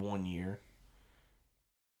like 1 year.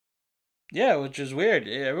 Yeah, which is weird.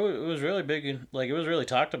 Yeah, it was really big. It was really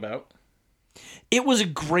talked about. It was a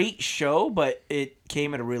great show, but it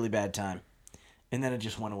came at a really bad time. And then it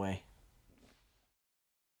just went away.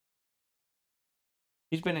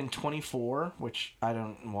 He's been in 24, which I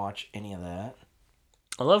don't watch any of that.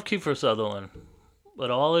 I love Kiefer Sutherland,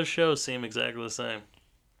 but all his shows seem exactly the same.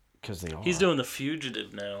 Because they are. He's doing The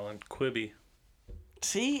Fugitive now on Quibi.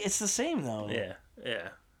 See, it's the same though. Yeah.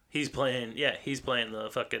 He's playing the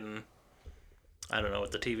fucking... I don't know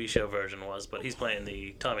what the TV show version was, but he's playing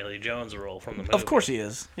the Tommy Lee Jones role from the movie. Of course he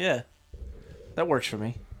is. Yeah. That works for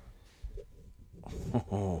me.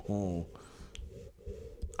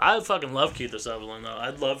 I fucking love Kiefer Sutherland, though.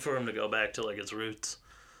 I'd love for him to go back to, like, its roots.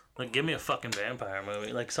 Like, give me a fucking vampire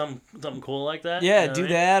movie. Like, something cool like that. Yeah, you know do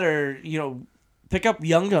what I mean? that, or pick up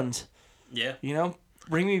Young Guns. Yeah.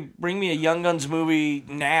 Bring me a Young Guns movie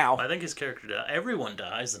now. I think his character died. Everyone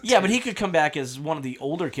dies. Yeah, but he could come back as one of the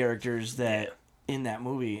older characters that in that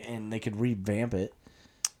movie, and they could revamp it.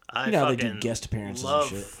 I they do fucking guest appearances and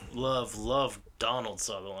shit. love Donald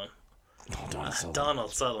Sutherland. Oh, Donald Sutherland.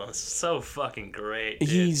 Donald Sutherland's so fucking great, dude.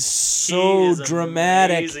 He's so He is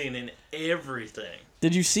dramatic. amazing in everything.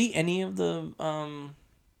 Did you see any of the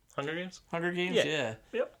Hunger Games? Hunger Games? Yeah. Yeah.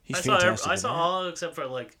 Yep. He's I fantastic I in saw that. all except for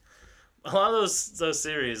like a lot of those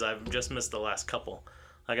series. I've just missed the last couple.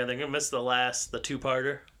 Like I think I missed the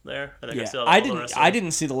two-parter there. I think Yeah, I saw I all the didn't. rest of I them.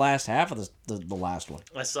 didn't see the last half of the last one.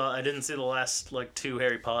 I didn't see the last like two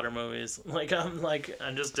Harry Potter movies. I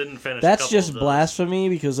just didn't finish. That's a couple just of those. blasphemy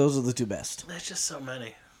because those are the two best. There's just so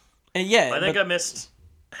many. And yeah, I think but- I missed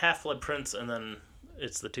Half-Blood Prince, and then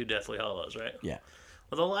it's the two Deathly Hallows, right? Yeah.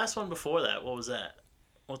 Well, the last one before that, what was that?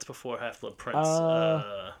 What's before Half-Blood Prince?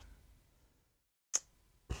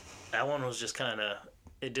 That one was just kind of...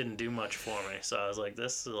 It didn't do much for me, so I was like,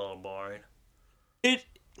 this is a little boring.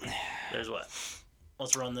 There's what?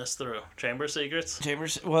 Let's run this through. Chamber of Secrets?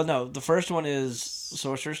 Chambers. Well, no, the first one is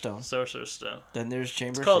Sorcerer's Stone. Sorcerer's Stone. Then there's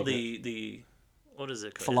Chamber. It's called of Secrets. the... What is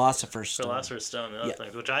it called? Philosopher's Stone. Philosopher's Stone, the other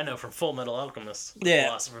thing, which I know from Full Metal Alchemist. Yeah.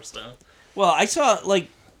 Philosopher's Stone. Well, I saw, like,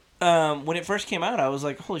 when it first came out, I was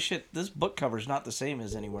like, holy shit, this book cover is not the same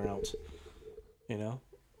as anywhere else. You know?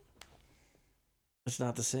 It's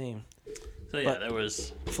not the same. So yeah, there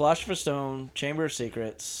was Philosopher's Stone, Chamber of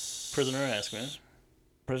Secrets, Prisoner of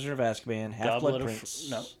Azkaban, Half-Blood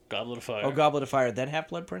Prince. Goblet of Fire. Oh, Goblet of Fire, then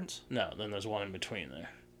Half-Blood Prince? No, then there's one in between there.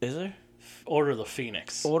 Is there? Order of the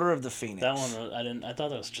Phoenix. Order of the Phoenix. That one, I thought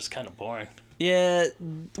that was just kind of boring. Yeah,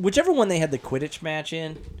 whichever one they had the Quidditch match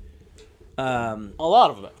in. A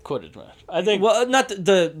lot of them Quidditch match. I think. Well, not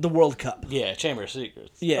the World Cup. Yeah, Chamber of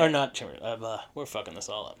Secrets. Yeah. Or not Chamber. We're fucking this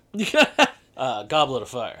all up. Goblet of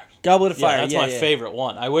Fire. Goblet of Fire. That's my favorite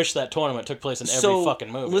one. I wish that tournament took place in every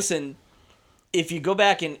fucking movie. Listen, if you go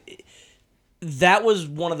back and that was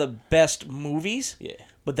one of the best movies. Yeah.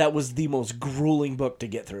 But that was the most grueling book to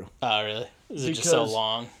get through. Oh, really? Is it just so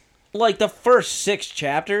long? Like the first 6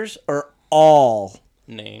 chapters are all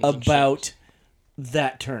names about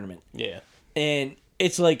that tournament. Yeah. And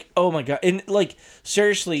it's like, oh my god. And like,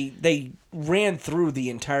 seriously, they ran through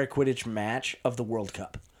the entire Quidditch match of the World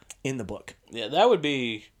Cup in the book. Yeah, that would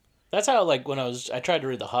be... That's how, like, when I tried to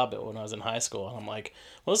read The Hobbit when I was in high school, and I'm like,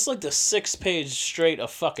 well, it's like the 6-page straight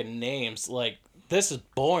of fucking names. Like, this is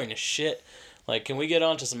boring as shit. Like, can we get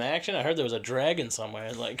on to some action? I heard there was a dragon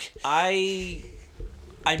somewhere. Like, I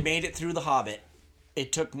made it through The Hobbit.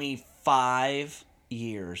 It took me 5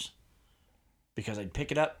 years. Because I'd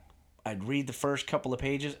pick it up, I'd read the first couple of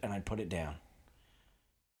pages, and I'd put it down.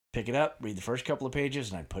 Pick it up, read the first couple of pages,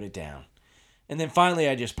 and I'd put it down. And then finally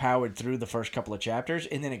I just powered through the first couple of chapters,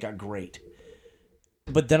 and then it got great.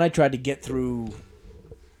 But then I tried to get through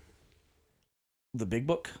the big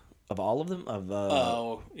book of all of them.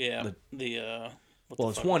 well,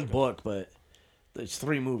 it's one book, but it's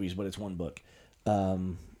 3 movies, but it's one book.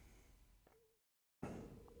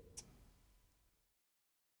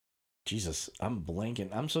 Jesus, I'm blanking.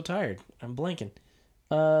 I'm so tired. I'm blanking.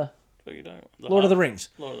 What are you doing? Lord of the Rings.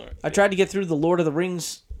 Lord of the Rings. I tried to get through the Lord of the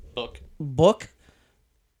Rings book.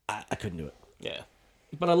 I couldn't do it. Yeah.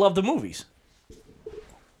 But I love the movies.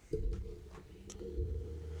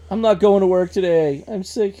 I'm not going to work today. I'm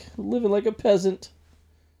sick. Living like a peasant.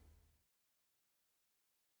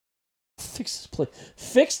 Fix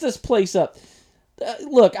this place up.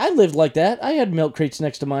 Look, I lived like that. I had milk crates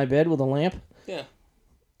next to my bed with a lamp. Yeah.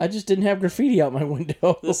 I just didn't have graffiti out my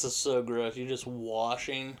window. This is so gross. You're just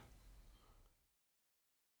washing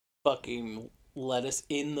fucking lettuce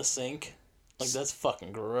in the sink. Like, that's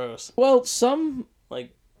fucking gross. Well, some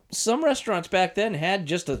restaurants back then had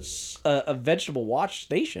just a vegetable wash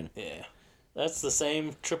station. Yeah. That's the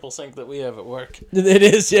same triple sink that we have at work. It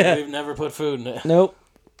is, yeah. We've never put food in it. Nope.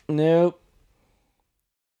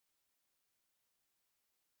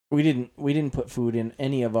 We didn't put food in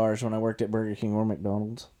any of ours when I worked at Burger King or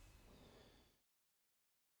McDonald's.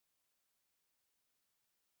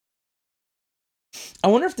 I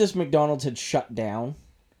wonder if this McDonald's had shut down,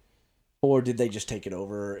 or did they just take it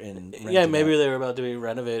over and rent it maybe out? they were about to be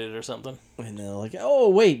renovated or something. And they're like, oh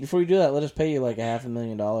wait, before you do that, let us pay you like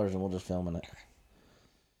 $500,000 and we'll just film in it.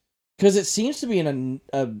 Because it seems to be in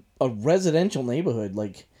a residential neighborhood,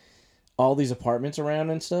 like all these apartments around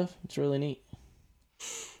and stuff. It's really neat.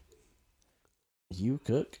 You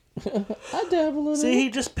cook? I dabble in it. See, he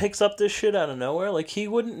just picks up this shit out of nowhere. Like, he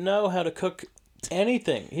wouldn't know how to cook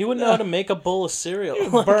anything. He wouldn't know how to make a bowl of cereal.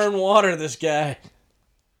 Burn water, this guy.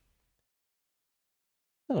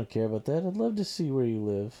 I don't care about that. I'd love to see where you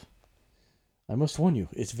live. I must warn you,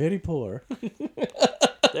 it's very poor.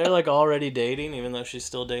 They're like already dating, even though she's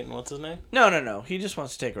still dating what's his name? No. He just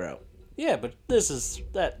wants to take her out. Yeah, but this is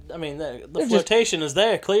that. I mean, the flirtation is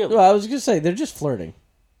there clearly. Well, I was gonna say they're just flirting.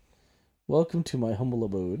 Welcome to my humble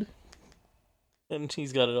abode. And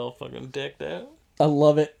he's got it all fucking decked out. I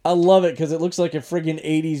love it. Because it looks like a friggin'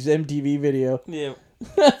 80s MTV video. Yeah.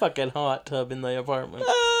 Fucking hot tub in the apartment.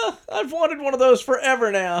 I've wanted one of those forever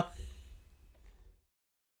now.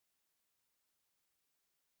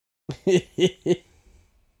 That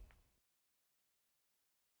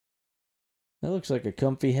looks like a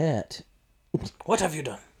comfy hat. What have you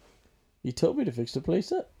done? You told me to fix the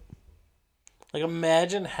place up. Like,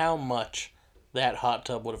 imagine how much that hot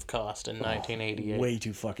tub would have cost in 1988. Way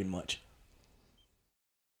too fucking much.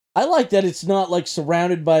 I like that it's not like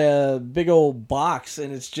surrounded by a big old box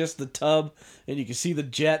and it's just the tub and you can see the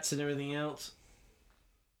jets and everything else.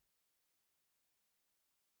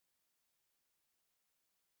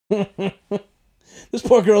 This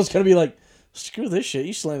poor girl's gonna be like, screw this shit,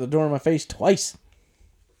 you slammed the door in my face twice.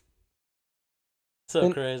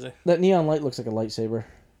 So crazy. That neon light looks like a lightsaber.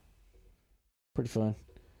 Pretty fun.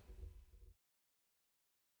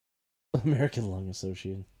 American Lung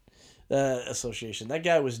Association. Association. That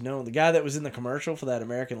guy was known. The guy that was in the commercial for that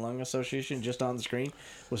American Lung Association, just on the screen,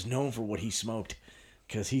 was known for what he smoked,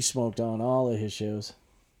 because he smoked on all of his shows.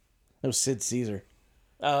 That was Sid Caesar.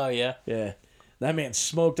 Oh, yeah. Yeah. That man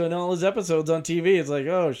smoked on all his episodes on TV. It's like,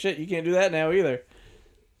 oh shit, you can't do that now either.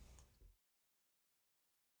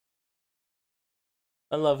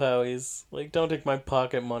 I love how he's like, don't take my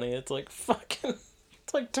pocket money. It's like, fucking,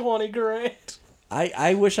 it's like 20 grand.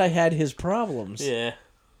 I wish I had his problems. Yeah.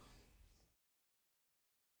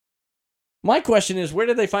 My question is, where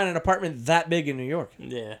did they find an apartment that big in New York?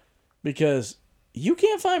 Yeah. Because you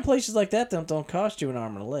can't find places like that don't cost you an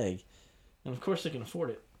arm and a leg. And of course they can afford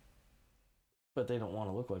it. But they don't want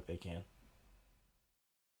to look like they can.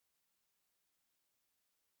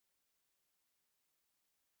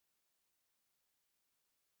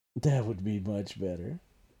 That would be much better.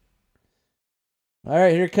 All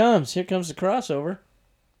right, here it comes. Here comes the crossover.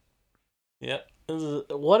 Yeah.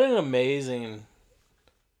 What an amazing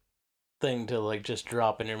thing to like just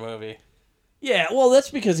drop in your movie. Yeah, well,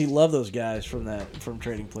 that's because he loved those guys from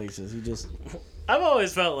Trading Places. He just... I've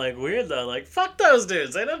always felt like weird though. Like, fuck those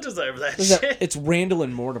dudes. They don't deserve that shit. It's Randall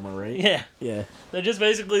and Mortimer, right? Yeah. Yeah. They're just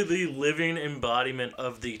basically the living embodiment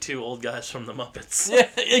of the two old guys from the Muppets. Yeah,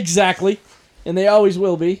 exactly. And they always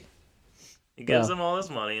will be. He gives them all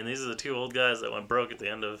this money, and these are the two old guys that went broke at the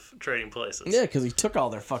end of Trading Places. Yeah, because he took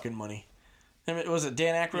all their fucking money. Was it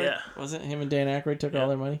Dan Aykroyd? Yeah. Was it him and Dan Aykroyd took all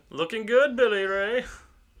their money? Looking good, Billy Ray.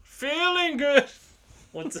 Feeling good.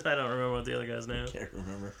 I don't remember what the other guy's name is. Can't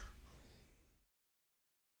remember.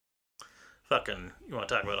 Fucking, you want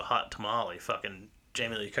to talk about a hot tamale? Fucking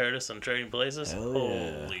Jamie Lee Curtis on Trading Places? Hell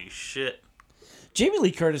yeah. Holy shit. Jamie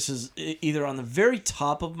Lee Curtis is either on the very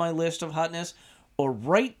top of my list of hotness or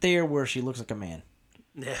right there where she looks like a man.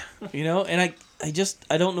 Yeah. You know? And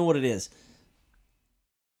I don't know what it is.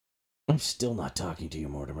 I'm still not talking to you,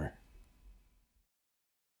 Mortimer.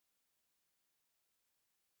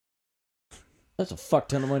 That's a fuck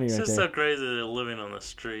ton of money It's right just there. so crazy they're living on the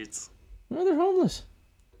streets. No, they're homeless.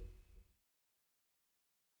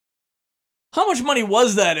 How much money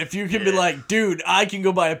was that if you could be like, dude, I can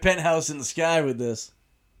go buy a penthouse in the sky with this?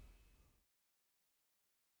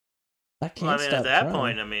 I can't Well, I mean, stop at that trying.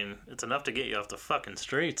 point, I mean, it's enough to get you off the fucking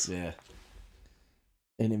streets. Yeah.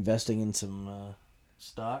 And investing in some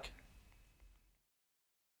stock.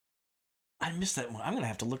 I missed that one. I'm going to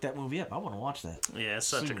have to look that movie up. I want to watch that. Yeah, it's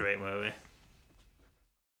such a Soon. great movie.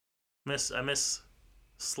 I miss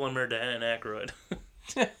Slimmer Dan Aykroyd.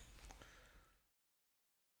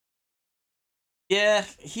 Yeah,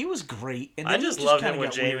 he was great. And I then just he love kinda him with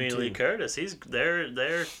got weird, Jamie Lee too. Curtis.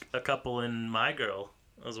 They're a couple in My Girl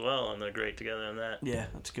as well, and they're great together in that. Yeah,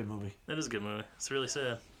 that's a good movie. It is a good movie. It's really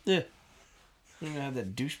sad. Yeah. You're going to have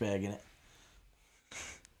that douchebag in it.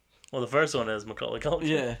 Well, the first one has Macaulay Culkin.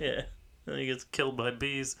 Yeah. Yeah. And he gets killed by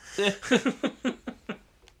bees.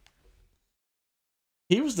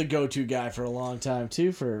 He was the go-to guy for a long time,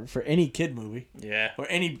 too, for any kid movie. Yeah. Or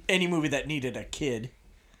any movie that needed a kid.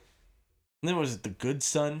 And then was it The Good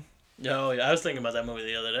Son? No, I was thinking about that movie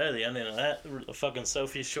the other day. The ending of that, the fucking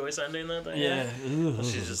Sophie's Choice ending that thing. Yeah. Ugh.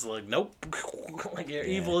 She's just like, nope. Like, you're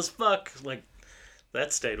evil as fuck. Like,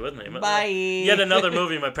 that stayed with me. Bye. Yet another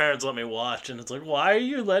movie my parents let me watch, and it's like, why are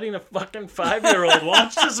you letting a fucking 5-year-old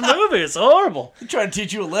watch this movie? It's horrible. He's trying to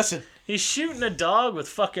teach you a lesson. He's shooting a dog with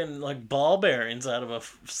fucking, like, ball bearings out of a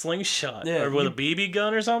slingshot. Yeah, or with a BB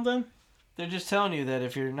gun or something. They're just telling you that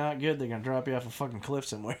if you're not good, they're going to drop you off a fucking cliff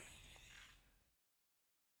somewhere.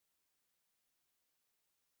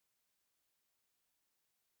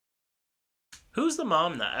 Who's the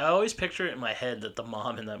mom in that? I always picture it in my head that the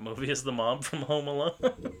mom in that movie is the mom from Home Alone.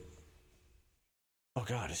 Oh,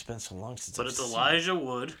 God, it's been so long since But I've it's seen Elijah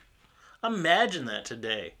Wood. Imagine that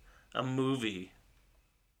today. A movie.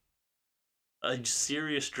 A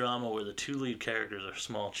serious drama where the two lead characters are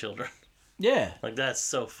small children. Yeah. Like, that's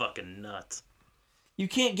so fucking nuts. You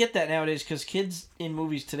can't get that nowadays because kids in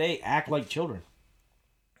movies today act like children.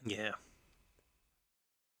 Yeah.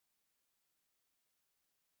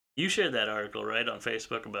 You shared that article, right, on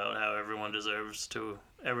Facebook about how everyone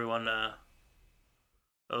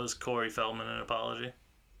owes Corey Feldman an apology.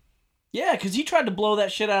 Yeah, because he tried to blow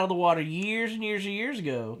that shit out of the water years and years and years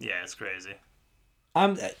ago. Yeah, it's crazy.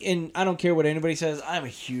 And I don't care what anybody says. I'm a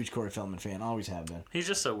huge Corey Feldman fan. Always have been. He's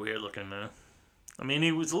just so weird looking, man. I mean,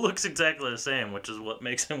 looks exactly the same, which is what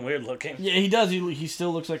makes him weird looking. Yeah, he does. He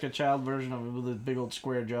still looks like a child version of him with a big old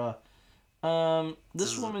square jaw.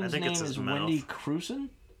 This woman's name is Wendy Crewson.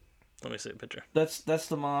 Let me see a picture. That's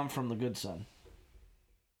the mom from The Good Son.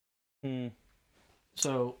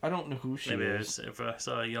 So I don't know who she Maybe is. if I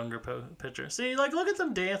saw a younger picture. See, like, look at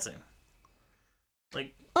them dancing.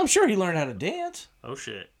 Like, I'm sure he learned how to dance. oh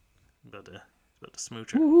shit, about to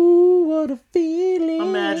smooch her. Ooh, what a feeling.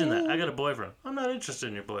 Imagine that. I got a boyfriend. I'm not interested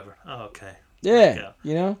in your boyfriend. Oh, okay. Yeah,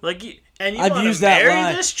 you know? Like, and you I've want to used that marry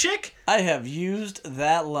line. this chick? I have used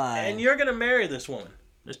that line. And you're gonna marry this woman.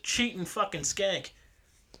 This cheating fucking skank.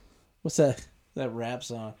 What's that rap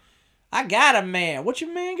song? I got a man. What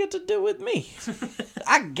your man got to do with me?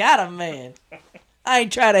 I got a man. I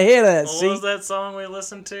ain't trying to hear that, What see? was that song we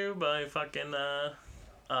listened to by fucking,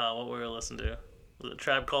 what were we listening to? Was it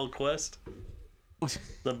Tribe Called Quest?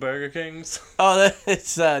 The Burger Kings? Oh,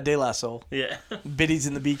 it's De La Soul. Yeah. Biddies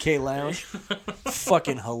in the BK Lounge.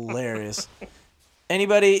 Fucking hilarious.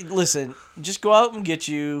 Anybody, listen, just go out and get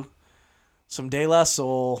you some De La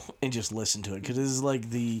Soul and just listen to it, because it is like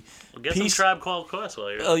the Well, get some Tribe Called Quest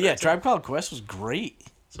while you're Oh, yeah, Tribe Called Quest was great.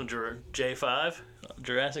 Some J5,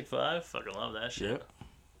 Jurassic 5. Fucking love that shit. Yep.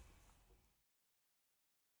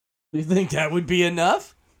 You think that would be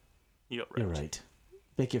enough? You're right. You're right.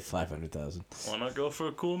 Make it 500,000. Why not go for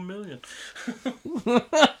a cool million?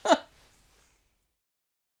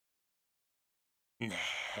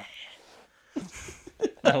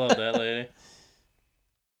 I love that lady.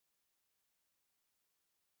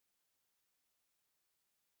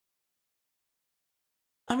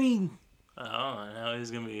 I mean, Oh, now he's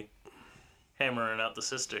gonna be hammering out the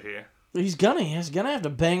sister here. he's gonna have to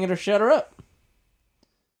bang it or shut her up.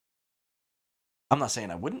 I'm not saying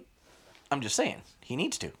I wouldn't. I'm just saying he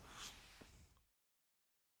needs to.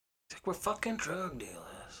 Like we're fucking drug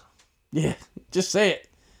dealers. Yeah, just say it.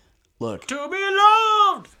 Look. To be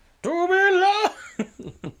loved! To be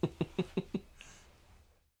loved!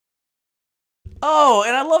 Oh,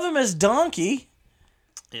 and I love him as Donkey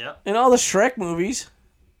Yeah. in all the Shrek movies.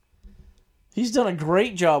 He's done a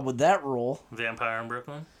great job with that role. Vampire in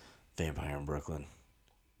Brooklyn. Vampire in Brooklyn.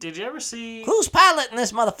 Did you ever see... Who's piloting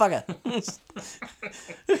this motherfucker?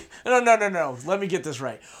 No. Let me get this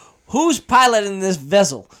right. Who's piloting this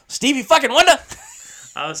vessel? Stevie fucking Wonder?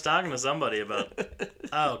 I was talking to somebody about...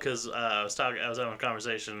 Oh, because I was having a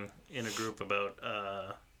conversation in a group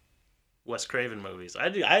about Wes Craven movies. I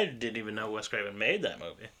didn't even know Wes Craven made that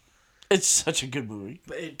movie. It's such a good movie.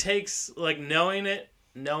 But it takes, like, knowing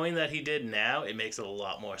that he did now, it makes a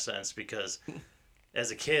lot more sense, because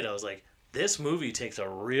as a kid, I was like, this movie takes a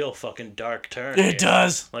real fucking dark turn. It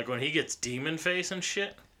does. Like, when he gets demon face and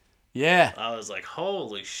shit, Yeah. I was like,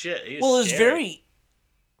 holy shit. He's Well, it scary.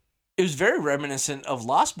 was very reminiscent of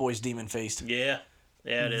Lost Boys Demon Faced. Yeah.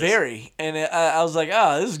 Yeah, it is. Very. And I was like,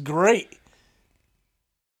 oh, this is great.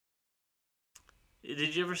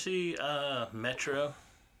 Did you ever see Metro?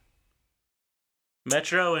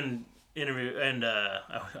 Metro and Interview, and I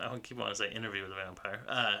keep wanting to say Interview with a Vampire.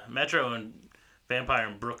 Metro and Vampire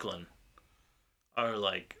in Brooklyn are,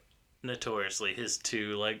 like, notoriously his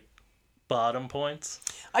two, like, bottom points.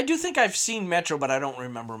 I do think I've seen Metro, but I don't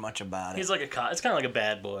remember much about it. He's like it's kind of like a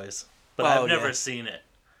Bad Boys, but Oh, I've never yeah. seen it.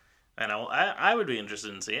 And I would be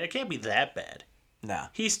interested in seeing it. It can't be that bad. Nah.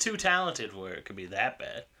 He's too talented where it could be that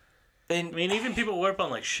bad. And, I mean, even people work on,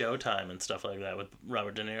 like, Showtime and stuff like that with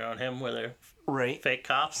Robert De Niro and him, where they're right. fake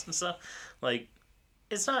cops and stuff. Like,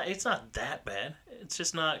 it's not that bad. It's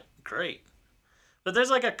just not great. But there's,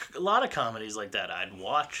 like, a lot of comedies like that I'd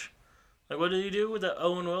watch. Like, what did he do with the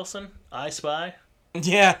Owen Wilson? I Spy?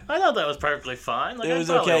 Yeah. I thought that was perfectly fine. Like, It I'd was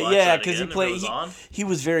probably okay. watch Yeah, that because again if it was on. he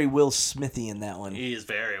was very Will Smithy in that one. He is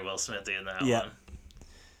very Will Smithy in that Yeah.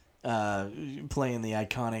 one. Playing the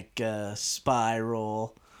iconic spy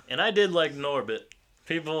role. And I did like Norbit.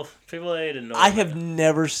 People hated Norbit. I have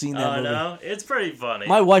never seen that movie. no? It's pretty funny.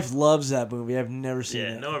 My wife loves that movie. I've never seen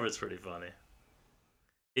Yeah, it. Norbit's pretty funny.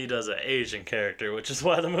 He does an Asian character, which is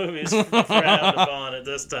why the movie's frowned upon at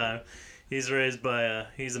this time. He's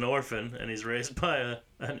an orphan, and he's raised by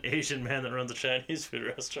an Asian man that runs a Chinese food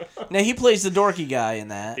restaurant. Now, he plays the dorky guy in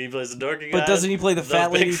that. He plays the dorky guy. But doesn't he play the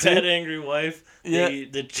fat lady, big, fat, too? angry wife? Yeah.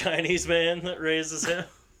 The Chinese man that raises him?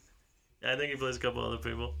 I think he plays a couple other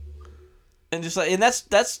people. And just like, and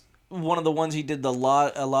that's one of the ones he did a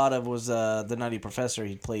lot of was the Nutty Professor.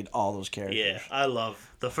 He played all those characters. Yeah, I love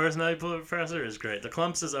the first Nutty Professor is great. The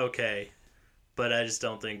Clumps is okay, but I just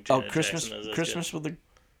don't think Janet Christmas Jackson is as Christmas good. with the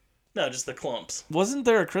No, just the Clumps. Wasn't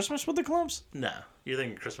there a Christmas with the Clumps? No, you're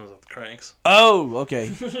thinking Christmas with the Cranks. Oh,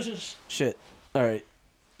 okay. Shit. All right.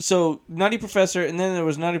 So Nutty Professor, and then there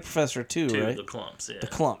was Nutty Professor 2, right? The Clumps, yeah. The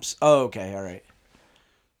Clumps. Oh, okay. All right.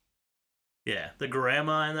 Yeah, the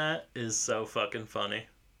grandma in that is so fucking funny.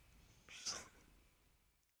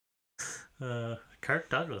 Kirk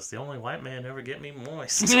Douglas, the only white man to ever get me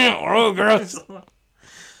moist. Oh, gross.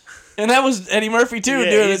 And that was Eddie Murphy too,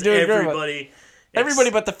 Yeah, doing grandma. Everybody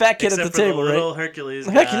but the fat kid at the Except for table, the right? little Hercules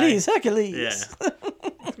guy. Hercules. Yeah.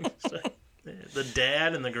 The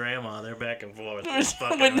dad and the grandma, they're back and forth.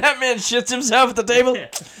 When that man shits himself at the table.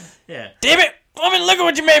 Yeah. Damn it! Woman, look at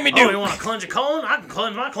what you made me do. Oh, you want to cleanse your colon? I can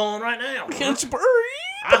cleanse my colon right now. Conspiracy.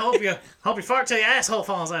 I hope you fart till your asshole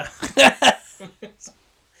falls out.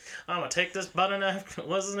 I'm gonna take this butter knife.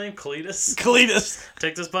 What's his name? Cletus. Cletus.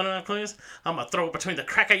 Take this butter knife, Cletus. I'm gonna throw it between the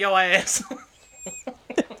crack of your ass.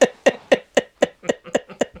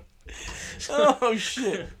 Oh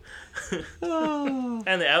shit. Oh.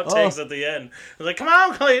 And the outtakes at the end. He's like, "Come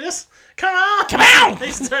on, Cletus. Come on. Come on."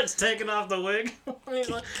 He starts taking off the wig. He's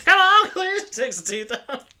like, "Come on, Cletus." Takes the teeth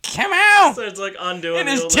out. Come on. Starts like undoing. And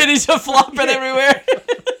his the old- titties are flopping everywhere.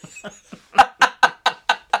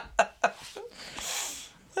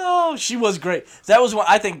 Oh, she was great. That was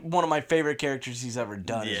I think one of my favorite characters he's ever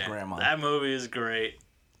done is Grandma. That movie is great.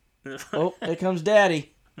 Oh, here comes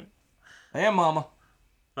Daddy. And Mama.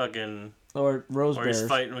 Fucking. Or Rose Or Bears. he's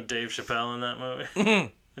fighting with Dave Chappelle in that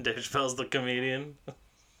movie. Dave Chappelle's the comedian.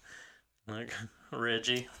 Like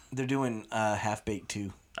Reggie. They're doing Half Baked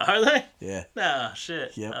 2. Are they? Yeah. Nah,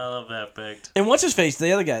 shit. Yep. I love that baked. And what's his face?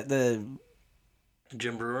 The other guy.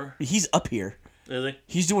 Jim Brewer. He's up here. Is he?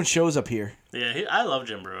 He's doing shows up here. Yeah, I love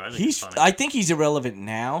Jim Brewer. I think he's funny. I think he's irrelevant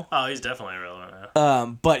now. Oh, he's definitely relevant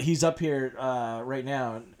now. But he's up here right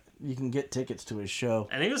now. You can get tickets to his show.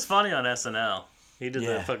 And he was funny on SNL. He did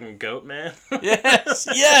Yeah. that fucking goat man. Yes,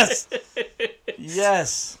 yes,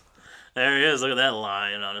 yes. There he is. Look at that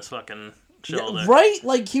lion on his fucking shoulder. Right?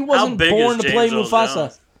 Like he wasn't big born is to play James Earl Mufasa.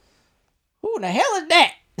 Jones? Who the hell is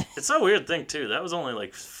that? It's a weird thing, too. That was only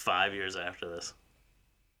like 5 years after this.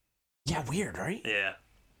 Yeah, weird, right? Yeah.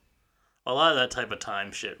 A lot of that type of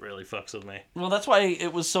time shit really fucks with me. Well, that's why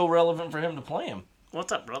it was so relevant for him to play him.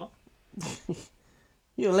 What's up, brother?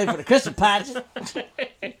 You late for the Christmas party?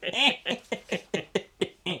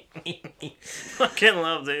 Fucking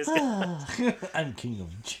love these guys. I'm King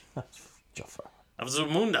of Jaffa. Of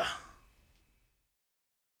Zamunda.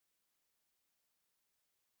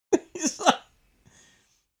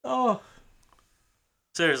 Oh.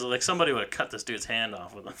 Seriously, like somebody would have cut this dude's hand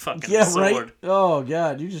off with a fucking Yeah, sword. right? Oh,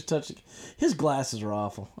 God, you just touched it. His glasses are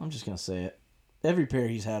awful. I'm just going to say it. Every pair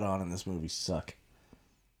he's had on in this movie suck.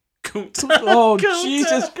 Coot. Oh, Coot.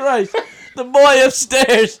 Jesus Christ. The boy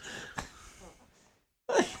upstairs.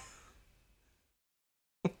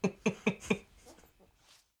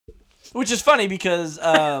 Which is funny because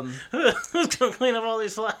Who's gonna clean up all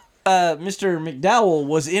these flies? Mr. McDowell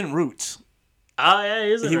was in Roots. Oh, yeah,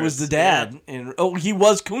 he is. He was the dad. He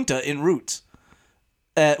was Kunta in Roots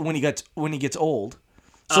when he gets old.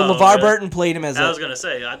 So Oh, LeVar really? Burton played him as I was gonna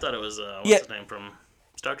say, I thought it was what's Yeah. his name from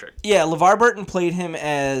Star Trek. Yeah, LeVar Burton played him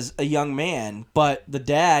as a young man, but the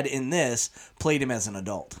dad in this played him as an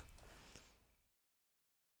adult.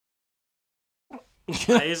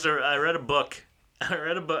 I read a book. I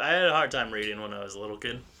had a hard time reading when I was a little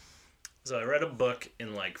kid. So I read a book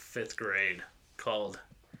in like 5th grade called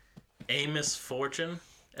A Misfortune.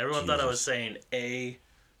 Everyone thought I was saying A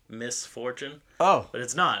Misfortune, Oh, but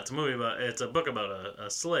it's not. It's a book about a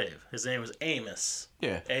slave. His name was Amos.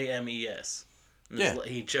 yeah. Ames. Yeah.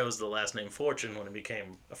 He chose the last name Fortune when he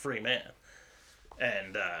became a free man.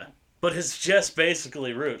 And but it's just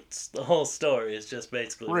basically Roots. The whole story is just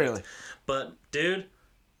basically Really? Roots. But dude,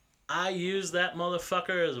 I used that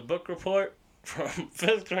motherfucker as a book report from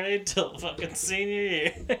 5th grade till fucking senior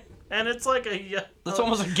year. And it's like That's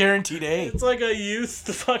almost a guaranteed A. it's like a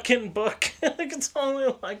youth fucking book. Like it's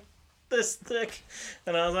only like this thick.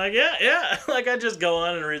 And I was like, yeah. Like I just go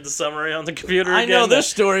on and read the summary on the computer I again know this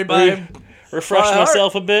to story by refresh by heart.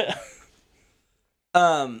 myself a bit.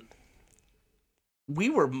 We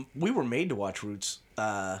were made to watch Roots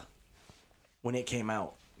when it came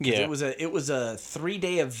out. 'Cause Yeah. It was a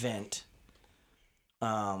 3-day event.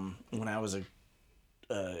 When I was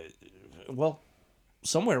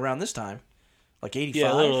somewhere around this time, like 85.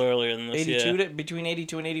 Yeah, a little earlier than this. 82 Yeah. between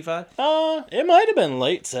 82 and 85. It might have been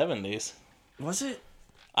late 70s. Was it?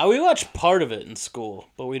 We watched part of it in school,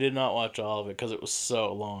 but we did not watch all of it because it was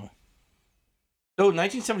so long. Oh,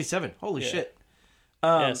 1977. Holy Yeah. shit.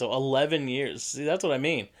 Yeah, so 11 years. See, that's what I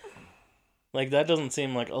mean. Like, that doesn't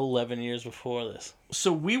seem like 11 years before this.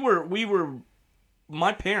 So we were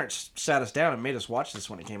my parents sat us down and made us watch this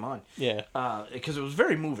when it came on. Yeah. Because it was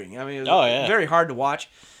very moving. I mean, it was Oh, yeah. very hard to watch.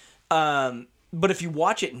 But if you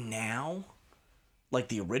watch it now, like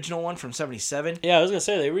the original one from 77, Yeah, I was going to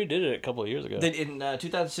say, they redid it a couple of years ago. in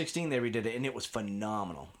 2016 they redid it, and it was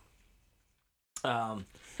phenomenal. A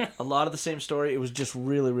lot of the same story. It was just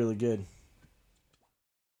really, really good.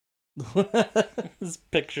 There's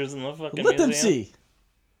pictures in the fucking Let them museum. see.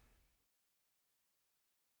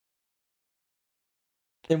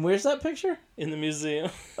 And where's that picture? in the museum.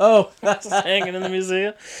 Oh. Just hanging in the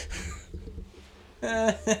museum.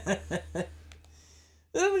 They're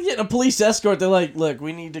getting a police escort. They're like, look,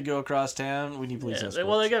 we need to go across town. We need police escort.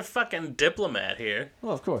 Well, they got fucking Diplomat here.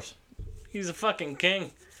 Well, of course. He's a fucking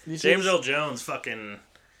king. You see James this? Earl Jones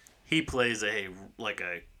he plays like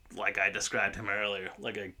I described him earlier,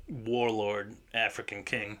 like a warlord African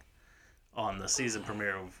king on the season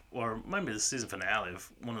premiere of, or might be the season finale of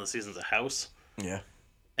one of the seasons of House. Yeah.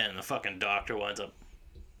 And the fucking doctor winds up,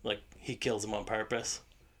 like, he kills him on purpose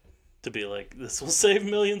to be like, this will save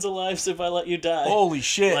millions of lives if I let you die. Holy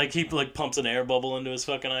shit. Like, he pumps an air bubble into his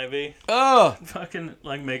fucking IV. Oh. Fucking,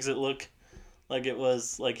 makes it look like it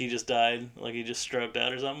was, like he just died, like he just stroked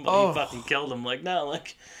out or something, but Oh. he fucking killed him. Like, no,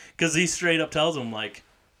 because he straight up tells him, like,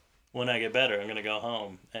 when I get better, I'm gonna go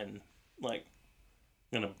home and, like,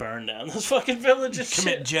 I'm gonna burn down this fucking village and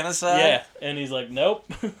Commit shit. genocide? Yeah, and he's like,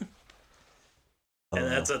 nope. And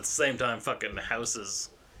that's at the same time fucking House is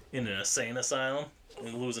in an insane asylum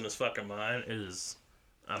and losing his fucking mind. It is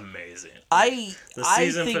amazing. The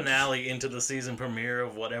season finale into the season premiere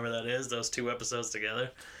of whatever that is, those 2 episodes together,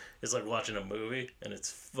 is like watching a movie, and it's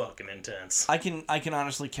fucking intense. I can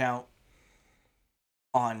honestly count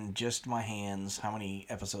on just my hands how many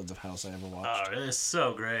episodes of House I ever watched. Oh, it is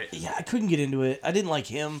so great. Yeah, I couldn't get into it. I didn't like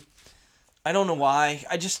him. I don't know why.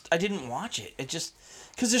 I didn't watch it. It just,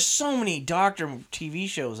 because there's so many doctor TV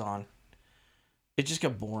shows on. It just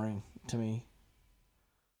got boring to me.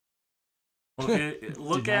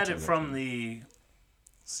 Look at it from the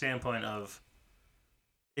standpoint of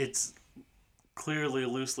it's clearly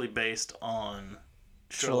loosely based on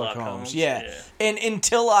Sherlock Holmes. Yeah. And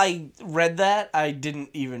until I read that, I didn't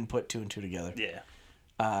even put 2 and 2 together.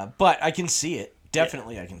 Yeah. But I can see it.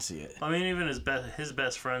 Definitely, I can see it. I mean, even his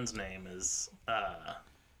best friend's name is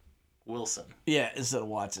Wilson. Yeah, instead of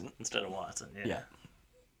Watson. Yeah.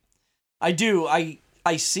 I do. I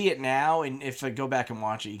see it now, and if I go back and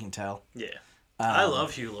watch it, you can tell. Yeah. I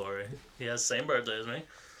love Hugh Laurie. He has the same birthday as me.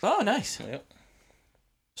 Oh, nice. Yep.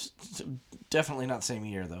 Definitely not same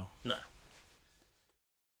year, though. No.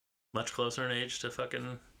 Much closer in age to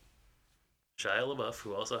fucking Shia LaBeouf,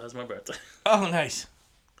 who also has my birthday. Oh, nice.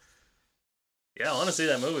 Yeah, I want to see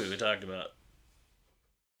that movie we talked about.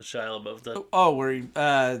 The Shia LaBeouf, where he,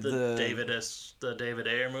 the David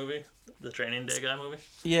Ayer movie, the Training Day guy movie.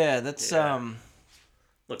 Yeah, that's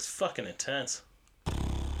looks fucking intense.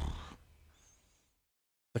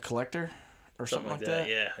 The Collector or something like that.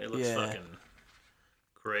 Yeah, it looks fucking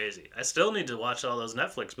crazy. I still need to watch all those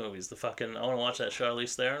Netflix movies. I want to watch that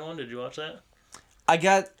Charlize Theron one. Did you watch that? I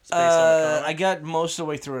got based on the comic? I got most of the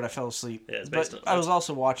way through it. I fell asleep. Yeah, it's but based on, I was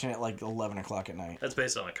also watching it like 11 o'clock at night. That's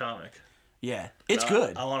based on a comic. Yeah, it's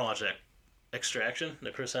good. I want to watch that Extraction,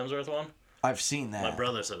 the Chris Hemsworth one. I've seen that. My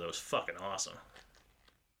brother said that was fucking awesome.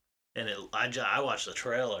 And I watched the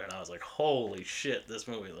trailer and I was like, holy shit, this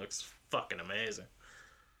movie looks fucking amazing.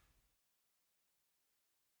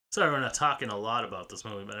 Sorry, we're not talking a lot about this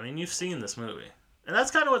movie, but I mean, you've seen this movie. And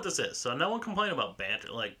that's kind of what this is. So no one complain about banter.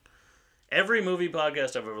 Like, every movie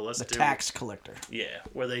podcast I've ever listened to. The Tax Collector. Yeah,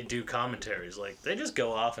 where they do commentaries. Like, they just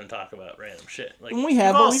go off and talk about random shit. Like, And we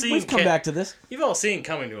have, but we've come back to this. You've all seen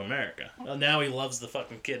Coming to America. Well, now he loves the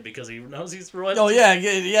fucking kid because he knows he's royalty. Oh,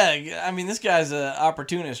 yeah. I mean, this guy's an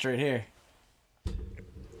opportunist right here.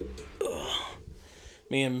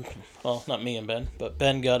 Not me and Ben, but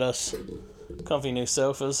Ben got us comfy new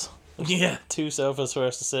sofas. Yeah. 2 sofas for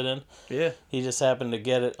us to sit in. Yeah. He just happened to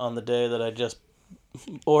get it on the day that I just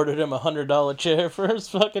ordered him a $100 chair for his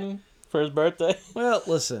birthday. Well,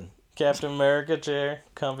 listen. Captain America chair,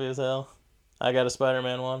 comfy as hell. I got a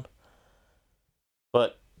Spider-Man one.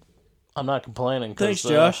 But I'm not complaining. Thanks,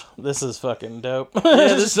 Josh. This is fucking dope. Yeah,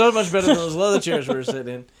 this is so much better than those leather chairs we were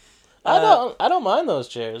sitting in. I don't mind those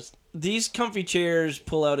chairs. These comfy chairs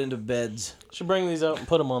pull out into beds. Should bring these out and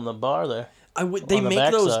put them on the bar there.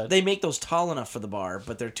 They make those tall enough for the bar,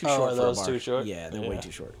 but they're too short are for those a bar. too short? Yeah, they're way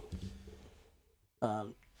too short.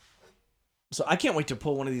 So I can't wait to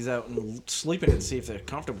pull one of these out and sleep in it and see if they're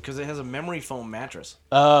comfortable because it has a memory foam mattress.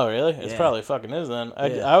 Oh, really? It's Yeah. probably fucking is then.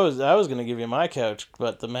 Yeah. I was gonna give you my couch,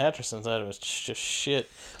 but the mattress inside of it's just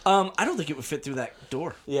shit. I don't think it would fit through that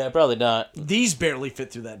door. Yeah, probably not. These barely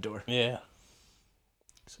fit through that door. Yeah.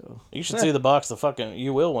 So You should see the box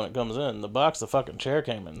you will when it comes in. The box the fucking chair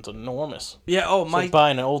came in. It's enormous. yeah. Oh, It's like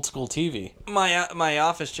buying an old school TV. my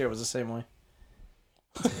office chair was the same way.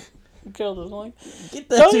 Killed his like. Get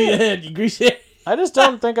that to your head, you greasy. I just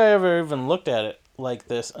don't think I ever even looked at it like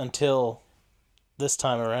this until this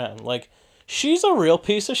time around. Like, she's a real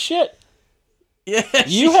piece of shit. Yeah.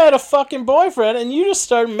 You had a fucking boyfriend and you just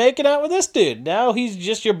started making out with this dude. Now he's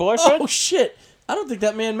just your boyfriend? Oh shit. I don't think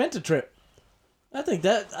that man meant to trip. I think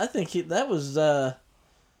that was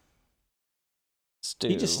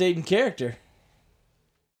he just stayed in character.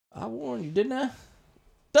 I warned you, didn't I?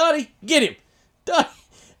 Dottie, get him! Dottie!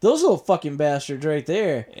 Those little fucking bastards right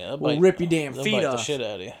there will rip your damn they'll feet bite off. the shit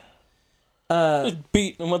out of you. Just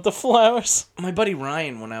beating them with the flowers. My buddy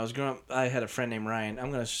Ryan, when I was growing up, I had a friend named Ryan. I'm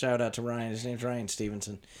going to shout out to Ryan. His name's Ryan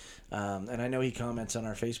Stevenson. And I know he comments on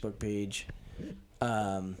our Facebook page.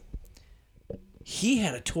 He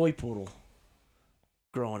had a toy poodle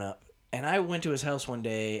growing up. And I went to his house one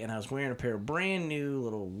day, and I was wearing a pair of brand new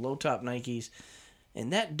little low-top Nikes.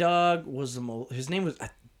 And that dog was the most... His name was...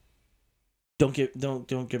 Don't get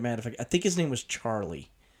mad if I think his name was Charlie.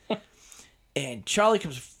 And Charlie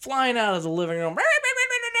comes flying out of the living room,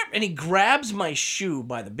 and he grabs my shoe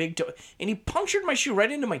by the big toe, and he punctured my shoe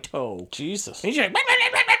right into my toe. Jesus. And he's like,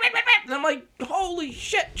 and I'm like, holy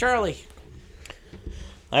shit, Charlie.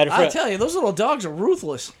 I tell you, those little dogs are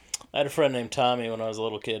ruthless. I had a friend named Tommy when I was a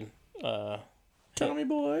little kid. Tommy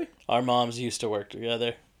boy. Our moms used to work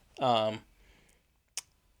together. What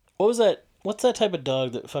was that? What's that type of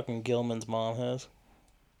dog that fucking Gilman's mom has?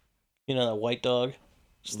 You know, that white dog?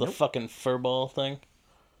 Just the fucking furball thing.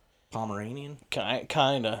 Pomeranian?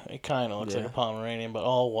 Kinda. It kinda looks like a Pomeranian, but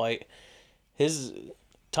all white.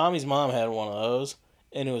 Tommy's mom had one of those,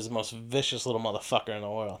 and it was the most vicious little motherfucker in the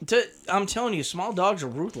world. I'm telling you, small dogs are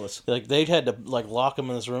ruthless. Like, they had to, like, lock him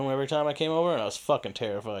in this room every time I came over, and I was fucking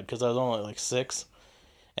terrified, because I was only, like, 6,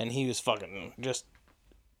 and he was fucking just...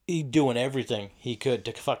 He doing everything he could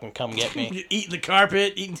to fucking come get me. Eating the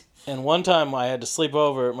carpet. And one time I had to sleep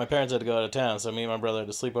over. My parents had to go out of town, so me and my brother had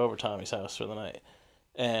to sleep over at Tommy's house for the night.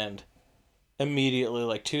 And immediately,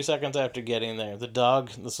 like 2 seconds after getting there, the dog,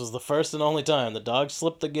 this was the first and only time, the dog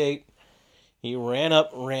slipped the gate. He ran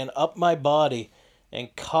up my body,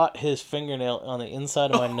 and caught his fingernail on the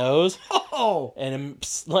inside of my nose. Oh! And,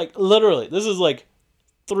 like, literally, this is like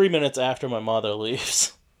 3 minutes after my mother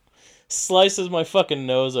leaves. Slices my fucking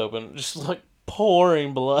nose open, just like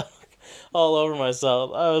pouring blood all over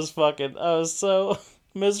myself. I was so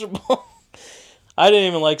miserable. I didn't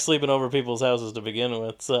even like sleeping over people's houses to begin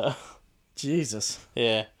with, so. Jesus.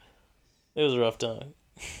 Yeah. It was a rough time.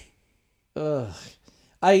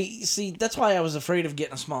 That's why I was afraid of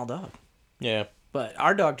getting a small dog. Yeah. But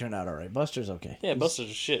our dog turned out alright. Buster's okay. Yeah,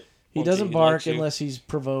 Buster's a shit. He doesn't bark unless he's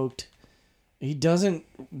provoked. He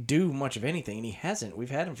doesn't do much of anything, and he hasn't. We've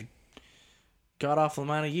had him for god-awful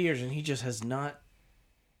amount of years, and he just has not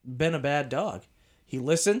been a bad dog. He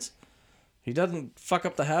listens. He doesn't fuck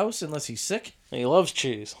up the house unless he's sick. And he loves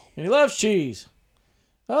cheese. And he loves cheese.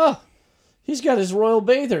 Oh, he's got his Royal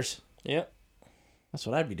Bathers. Yep. That's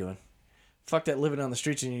what I'd be doing. Fuck that living on the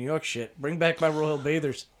streets in New York shit. Bring back my Royal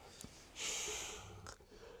Bathers.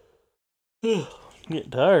 Getting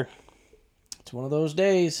tired. It's one of those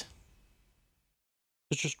days.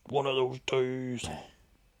 It's just one of those days.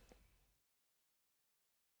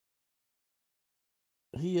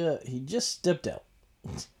 He just stepped out.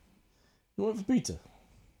 He went for pizza.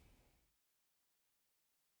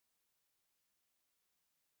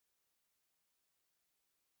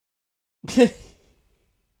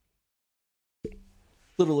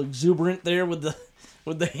 Little exuberant there with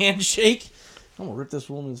the handshake. I'm gonna rip this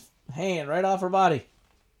woman's hand right off her body.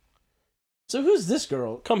 So who's this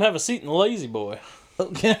girl? Come have a seat in the Lazy Boy.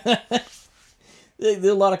 Okay. There are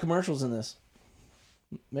a lot of commercials in this.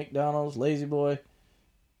 McDonald's, Lazy Boy.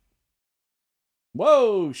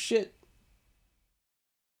 Whoa, shit.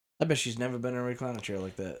 I bet she's never been in a recliner chair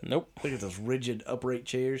like that. Nope. Look at those rigid, upright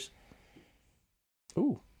chairs.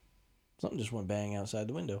 Ooh. Something just went bang outside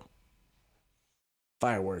the window.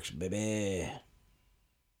 Fireworks, baby.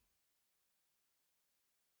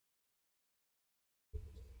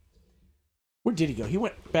 Where did he go? He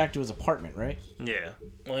went back to his apartment, right? Yeah.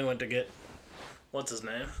 Well, he went to get... What's his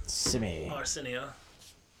name? Simi. Arsenio.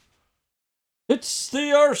 It's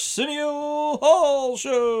the Arsenio Hall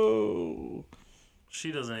Show.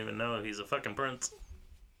 She doesn't even know he's a fucking prince.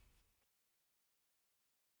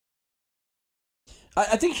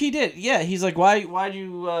 I think he did. Yeah, he's like, why'd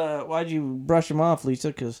you brush him off, Lisa?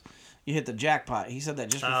 Because you hit the jackpot. He said that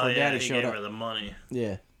just before Daddy showed gave up. her the money.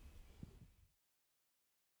 Yeah.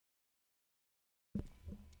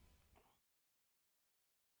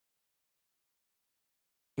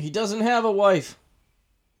 He doesn't have a wife.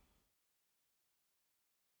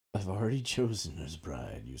 I've already chosen his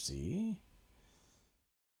bride, you see.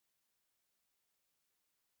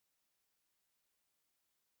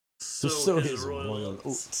 So is Royal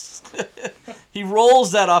Oats. He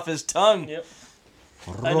rolls that off his tongue. Yep.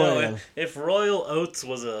 Royal. I know. If Royal Oats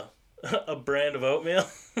was a brand of oatmeal,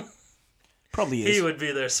 Probably is. he would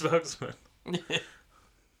be their spokesman.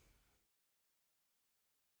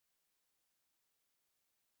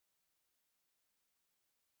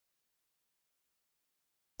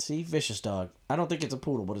 See, vicious dog. I don't think it's a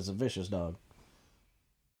poodle, but it's a vicious dog.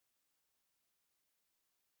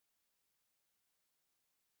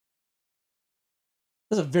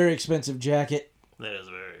 That's a very expensive jacket. That is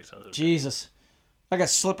very expensive. Jesus. I got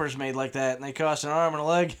slippers made like that, and they cost an arm and a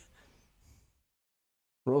leg.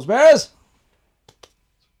 Rose Bears!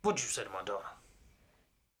 What'd you say to my daughter?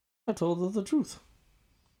 I told her the truth.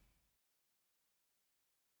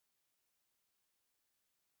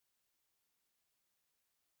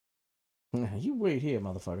 You wait here,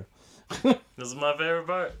 motherfucker. This is my favorite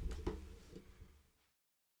part.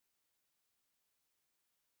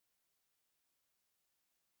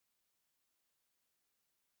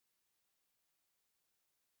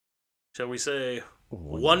 Shall we say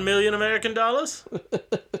 1 million American dollars?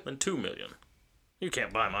 Then 2 million. You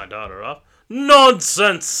can't buy my daughter off.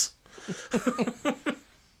 Nonsense!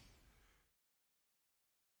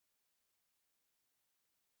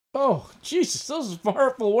 Oh, Jesus, those are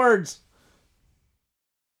hurtful words.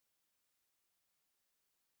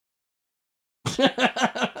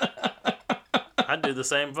 I'd do the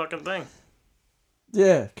same fucking thing.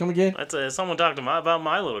 Yeah, come again? I'd say if someone talked to about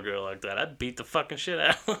my little girl like that, I'd beat the fucking shit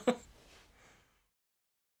out of them.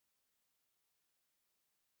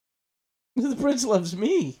 The prince loves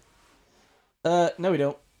me. No, we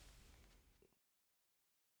don't.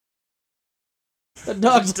 The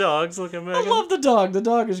dog's looking back. I love the dog. The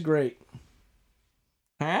dog is great.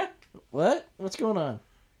 Huh? What? What's going on?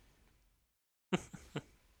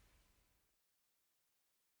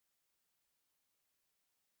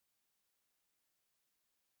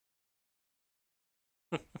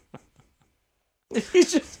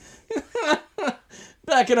 He's just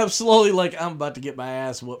backing up slowly like I'm about to get my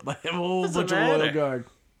ass whooped by a whole bunch of royal guard.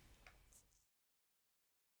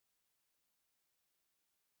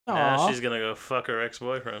 Now she's gonna go fuck her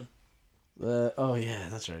ex-boyfriend. Oh yeah,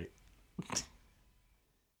 that's right.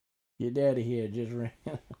 Your daddy here just ran.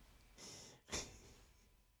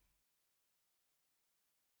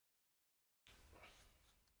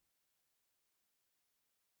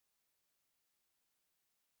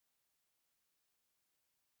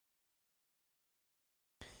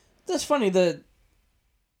 That's funny that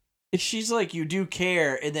she's like, you do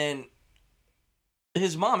care, and then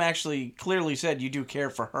his mom actually clearly said you do care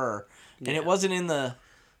for her, and it wasn't in the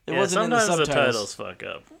wasn't in the subtitles. Sometimes the titles fuck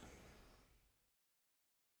up.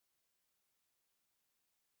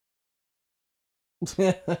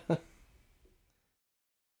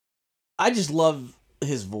 I just love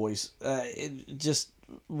his voice. Just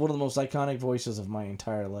one of the most iconic voices of my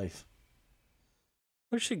entire life.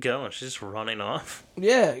 Where's she going? She's just running off.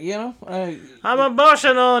 Yeah, you know. I'm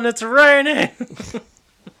emotional and it's raining.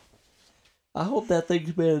 I hope that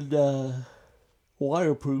thing's been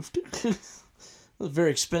waterproofed. It's a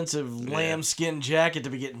very expensive lambskin jacket to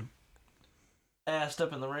be getting assed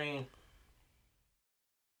up in the rain.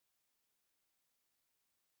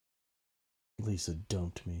 Lisa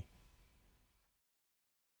dumped me.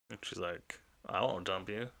 And she's like, I won't dump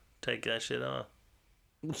you. Take that shit off.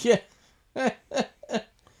 Yeah.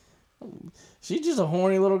 She's just a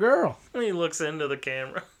horny little girl. And he looks into the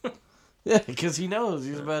camera. Yeah, because he knows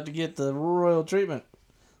he's about to get the royal treatment.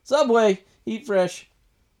 Subway, eat fresh.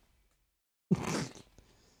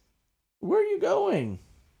 Where are you going?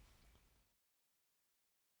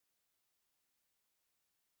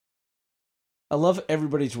 I love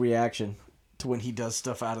everybody's reaction to when he does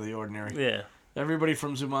stuff out of the ordinary. Yeah. Everybody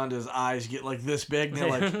from Zumanda's eyes get like this big, and they're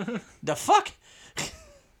like, the fuck?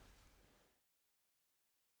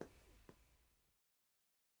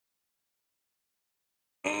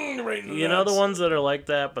 You know the ones that are like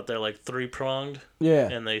that, but they're like three-pronged? Yeah.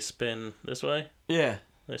 And they spin this way? Yeah.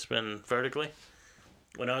 They spin vertically?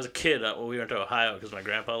 When I was a kid, we went to Ohio because my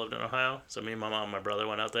grandpa lived in Ohio. So me and my mom and my brother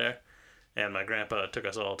went out there. And my grandpa took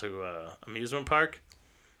us all to an amusement park.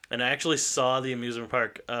 And I actually saw the amusement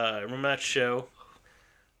park. Remember that show?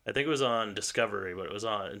 I think it was on Discovery, but it was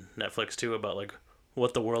on Netflix too, about like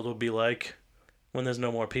what the world would be like when there's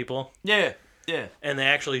no more people. Yeah. Yeah. And they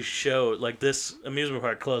actually showed, like, this amusement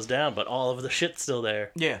park closed down, but all of the shit's still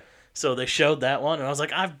there. Yeah. So they showed that one, and I was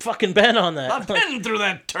like, I've fucking been on that. I've been through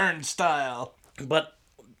that turnstile. But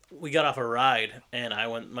we got off a ride, and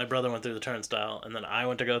my brother went through the turnstile, and then I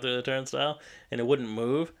went to go through the turnstile, and it wouldn't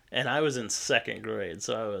move, and I was in second grade,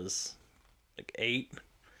 so I was, like, 8.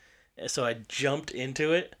 And so I jumped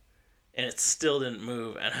into it, and it still didn't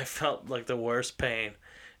move, and I felt, like, the worst pain.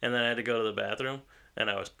 And then I had to go to the bathroom, and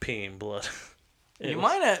I was peeing blood. You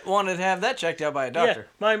might have wanted to have that checked out by a doctor.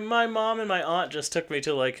 Yeah, my mom and my aunt just took me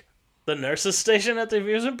to, like, the nurses station at the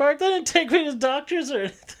amusement park. They didn't take me to doctors or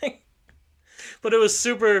anything. But it was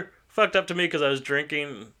super fucked up to me because I was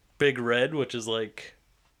drinking Big Red, which is like,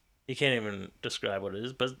 you can't even describe what it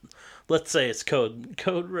is. But let's say it's Code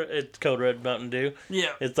Red Mountain Dew.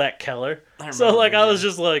 Yeah. It's that Keller. I So like, I remember, was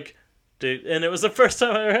just like, dude, and it was the first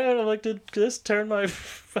time I ever had it. I'm like, did this turn my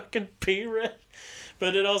fucking pee red?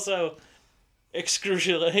 But it also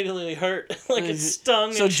excruciatingly hurt. Like it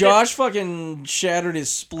stung. So and Josh fucking shattered his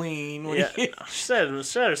spleen. When shit. Yeah, she said it was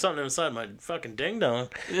something inside my fucking ding dong.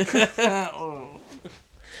 Oh.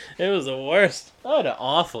 It was the worst. I had an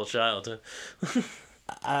awful childhood.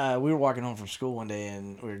 We were walking home from school one day,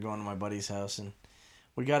 and we were going to my buddy's house, and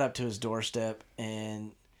we got up to his doorstep,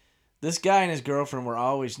 and this guy and his girlfriend were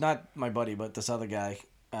always, not my buddy, but this other guy,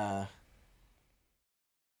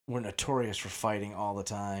 were notorious for fighting all the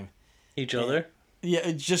time. Each other? Yeah,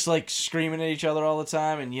 it's just like screaming at each other all the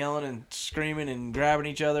time and yelling and screaming and grabbing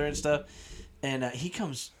each other and stuff. And he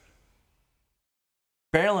comes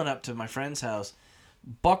barreling up to my friend's house,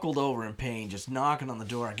 buckled over in pain, just knocking on the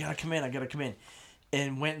door. I gotta come in.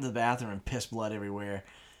 And went into the bathroom and pissed blood everywhere.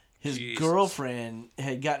 His girlfriend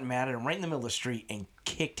had gotten mad at him right in the middle of the street and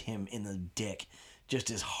kicked him in the dick just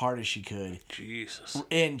as hard as she could. Jesus.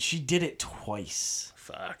 And she did it twice.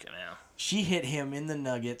 Fucking hell. She hit him in the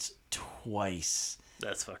nuggets twice.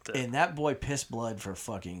 That's fucked up. And that boy pissed blood for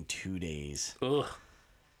fucking 2 days. Ugh.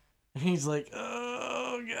 And he's like,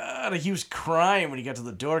 oh, God. He was crying when he got to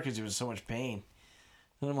the door because he was in so much pain.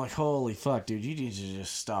 And I'm like, holy fuck, dude. You need to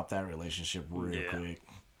just stop that relationship real quick.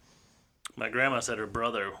 My grandma said her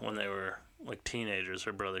brother, when they were like teenagers,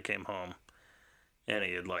 her brother came home. And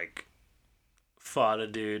he had like fought a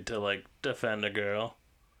dude to like defend a girl.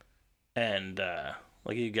 And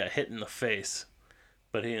like he got hit in the face.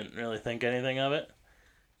 But he didn't really think anything of it.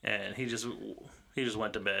 And he just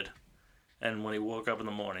went to bed. And when he woke up in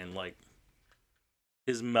the morning, like,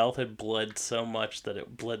 his mouth had bled so much that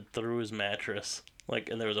it bled through his mattress. Like,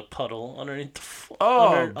 and there was a puddle underneath the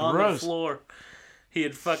on the floor. He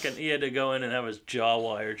had to go in and have his jaw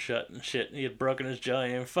wired shut and shit. He had broken his jaw.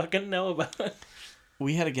 He didn't fucking know about it.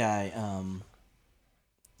 We had a guy on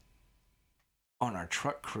our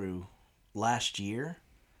truck crew last year.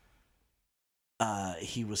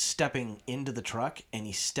 He was stepping into the truck, and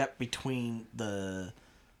he stepped between the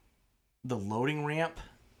loading ramp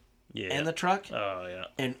and the truck. Oh, yeah.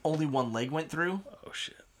 And only one leg went through. Oh,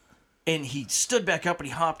 shit. And he stood back up and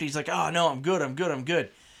he hopped. He's like, oh, no, I'm good.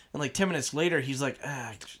 And like 10 minutes later, he's like,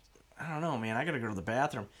 I don't know, man. I got to go to the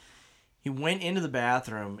bathroom. He went into the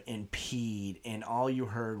bathroom and peed, and all you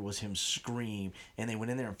heard was him scream. And they went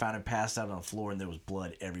in there and found him passed out on the floor, and there was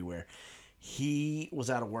blood everywhere. He was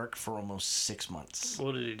out of work for almost 6 months.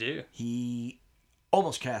 What did he do? He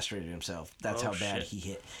almost castrated himself. That's how bad he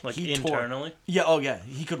hit. Like he internally? He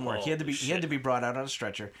couldn't work. He had to be brought out on a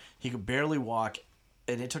stretcher. He could barely walk,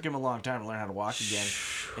 and it took him a long time to learn how to walk again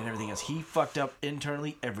and everything else. He fucked up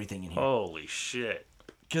internally everything in here. Holy shit.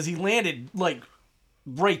 Because he landed like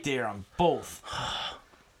right there on both.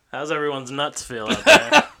 How's everyone's nuts feel out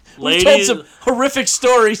there? We told some horrific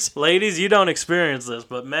stories. Ladies, you don't experience this,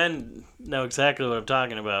 but men know exactly what I'm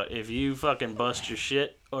talking about. If you fucking bust your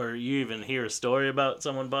shit, or you even hear a story about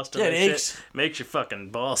someone busting their shit, makes your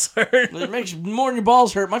fucking balls hurt. It makes more than your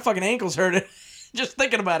balls hurt. My fucking ankles hurt just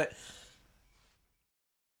thinking about it.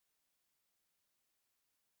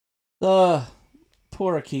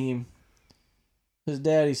 Poor Akeem. His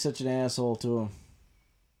daddy's such an asshole to him.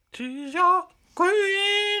 She's your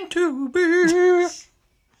queen to be.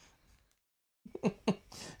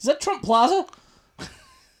 Is that Trump Plaza?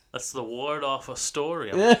 That's the ward off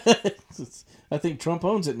Astoria. I think Trump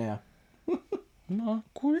owns it now. My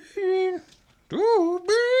queen to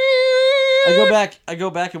be. I go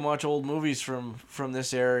back and watch old movies from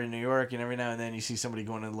this era in New York, and every now and then you see somebody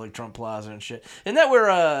going to like Trump Plaza and shit. Isn't that where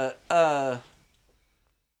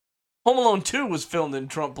Home Alone 2 was filmed in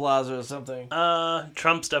Trump Plaza or something?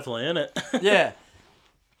 Trump's definitely in it. Yeah.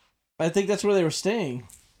 I think that's where they were staying.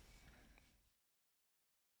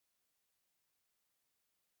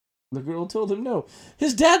 The girl told him no.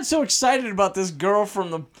 His dad's so excited about this girl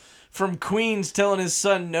from Queens telling his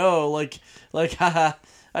son no. Like, haha,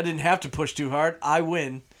 I didn't have to push too hard. I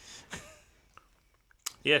win.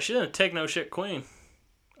 Yeah, she didn't take no shit queen.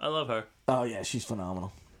 I love her. Oh, yeah, she's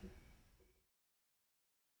phenomenal.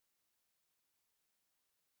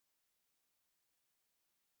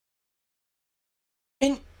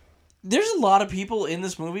 And there's a lot of people in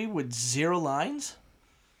this movie with 0 lines.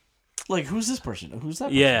 Like, who's this person? Who's that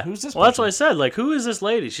person? Yeah. Who's this Well, that's person? what I said. Like, who is this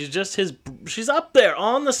lady? She's just she's up there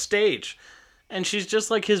on the stage. And she's just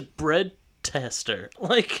like his bread tester.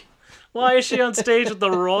 Like, Why is she on stage with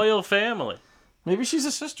the royal family? Maybe she's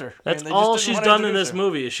a sister. That's and they just all didn't she's wanna done in introduce this her.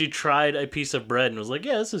 movie is she tried a piece of bread and was like,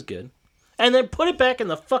 yeah, this is good. And then put it back in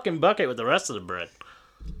the fucking bucket with the rest of the bread.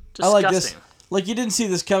 I Disgusting. like this. Like, you didn't see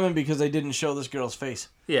this coming because they didn't show this girl's face.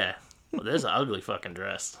 Yeah. Well, there's an ugly fucking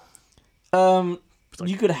dress.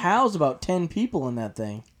 You could house about 10 people in that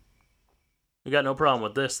thing. We got no problem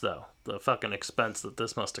with this, though. The fucking expense that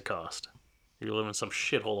this must have cost. You live in some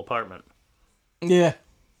shithole apartment. Yeah.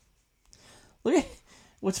 Look at...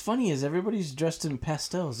 What's funny is everybody's dressed in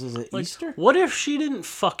pastels. Is it Like, Easter? What if she didn't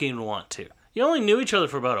fucking want to? You only knew each other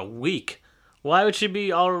for about a week. Why would she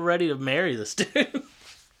be all ready to marry this dude?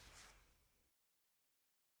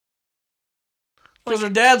 Because her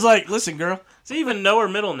dad's like, listen, girl. Does he even know her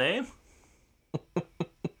middle name?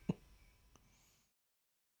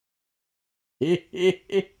 Yeah.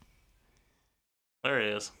 There he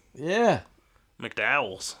is.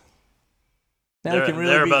 McDowell's. Now They're, he can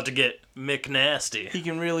really they're be, about to get McNasty. he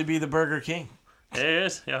can really be the Burger King. There he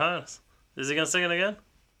is, Johannes. Is he gonna sing it again?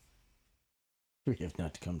 We have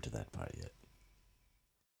not come to that part yet.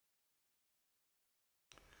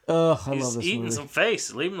 Oh, I He's love this eating movie. some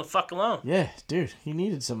face. Leave him the fuck alone. Yeah, dude, he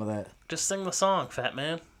needed some of that. Just sing the song, fat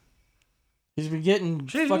man. He's been getting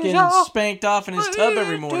Jesus. fucking spanked off in his tub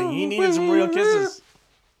every morning. He needed some real kisses.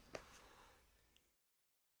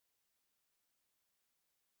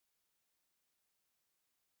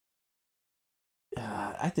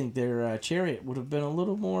 I think their chariot would have been a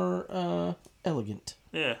little more elegant.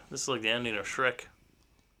 Yeah, this is like the ending of Shrek.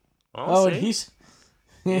 Well, Oh, see?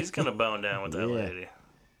 and he's gonna bone down with that Yeah. lady.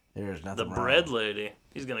 There's nothing The wrong. bread lady.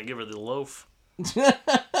 He's gonna give her the loaf.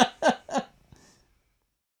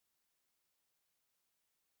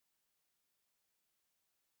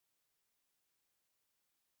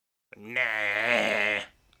 Nah.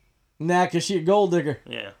 Nah, because she a gold digger.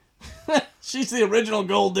 Yeah. She's the original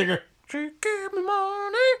gold digger. She give me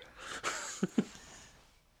money.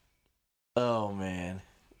 Oh, man.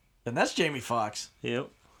 And that's Jamie Foxx. Yep.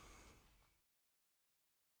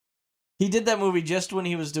 He did that movie just when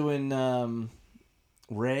he was doing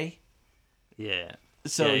Ray. Yeah.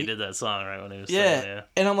 So yeah, he did that song right when he was Yeah. saying, yeah.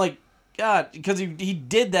 And I'm like, God, because he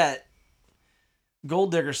did that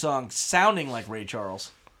Gold Digger song sounding like Ray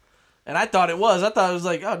Charles. And I thought it was. I thought it was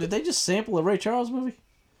like, oh, did they just sample a Ray Charles movie?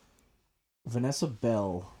 Vanessa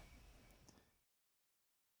Bell.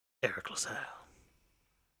 Eric LaSalle.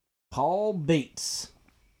 Paul Bates.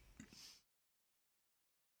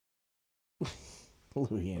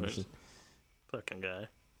 Louis Anderson. Fucking guy.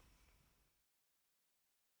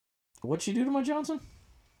 What'd she do to my Johnson?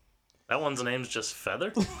 That one's name's just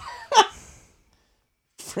Feather?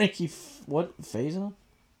 Frankie, what? Faison?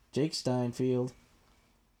 Jake Steinfeld.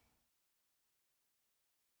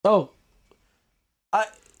 Oh.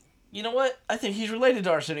 You know what? I think he's related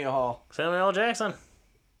to Arsenio Hall. Samuel L. Jackson.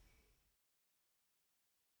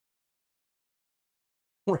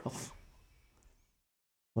 Ralph.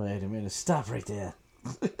 Wait a minute. Stop right there.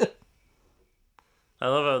 I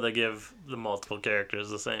love how they give the multiple characters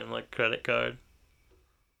the same, like, credit card.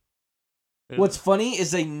 What's funny is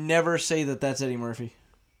they never say that that's Eddie Murphy.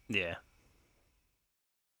 Yeah.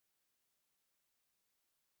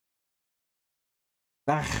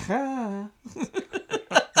 Aha.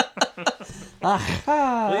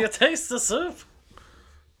 Aha. Will you taste the soup?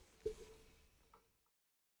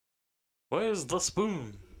 Where's the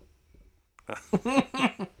spoon?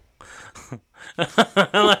 I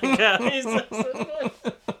like how he says it.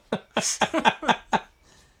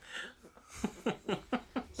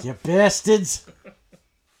 You bastards.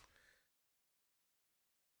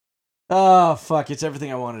 Oh, fuck. It's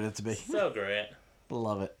everything I wanted it to be. So great.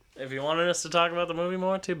 Love it. If you wanted us to talk about the movie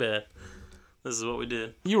more, too bad. This is what we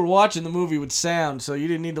did. You were watching the movie with sound, so you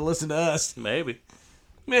didn't need to listen to us. Maybe.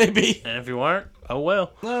 Maybe. And if you weren't, oh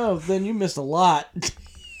well. Oh, then you missed a lot.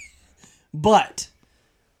 But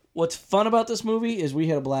what's fun about this movie is we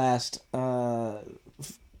had a blast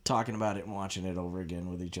talking about it and watching it over again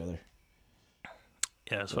with each other.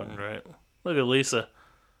 Yeah, it's fucking great. Look at Lisa.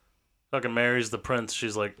 Fucking marries the prince.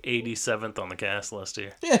 She's like 87th on the cast list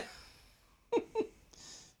here. Yeah.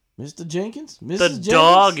 Mr. Jenkins? Mrs. The Jenkins?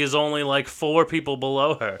 dog is only like 4 people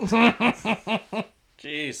below her.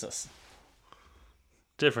 Jesus.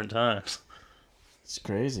 Different times. It's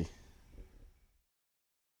crazy.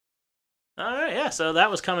 All right, yeah, so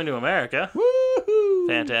that was Coming to America. Woohoo!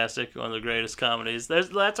 Fantastic. One of the greatest comedies.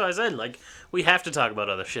 That's why I said, like, we have to talk about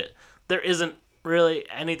other shit. There isn't really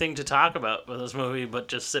anything to talk about with this movie but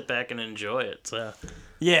just sit back and enjoy it. So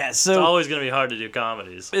Yeah, it's so always going to be hard to do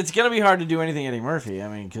comedies. it's going to be hard to do anything Eddie Murphy. I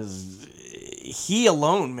mean, because he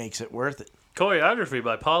alone makes it worth it. Choreography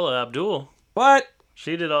by Paula Abdul. What?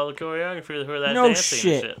 She did all the choreography for that No dancing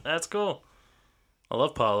shit. and shit. That's cool. I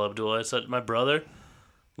love Paula Abdul. I said my brother,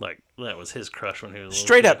 like, that was his crush when he was a little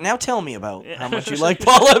Straight kid. up, now tell me about Yeah. how much you like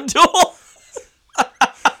Paula Abdul.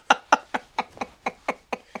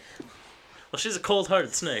 Well, she's a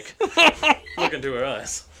cold-hearted snake. Look into her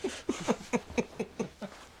eyes.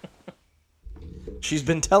 She's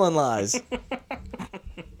been telling lies.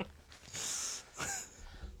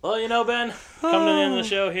 Well, you know, Ben, coming to the end of the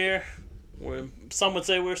show here, some would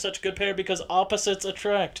say we're such a good pair because opposites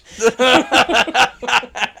attract.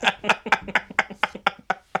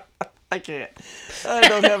 I can't. I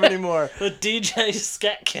don't have any more. The DJ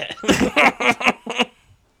Scat Cat.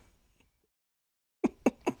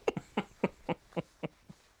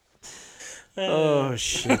 Oh,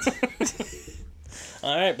 shit.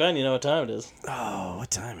 All right, Ben, you know what time it is. Oh,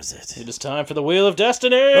 what time is it? It is time for the Wheel of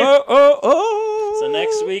Destiny. Oh. So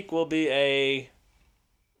next week will be a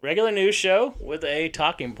regular news show with a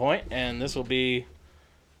talking point, and this will be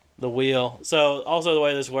the wheel. So also the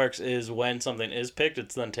way this works is when something is picked,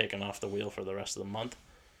 it's then taken off the wheel for the rest of the month.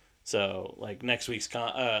 So like next week's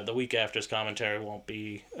the week after's commentary won't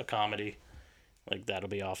be a comedy, like that'll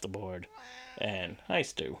be off the board. And hi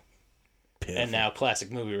Stu. Pitiful. And now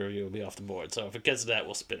classic movie review will be off the board. So if it gets to that,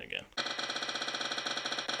 we'll spin again.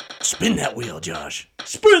 Spin that wheel, Josh.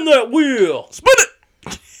 Spin that wheel. Spin it.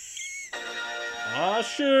 Ah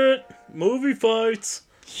shit! Movie fights.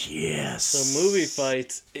 Yes. So movie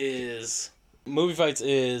fights is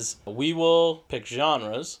we will pick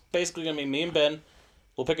genres. Basically gonna be me and Ben.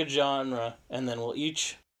 We'll pick a genre and then we'll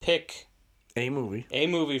each pick a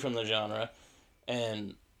movie from the genre,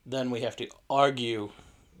 and then we have to argue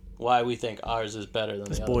why we think ours is better than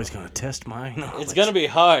This the other. boy's gonna test my knowledge. It's gonna be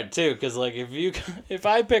hard too, cause like if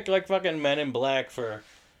I pick like fucking Men in Black for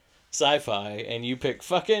sci-fi and you pick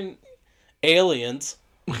fucking Aliens,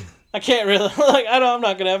 I can't really like I'm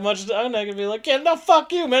not gonna have much. I'm not gonna be like, yeah, no,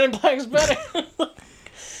 fuck you, Men in Black's better.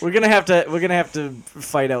 We're gonna have to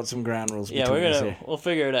fight out some ground rules. Yeah, between us here. we'll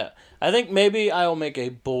figure it out. I think maybe I'll make a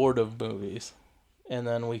board of movies, and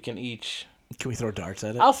then we can each. Can we throw darts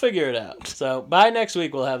at it? I'll figure it out. So by next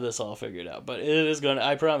week we'll have this all figured out. But it is gonna.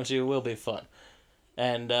 I promise you, it will be fun,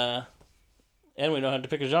 and we don't have to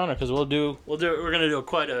pick a genre because we're gonna do we'll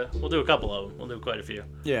do a couple of them. We'll do quite a few.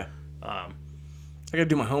 Yeah. I gotta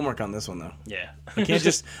do my homework on this one though. Yeah.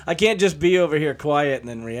 I can't just be over here quiet and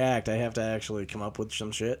then react. I have to actually come up with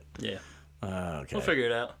some shit. Yeah. Okay. We'll figure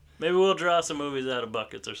it out. Maybe we'll draw some movies out of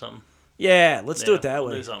buckets or something. Yeah, let's do it that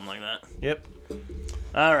we'll way. do something like that. Yep.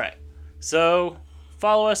 All right. So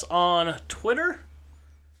follow us on Twitter,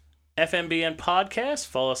 FMBN Podcast.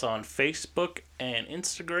 Follow us on Facebook and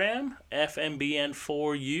Instagram,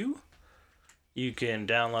 FMBN4U. You can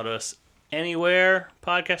download us anywhere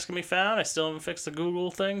podcasts can be found. I still haven't fixed the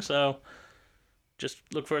Google thing, so just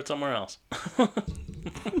look for it somewhere else.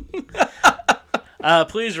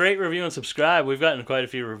 Please rate, review, and subscribe. We've gotten quite a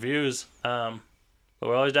few reviews, but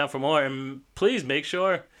we're always down for more. And please make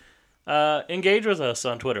sure engage with us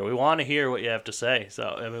on Twitter. We want to hear what you have to say.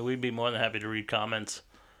 So I mean, we'd be more than happy to read comments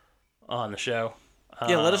on the show.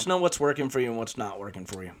 Yeah, let us know what's working for you and what's not working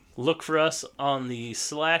for you. Look for us on the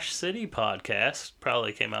Slash City podcast.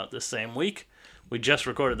 Probably came out this same week. We just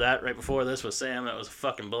recorded that right before this with Sam. That was a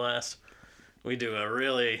fucking blast. We do a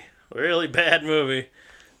really, really bad movie.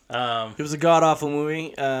 It was a god-awful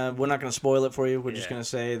movie. We're not going to spoil it for you. We're just Yeah. going to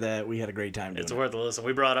say that we had a great time doing It's it. worth a listen.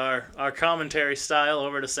 We brought our commentary style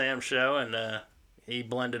over to Sam's show, and he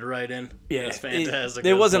blended right in. Yeah, It was fantastic.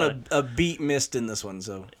 There It was wasn't a beat missed in this one,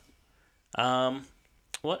 so.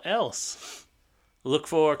 What else? Look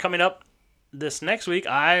for coming up this next week.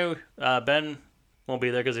 Ben won't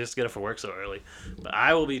be there because he has to get up for work so early. But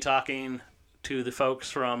I will be talking to the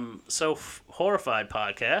folks from So Horrified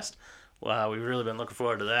podcast. Wow, we've really been looking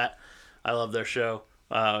forward to that. I love their show.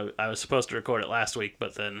 I was supposed to record it last week,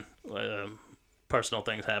 but then personal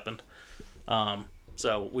things happened.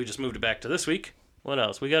 So we just moved it back to this week. What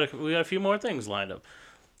else? We got a few more things lined up.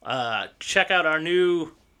 Check out our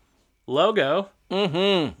new logo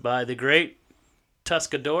by the great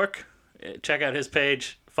Tuska Dork. Check out his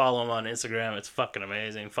page. Follow him on Instagram. It's fucking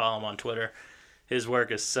amazing. Follow him on Twitter. His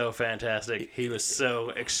work is so fantastic. He was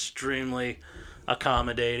so extremely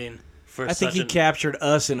accommodating for I think he captured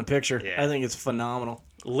us in a picture. Yeah. I think it's phenomenal.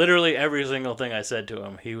 literally every single thing I said to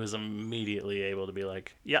him, he was immediately able to be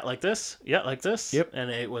like, yeah, like this. Yeah, like this. Yep.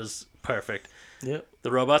 And it was perfect. Yep.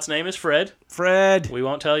 The robot's name is Fred. Fred. We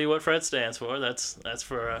won't tell you what Fred stands for. That's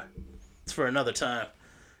for it's for another time.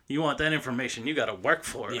 You want that information, you got to work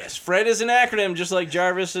for it. Yes, Fred is an acronym, just like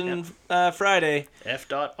Jarvis and Friday.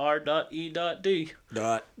 F.R.E.D.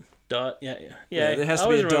 Dot. Dot. Yeah. Yeah, there has to I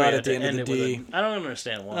be always a remember dot you at the have to end of the it D. with I don't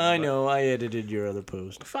understand why. I but- know. I edited your other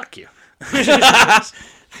post. Fuck you.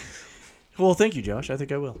 Well, thank you, Josh. I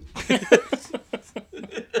think I will.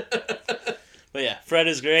 But yeah, Fred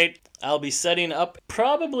is great. I'll be setting up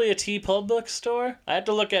probably a TeePublic store. I have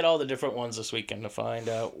to look at all the different ones this weekend to find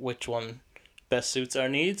out which one best suits our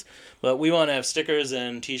needs. But we want to have stickers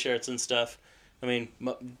and t-shirts and stuff. I mean,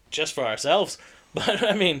 just for ourselves. But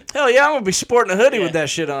I mean, Hell yeah, I'm gonna be sporting a hoodie Yeah. with that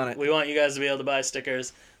shit on it. we want you guys to be able to buy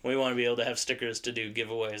stickers. We want to be able to have stickers to do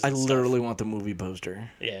giveaways and I stuff. literally want the movie poster.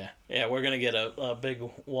 Yeah, we're going to get a big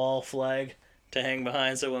wall flag to hang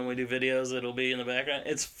behind, so when we do videos, it'll be in the background.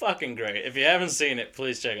 It's fucking great. If you haven't seen it,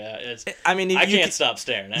 please check it out. I mean, I can't stop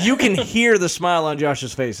staring at it. You can hear the smile on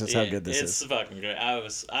Josh's face. That's how Yeah, good this it's is. fucking great. I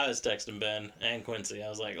was texting Ben and Quincy. I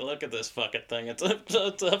was like, look at this fucking thing. It's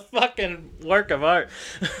a fucking work of art.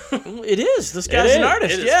 It is. This guy's is. an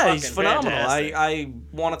artist. It is Yeah, he's fucking phenomenal. fantastic. I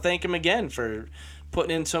want to thank him again for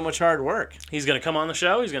putting in so much hard work. He's going to come on the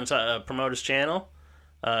show. He's going to promote his channel,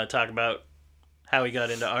 talk about how he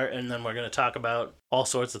got into art, and then we're going to talk about all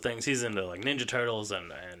sorts of things. He's into like Ninja Turtles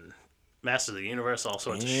and Masters of the Universe, all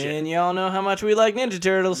sorts of shit. And y'all know how much we like Ninja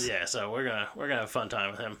Turtles. Yeah, so we're gonna have a fun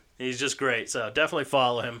time with him. He's just great. So definitely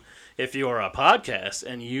follow him. If you are a podcast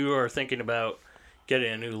and you are thinking about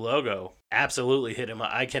getting a new logo, absolutely hit him up.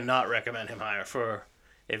 I cannot recommend him higher.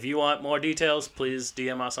 If you want more details, please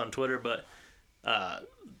DM us on Twitter. But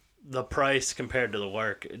the price compared to the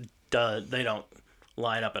work, they don't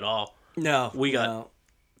line up at all. No, We got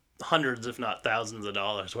hundreds, if not thousands of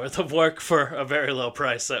dollars worth of work for a very low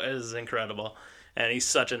price. So it is incredible. And he's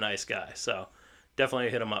such a nice guy. So definitely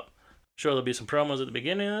hit him up. Sure, there'll be some promos at the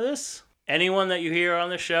beginning of this. Anyone that you hear on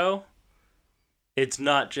the show, it's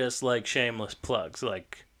not just like shameless plugs.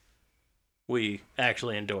 Like, we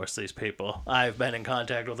actually endorse these people. I've been in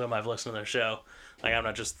contact with them. I've listened to their show. Like,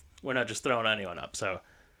 we're not just throwing anyone up. So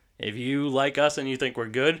if you like us and you think we're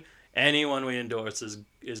good, anyone we endorse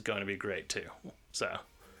is going to be great too. So,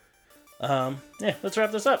 let's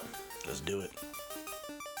wrap this up. Let's do it.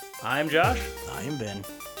 I'm Josh. I am Ben.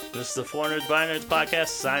 This is the 4 Nerds by Nerds podcast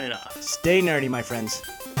signing off. Stay nerdy, my friends.